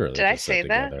literally did I say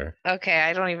that? Together. Okay,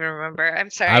 I don't even remember.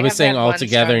 I'm sorry. I was saying all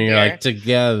together, and you're like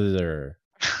together.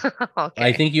 Okay.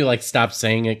 I think you stopped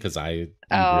saying it because I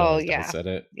said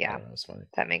it. Yeah, that was funny.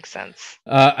 That makes sense.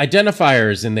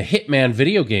 Identifiers in the Hitman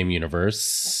video game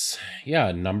universe.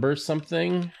 Yeah, number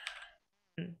something.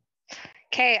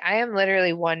 Okay, I am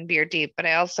literally one beer deep, but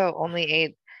I also only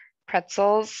ate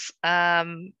pretzels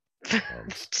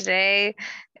today,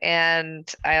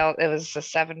 and it was a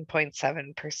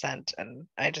 7.7%, and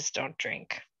I just don't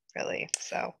drink really.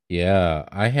 So yeah,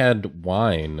 I had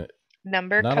wine. Not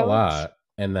codes? A lot.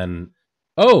 And then,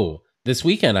 this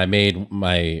weekend I made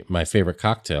my favorite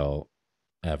cocktail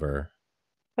ever.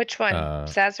 Which one?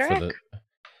 Sazerac?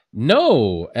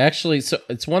 No, actually, so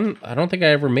it's one, I don't think I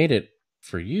ever made it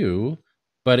for you,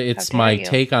 but it's my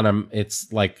take on them.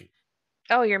 It's like,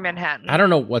 your Manhattan. I don't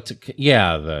know what to,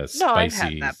 the spicy. No, I've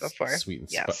had that before. Sweet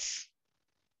and yes.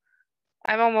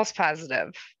 I'm almost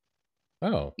positive.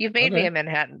 Oh. You've made me a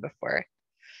Manhattan before.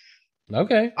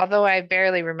 Okay. Although I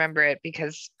barely remember it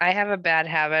because I have a bad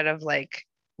habit of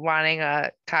wanting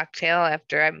a cocktail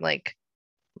after I'm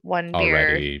one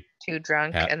beer too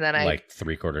drunk, and then I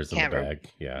 3/4 in the bag.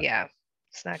 Yeah,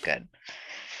 it's not good.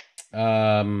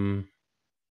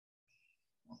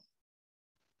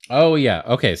 Oh yeah.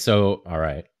 Okay. So all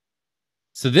right.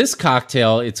 So this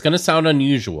cocktail, it's gonna sound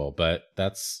unusual, but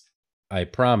I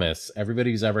promise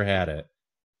everybody who's ever had it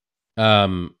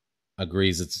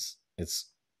agrees it's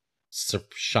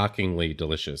shockingly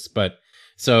delicious. But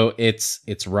so it's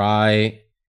rye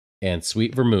and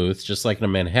sweet vermouth, just like in a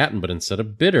Manhattan, but instead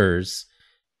of bitters,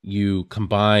 you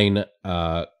combine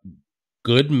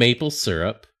good maple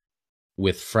syrup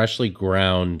with freshly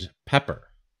ground pepper.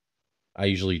 I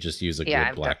usually just use a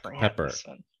good black pepper,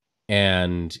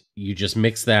 and you just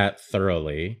mix that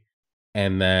thoroughly.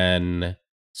 and then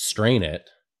strain it.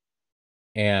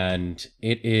 And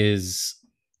it is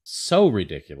so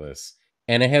ridiculous.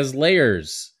 And it has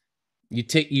layers. You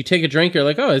take a drink, you're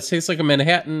like, oh, it tastes like a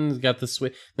Manhattan. It's got the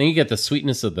sweet. Then you get the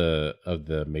sweetness of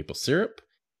the maple syrup.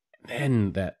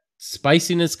 And that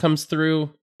spiciness comes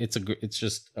through. It's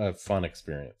just a fun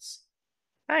experience.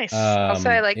 Nice. Also,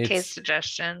 I like Kay's It's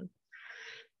suggestion.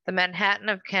 The Manhattan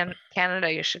of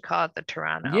Canada, you should call it the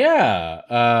Toronto. yeah,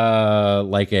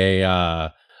 like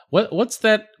a what's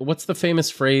that? What's the famous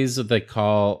phrase that they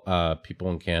call people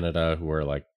in Canada who are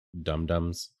like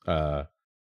dum-dums?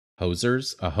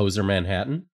 Hosers, a hoser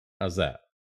Manhattan. How's that?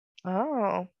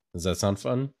 Oh, Does that sound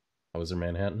fun? Hoser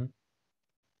Manhattan.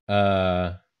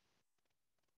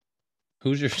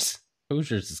 Hoosiers.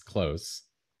 Hoosiers is close.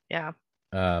 yeah.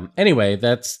 Anyway,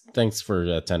 thanks for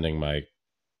attending my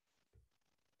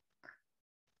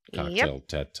cocktail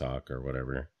TED talk or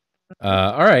whatever.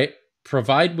 All right.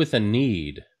 Provide with a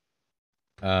need.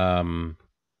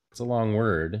 It's a long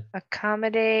word.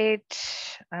 Accommodate.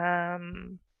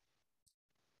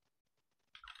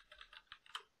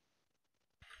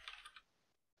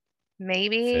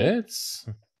 Maybe. Fits.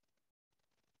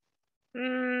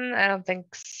 I don't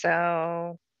think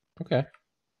so. Okay.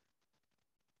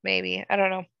 Maybe. I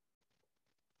don't know.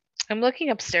 I'm looking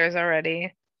upstairs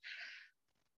already.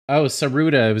 Oh,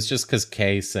 Saruta. It was just because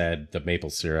Kay said the maple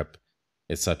syrup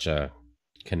is such a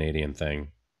Canadian thing.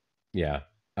 Yeah.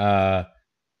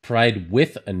 Provide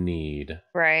with a need.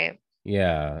 Right.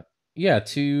 Yeah. Yeah.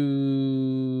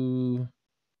 To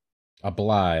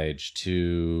oblige,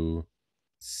 to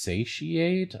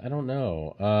satiate. I don't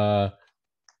know.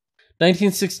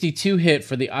 1962 hit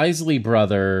for the Isley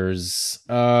Brothers.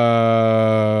 The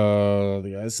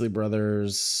Isley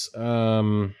Brothers.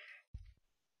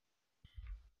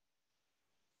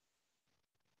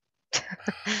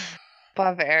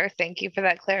 Boisvert, thank you for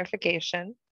that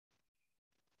clarification.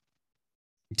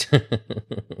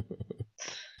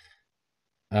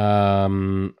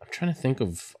 I'm trying to think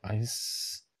of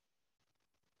ice.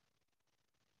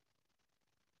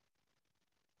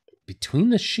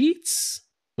 Between the Sheets?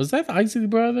 Was that the Isley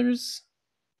Brothers?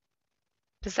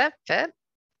 Does that fit?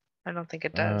 I don't think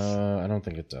it does. I don't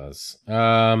think it does.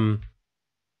 Oh,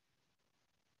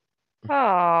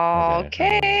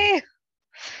 okay.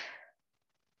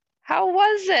 How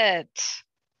was it?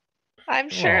 I'm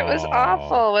sure it was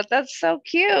awful, but that's so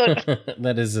cute.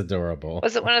 That is adorable.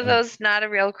 Was it one of those not a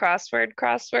real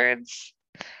crosswords?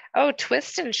 Oh,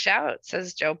 twist and shout,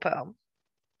 says Joe Poe.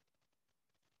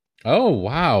 Oh,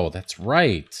 wow. That's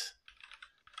right.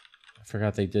 I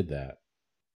forgot they did that.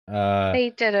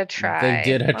 They did a try. They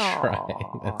did a try.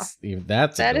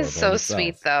 That is so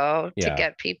sweet, though, to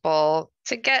get people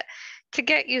to get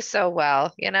you so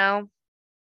well, you know?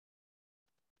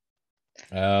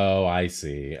 Oh, I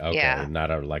see. Okay, yeah.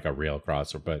 Not like a real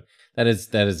crossword, but that is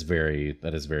very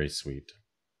sweet.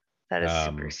 That is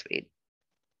super sweet.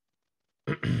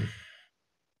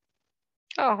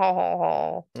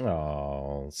 Oh.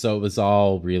 So it was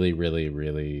all really, really,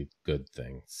 really good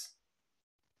things.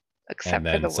 Except and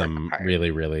then for the some work part.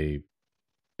 really, really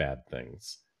bad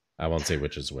things. I won't say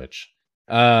which is which.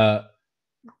 Oh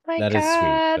my God, is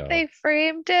sweet, they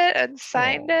framed it and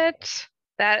signed it.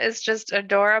 That is just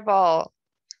adorable.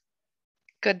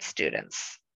 Good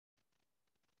students.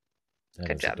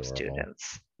 Good job, adorable.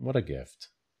 Students. What a gift.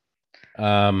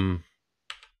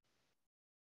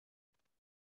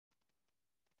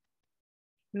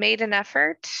 Made an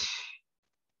effort?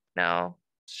 No.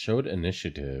 Showed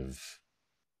initiative.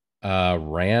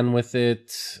 Ran with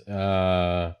it.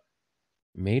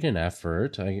 Made an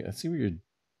effort. I see what you're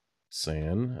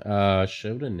saying.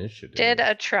 Showed initiative. Did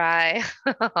a try.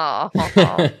 A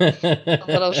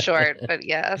little short, but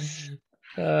yes.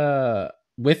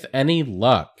 With any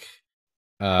luck.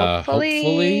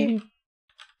 Hopefully.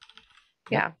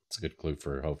 Yeah. That's a good clue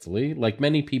for hopefully. Like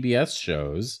many PBS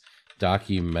shows,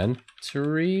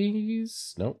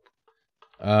 documentaries. Nope.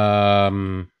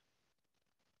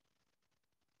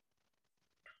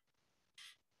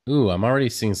 Ooh, I'm already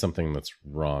seeing something that's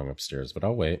wrong upstairs, but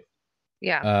I'll wait.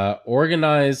 Yeah.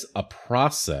 Organize a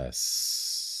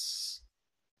process.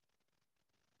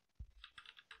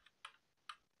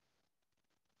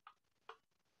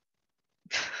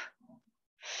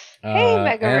 Hey,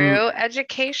 Megaroo,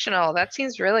 educational. That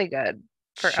seems really good.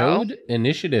 For showed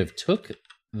initiative, took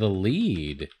the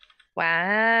lead.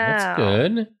 Wow. That's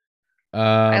good.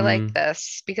 I like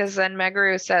this because then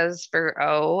Megaroo says for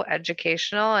O,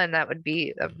 educational, and that would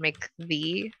be make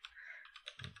the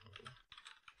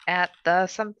at the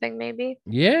something maybe.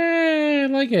 Yeah,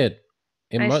 I like it.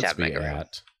 It nice must job, be Megaroo.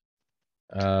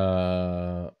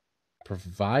 at.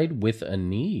 Provide with a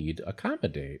need.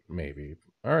 Accommodate, maybe.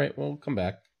 All right, we'll come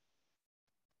back.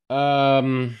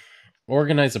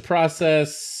 Organize a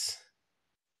process.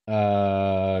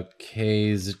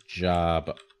 K's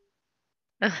job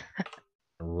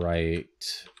right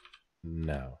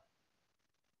now.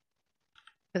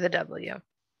 With a W.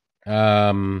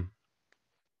 90s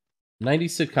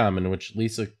sitcom in which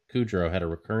Lisa Kudrow had a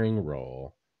recurring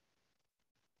role.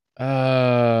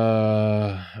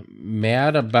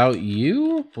 Mad About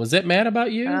You? Was it Mad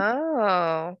About You?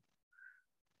 Oh.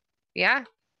 Yeah.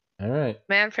 All right.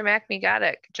 Man from Acme got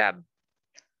it. Good job.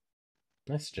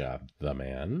 Nice job, the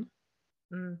man.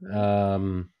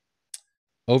 Mm-hmm.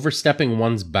 Overstepping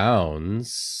one's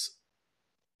bounds.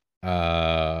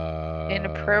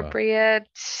 Inappropriate.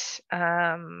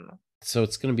 So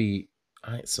it's gonna be.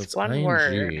 So it's one ing,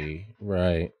 word.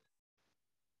 right?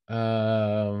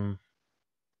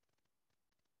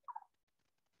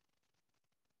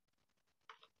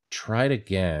 Tried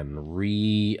again.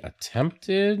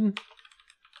 Re-attempted.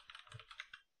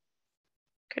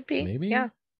 Could be. Maybe. Yeah.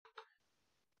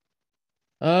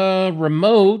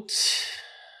 Remote.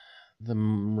 The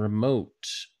remote.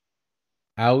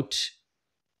 Out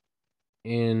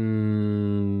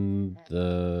in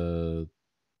the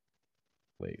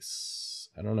place.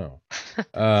 I don't know.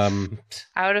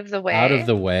 Out of the way. Out of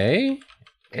the way.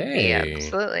 Could be,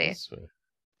 absolutely.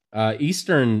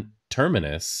 Eastern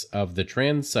terminus of the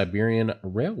Trans-Siberian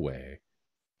Railway.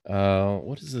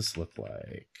 What does this look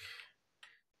like?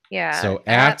 Yeah. So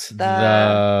at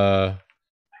the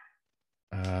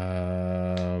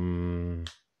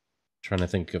trying to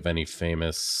think of any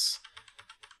famous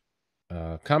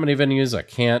comedy venues. I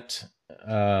can't.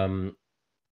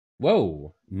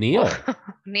 Whoa, Neil.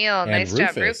 Neil, nice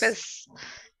job. Rufus,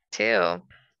 too.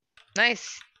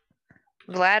 Nice.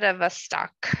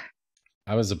 Vladivostok.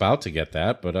 I was about to get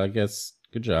that, but I guess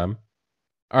good job.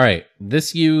 All right,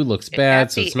 this U looks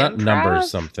bad, so it's not Improv? number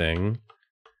something.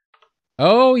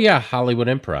 Oh yeah, Hollywood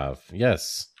Improv.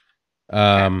 Yes.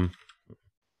 Is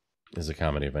a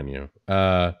comedy venue.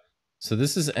 So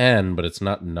this is N, but it's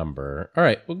not number. All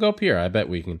right, we'll go up here. I bet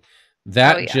we can.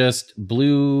 That just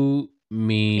blew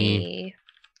me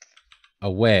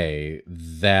away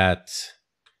that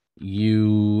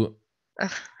you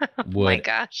would. My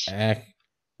gosh.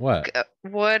 What?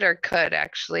 Would or could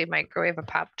actually microwave a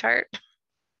Pop-Tart.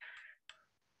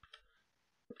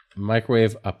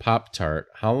 Microwave a Pop-Tart.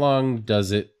 How long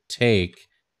does it take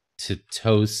to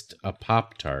toast a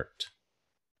Pop-Tart?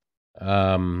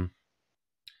 A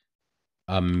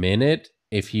minute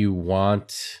if you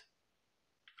want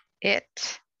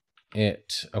it.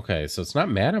 Okay, so it's not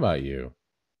mad about you.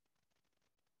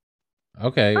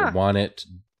 Okay, want it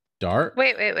dark?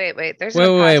 Wait. There's an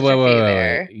apostrophe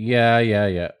there.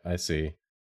 Yeah. I see.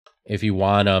 If you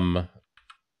want them.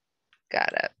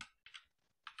 Got it.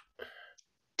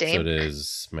 Dame. So it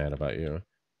is mad about you.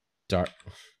 Dark.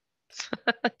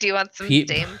 Do you want some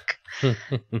Dame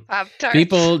Pop-Tarts?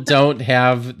 People don't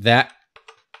have that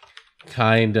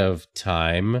kind of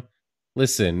time.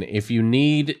 Listen, if you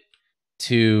need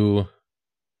to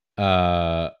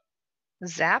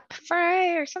zap fry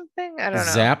or something, I don't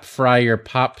know. Zap fry your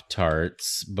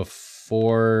Pop-Tarts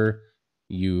before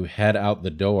you head out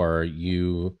the door,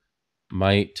 you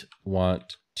might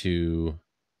want to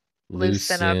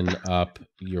loosen up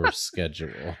your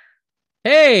schedule.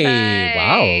 Hey, nice.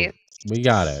 Wow, we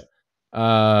got it.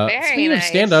 Speaking of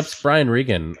stand-ups, Brian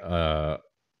Regan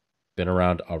been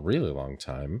around a really long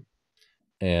time,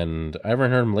 and I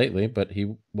haven't heard him lately, but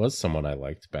he was someone I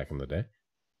liked back in the day.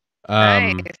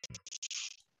 Nice.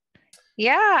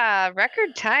 Yeah,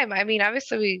 record time. I mean,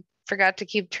 obviously we forgot to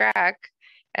keep track,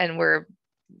 and we're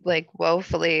like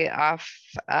woefully off,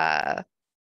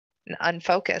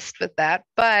 unfocused with that.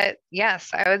 But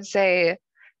yes, I would say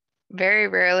very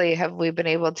rarely have we been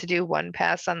able to do one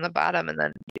pass on the bottom and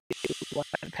then do one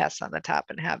pass on the top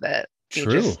and have it be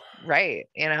just right,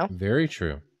 you know? Very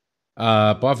true.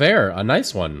 Boisvert, a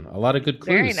nice one. A lot of good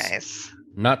clues. Very nice.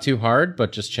 Not too hard,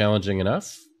 but just challenging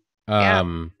enough.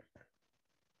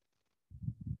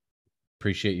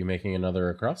 Appreciate you making another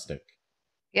acrostic.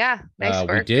 Yeah, nice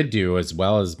work. We did do as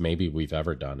well as maybe we've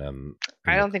ever done. And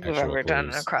I don't think we've ever done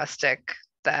an acrostic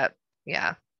that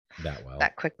well,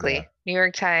 that quickly. Yeah. New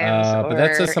York Times. But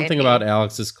that says something about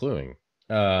Alex's cluing.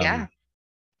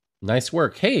 Nice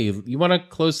work. Hey, you want to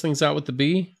close things out with the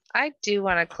B? I do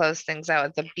want to close things out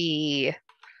with the B.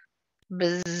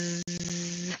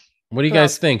 Bzz. What do you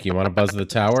guys think? You want to buzz the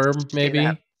tower, maybe?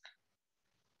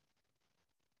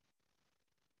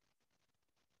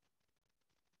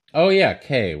 Oh, yeah,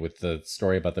 K with the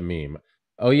story about the meme.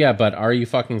 Oh, yeah, but Are You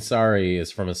Fucking Sorry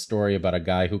is from a story about a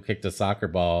guy who kicked a soccer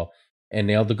ball and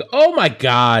nailed the. Oh my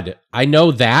god! I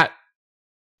know that.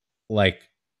 Like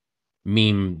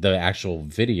meme, the actual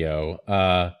video.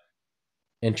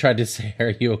 And tried to say, "Are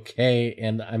you okay?"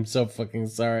 And I'm so fucking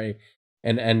sorry.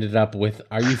 And ended up with,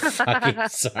 "Are you fucking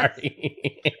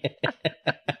sorry?"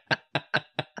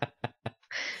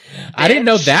 I didn't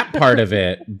know that part of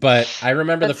it, but I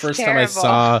remember the first time I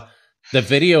saw the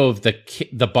video of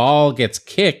the ball gets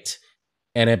kicked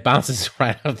and it bounces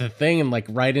right out of the thing and like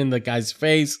right in the guy's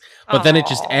face, but then it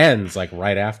just ends like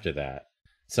right after that.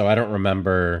 So I don't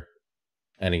remember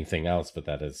anything else, but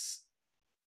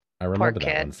I remember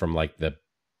that one from like the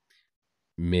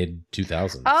mid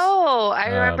 2000s. Oh, I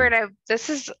remembered. This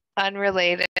is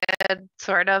unrelated,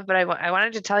 sort of, but I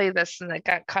wanted to tell you this and it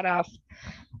got cut off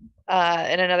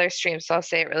in another stream, so I'll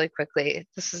say it really quickly.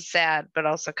 This is sad, but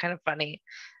also kind of funny.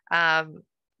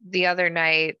 The other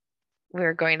night we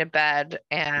were going to bed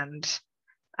and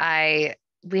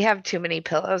we have too many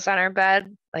pillows on our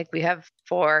bed. Like we have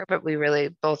 4, but we really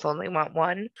both only want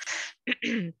 1.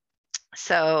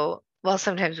 So, well,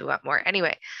 sometimes we want more.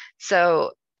 Anyway,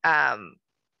 so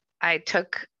I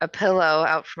took a pillow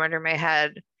out from under my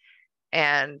head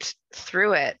and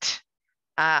threw it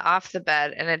off the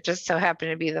bed, and it just so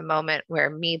happened to be the moment where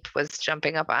Meep was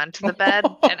jumping up onto the bed,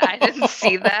 and I didn't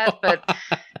see that, but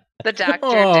the doctor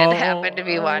did happen to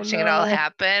be watching it all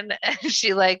happen, and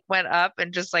she like went up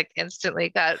and just like instantly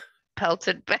got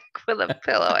pelted back with a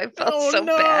pillow. I felt so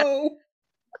bad.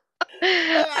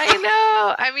 I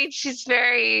know. I mean, she's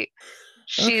very,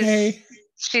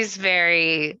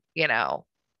 you know,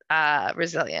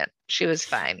 resilient. She was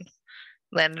fine,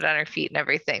 landed on her feet and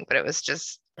everything, but it was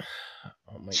just,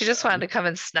 she just wanted to come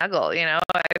and snuggle, you know.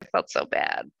 I felt so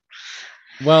bad.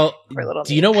 Well,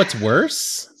 do you know what's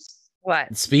worse?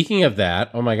 What? Speaking of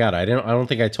that, oh my god, I don't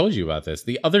think I told you about this.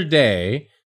 The other day,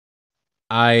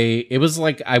 it was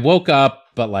like I woke up,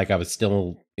 but like I was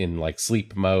still in like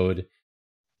sleep mode.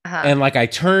 And like I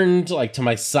turned like to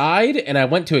my side and I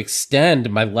went to extend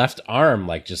my left arm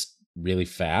like just really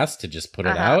fast to just put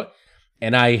it out.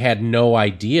 And I had no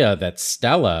idea that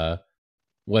Stella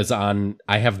was on.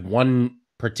 I have one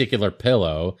particular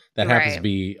pillow that happens to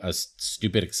be a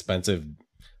stupid expensive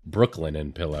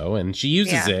Brooklinen pillow, and she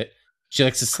uses it. She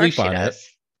likes to sleep on it.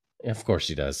 Of course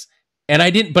she does. And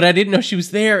I didn't know she was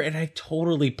there, and I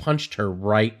totally punched her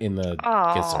right in the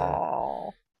kisser.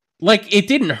 Like it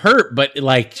didn't hurt, but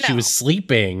like she was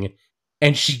sleeping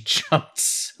and she jumped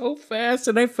so fast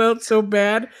and I felt so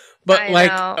bad.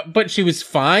 But but she was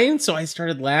fine, so I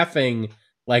started laughing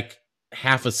like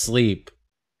half asleep.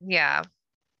 Yeah.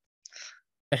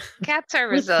 Cats are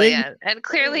resilient, and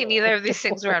clearly neither of these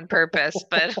things were on purpose,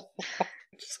 but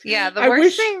yeah, the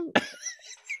worst thing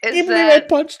is that I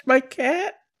punched my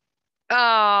cat.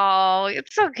 Oh,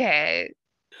 it's okay.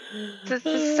 This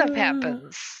stuff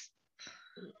happens.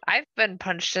 I've been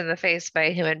punched in the face by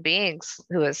human beings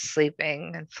who was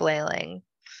sleeping and flailing.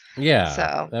 Yeah,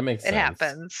 so that makes sense. It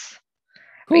happens.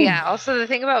 But yeah, also the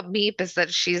thing about Meep is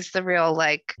that she's the real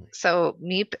like. So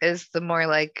Meep is the more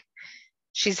like,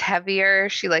 she's heavier.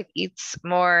 She like eats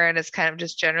more and is kind of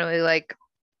just generally like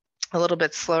a little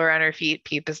bit slower on her feet.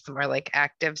 Peep is the more like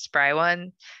active, spry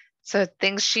one. So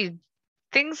things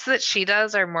that she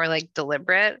does are more like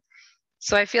deliberate.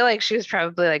 So I feel like she was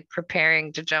probably like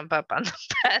preparing to jump up on the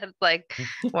bed like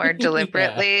more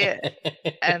deliberately.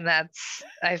 And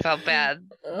I felt bad.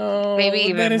 Maybe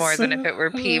even more than if it were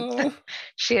Peep.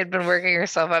 She had been working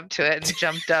herself up to it and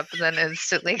jumped up and then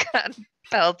instantly got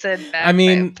pelted back by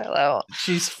a pillow.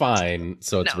 She's fine,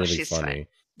 so it's really funny. Fine.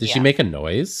 Did she make a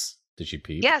noise? Did she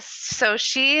peep? Yes. So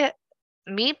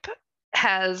Meep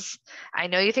has, I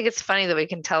know you think it's funny that we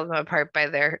can tell them apart by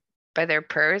their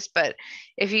purrs, but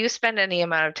if you spend any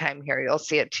amount of time here, you'll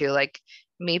see it too. Like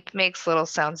Meep makes little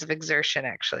sounds of exertion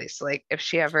actually. So like if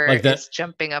she ever is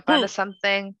jumping up onto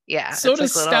something, So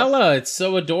does like Stella. It's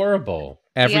so adorable.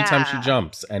 Every time she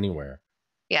jumps anywhere.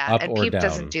 Yeah, and Peep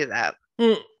doesn't do that.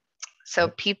 So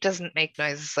Peep doesn't make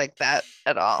noises like that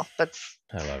at all. I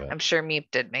love it. I'm sure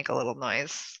Meep did make a little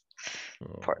noise.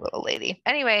 Poor little lady.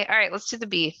 Anyway, all right, let's do the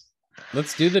B.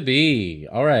 Let's do the B.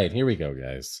 All right, here we go,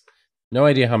 guys. No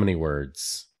idea how many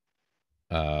words,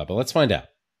 but let's find out.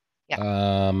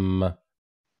 Yeah.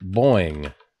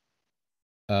 Boing.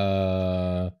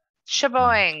 Shaboing.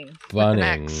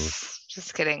 Bunning.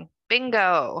 Just kidding.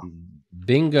 Bingo.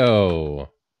 Bingo.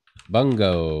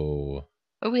 Bungo.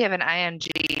 Oh, we have an ing,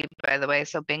 by the way.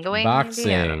 So bingoing.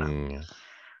 Boxing.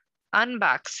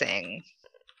 Unboxing.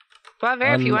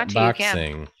 Boisvert, if you want to, you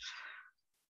can.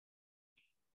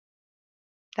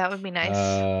 That would be nice.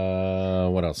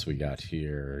 What else we got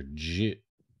here?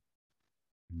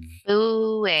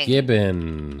 Booing.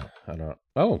 Gibbon. I don't.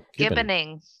 Oh,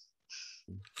 gibbon.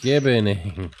 Gibboning.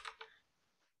 Gibboning.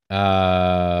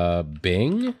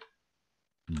 Bing.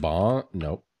 Bon.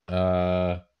 Nope.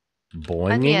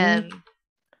 Boinging.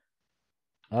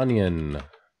 Onion.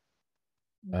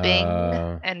 Bing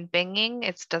and binging.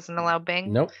 It doesn't allow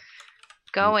bing. Nope.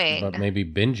 Going. But maybe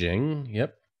binging.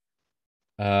 Yep.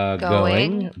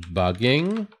 Going.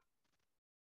 Bugging.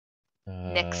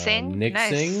 Nixing. Nixing.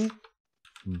 Nice.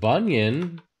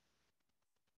 Bunyan.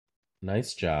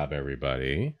 Nice job,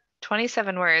 everybody.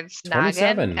 27 words.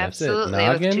 27. Noggin. That's Absolutely. it.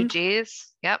 Noggin. With 2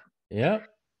 G's. Yep. Yep.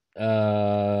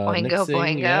 Boingo, Nixing,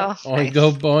 boingo. Yep. Nice.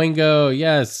 Oingo, boingo.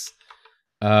 Yes.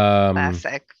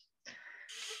 Classic.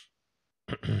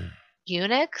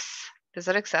 Unix? Does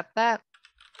it accept that?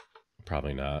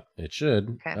 Probably not. It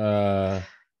should. Okay.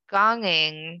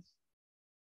 Gonging.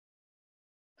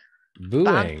 Booing.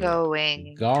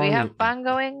 Bongoing. Do we have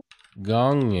bongoing?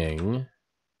 Gonging.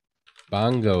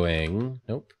 Bongoing.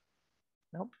 Nope.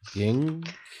 Gooing.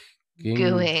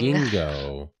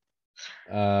 Gingo.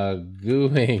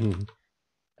 Gooing.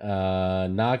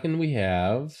 Noggin we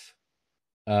have.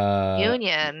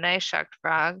 Union. Nice shucked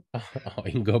frog.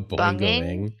 Oingo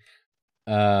boingoing.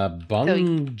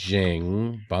 Bunging.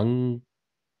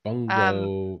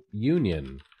 Bungo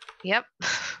union. Yep.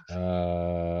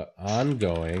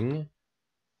 Ongoing.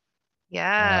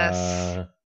 Yes.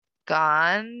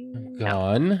 Gone.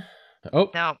 Gone. Oh.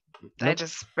 No. Nope. I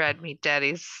just read me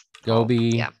daddy's.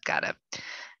 Goby. Oh, yeah, got it.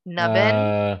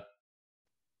 Nubbin.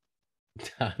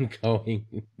 Ongoing,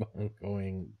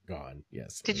 gone.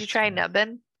 Yes. Did you try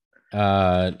nubbin?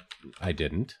 I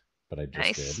didn't, but I just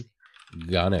Nice. did.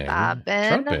 Gunning.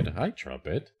 Bobbin. Trumpet. Hi,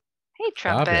 trumpet. Hey,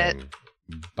 trumpet.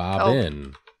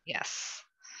 Bobbin. Yes.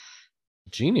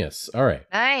 Genius. All right.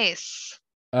 Nice.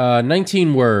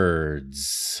 19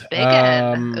 words.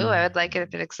 Biggin. Ooh, I would like it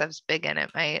if it accepts biggin. It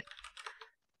might.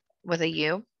 With a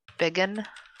U. Biggin.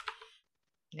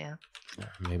 Yeah.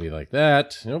 Maybe like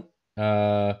that. Nope.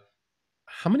 How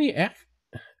many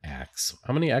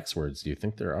How many X words do you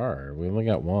think there are? We only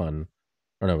got one.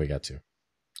 Or no, we got two.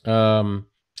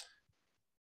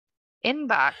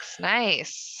 Inbox.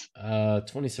 Nice.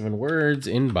 27 words.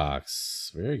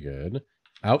 Inbox. Very good.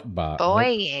 Outbox.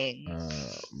 Boying.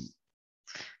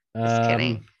 Just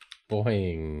kidding.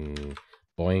 Boing.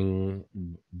 Boing.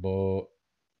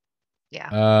 Yeah.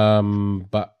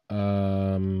 But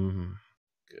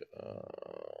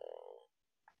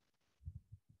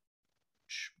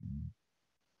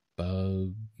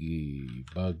buggy.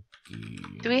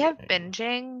 Do we have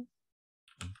binging?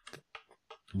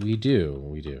 We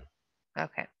do.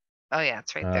 Okay. Oh yeah,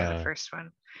 it's right there, the first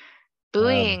one.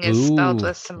 Booing is spelled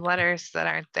with some letters that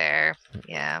aren't there.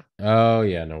 Yeah. Oh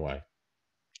yeah, no why.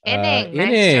 Inning.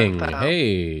 Inning. Nice.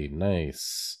 Hey,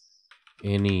 nice.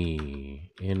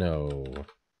 Inno.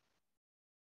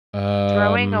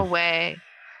 Throwing away.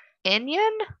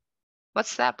 Inion?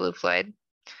 What's that, Blue Floyd?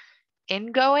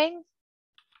 Ingoing?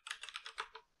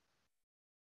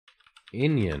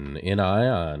 Inion.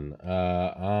 Ion.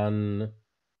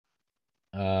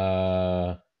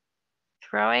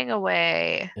 Throwing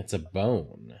away. It's a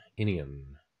bone.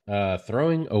 Inion.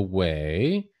 Throwing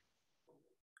away.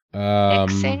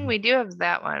 Mixing? We do have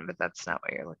that one, but that's not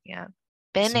what you're looking at.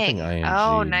 Binning.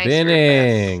 Oh, nice.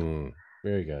 Binning. Rufus.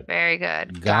 Very good. Very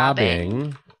good.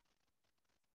 Gobbing.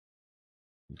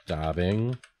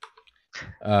 Dobbing.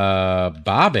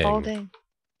 Bobbing. Holding.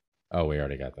 Oh, we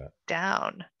already got that.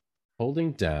 Down.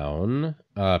 Holding down.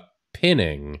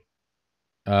 Pinning.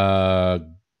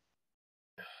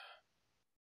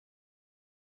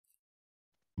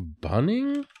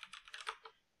 Bunning.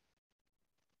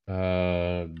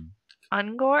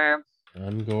 Ungore.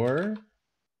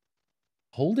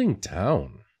 Holding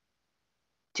down.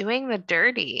 Doing the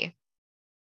dirty.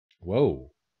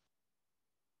 Whoa.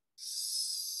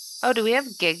 Oh, do we have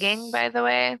gigging, by the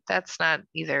way? That's not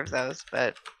either of those,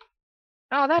 but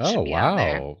that should be on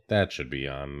there. Oh, wow. That should be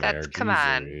on there. Come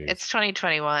on. It's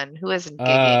 2021. Who isn't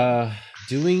gigging?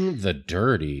 Doing the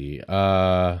dirty.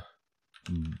 Boinging.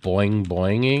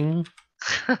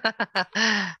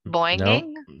 Boinging? Nope.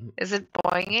 Is it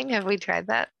boinging? Have we tried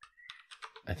that?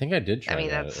 I think I did try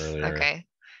that earlier. Okay.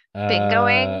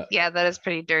 Bingoing? Yeah, that is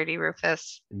pretty dirty,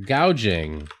 Rufus.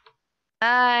 Gouging.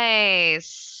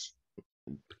 Nice.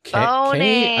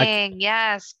 Boning.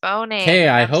 Yes, boning. Okay,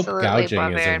 I hope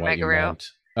gouging isn't what you meant.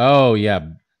 Oh, yeah.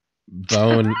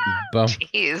 Bone.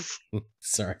 Jeez.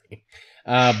 Sorry.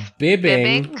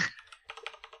 Bibbing.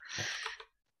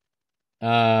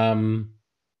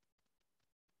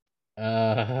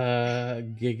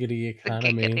 Giggity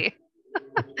economy.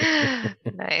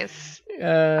 Nice.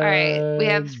 All right, we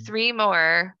have 3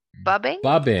 more. Bubbing?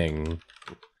 Bubbing.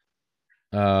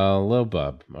 Lil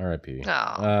Bub, R.I.P.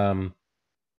 Oh.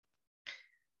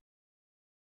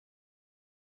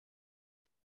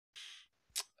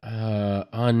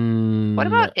 What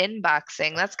about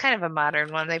inboxing? That's kind of a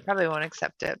modern one. They probably won't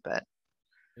accept it, but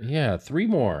yeah, 3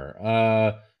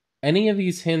 more. Any of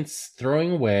these hints?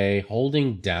 Throwing away,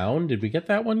 holding down. Did we get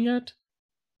that one yet?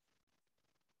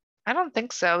 I don't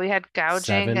think so. We had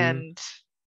gouging 7. and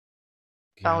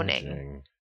boning. Gouging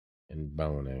and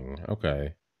boning.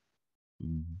 Okay.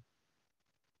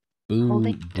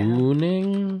 Holding down.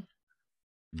 Booning,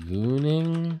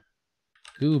 gooning,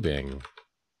 goobing,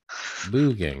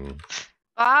 booging.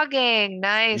 Bogging.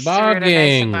 Nice.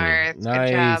 Bogging. Good job.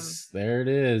 Nice. There it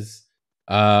is.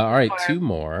 All right, 2 Or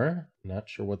more. Not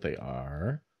sure what they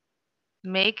are.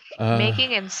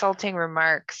 making insulting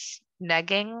remarks.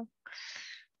 Negging.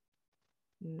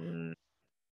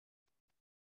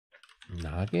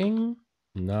 Noggin.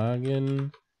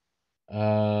 Noggin.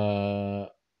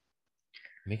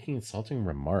 Making insulting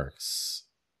remarks.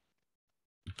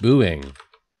 Booing.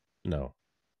 No.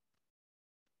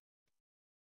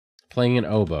 Playing an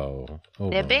oboe.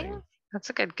 Nibbing? That's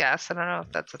a good guess. I don't know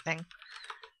if that's a thing.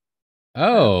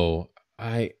 Oh,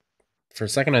 for a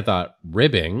second I thought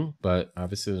ribbing, but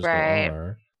obviously there's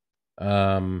no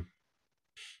R.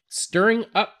 Stirring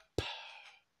up.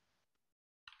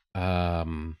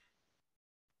 Oh,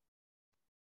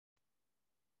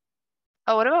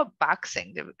 what about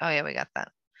boxing? Oh yeah, we got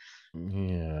that.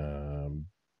 Yeah.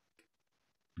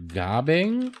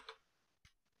 Gobbing.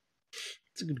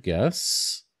 That's a good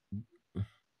guess.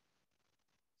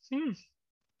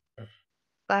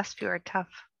 Last few are tough.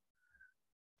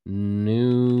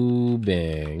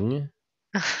 Noobing.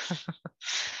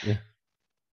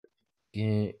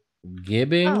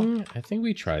 Gibbing. I think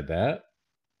we tried that.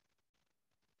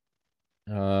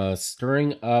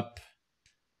 Stirring up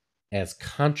as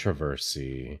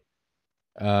controversy.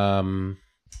 Oh.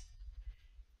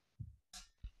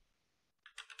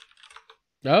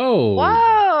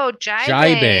 Whoa,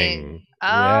 jibing.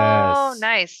 Oh, yes.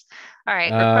 Nice. All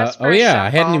right. Request for oh yeah, shuffle. I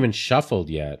hadn't even shuffled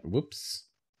yet. Whoops.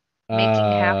 Making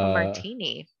half a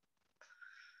martini.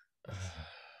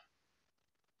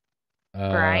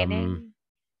 Brining.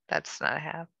 That's not a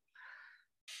half.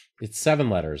 It's 7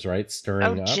 letters, right?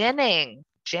 Stirring up. Ginning.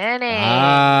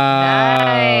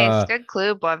 Nice. Good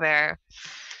clue, Boisvert.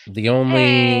 The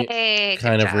only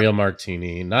kind of real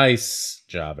martini. Nice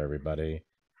job, everybody.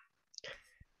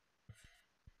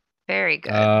 Very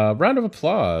good. Round of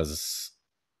applause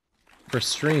for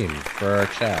stream, for our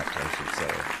chat, I should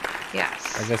say.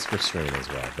 Yes. I guess for stream as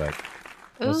well, but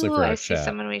mostly for our chat. I see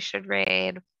someone we should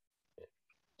raid.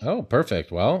 Oh,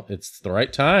 perfect. Well, it's the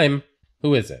right time.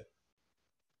 Who is it?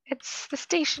 It's the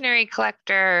stationery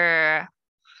collector.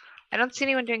 I don't see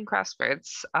anyone doing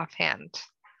crosswords offhand.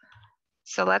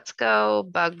 So let's go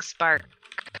Bug Spark,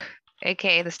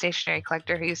 aka the stationery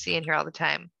collector who you see in here all the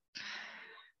time.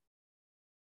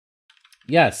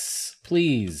 Yes,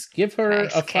 please give her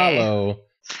a follow.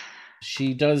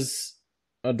 She does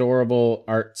adorable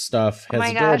art stuff,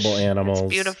 has adorable animals. It's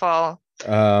beautiful.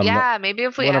 Yeah, maybe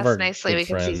if we ask nicely, we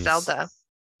can see Zelda.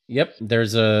 Yep,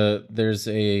 there's a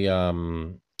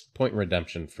point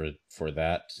redemption for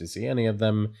that to see any of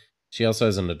them. She also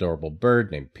has an adorable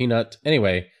bird named Peanut.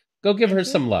 Anyway, go give her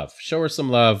some love. Show her some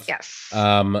love. Yes.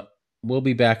 We'll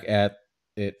be back at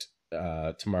it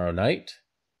tomorrow night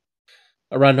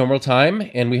around normal time,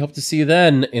 and we hope to see you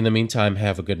then. In the meantime,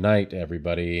 have a good night,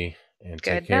 everybody, and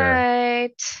take care.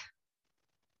 Good night.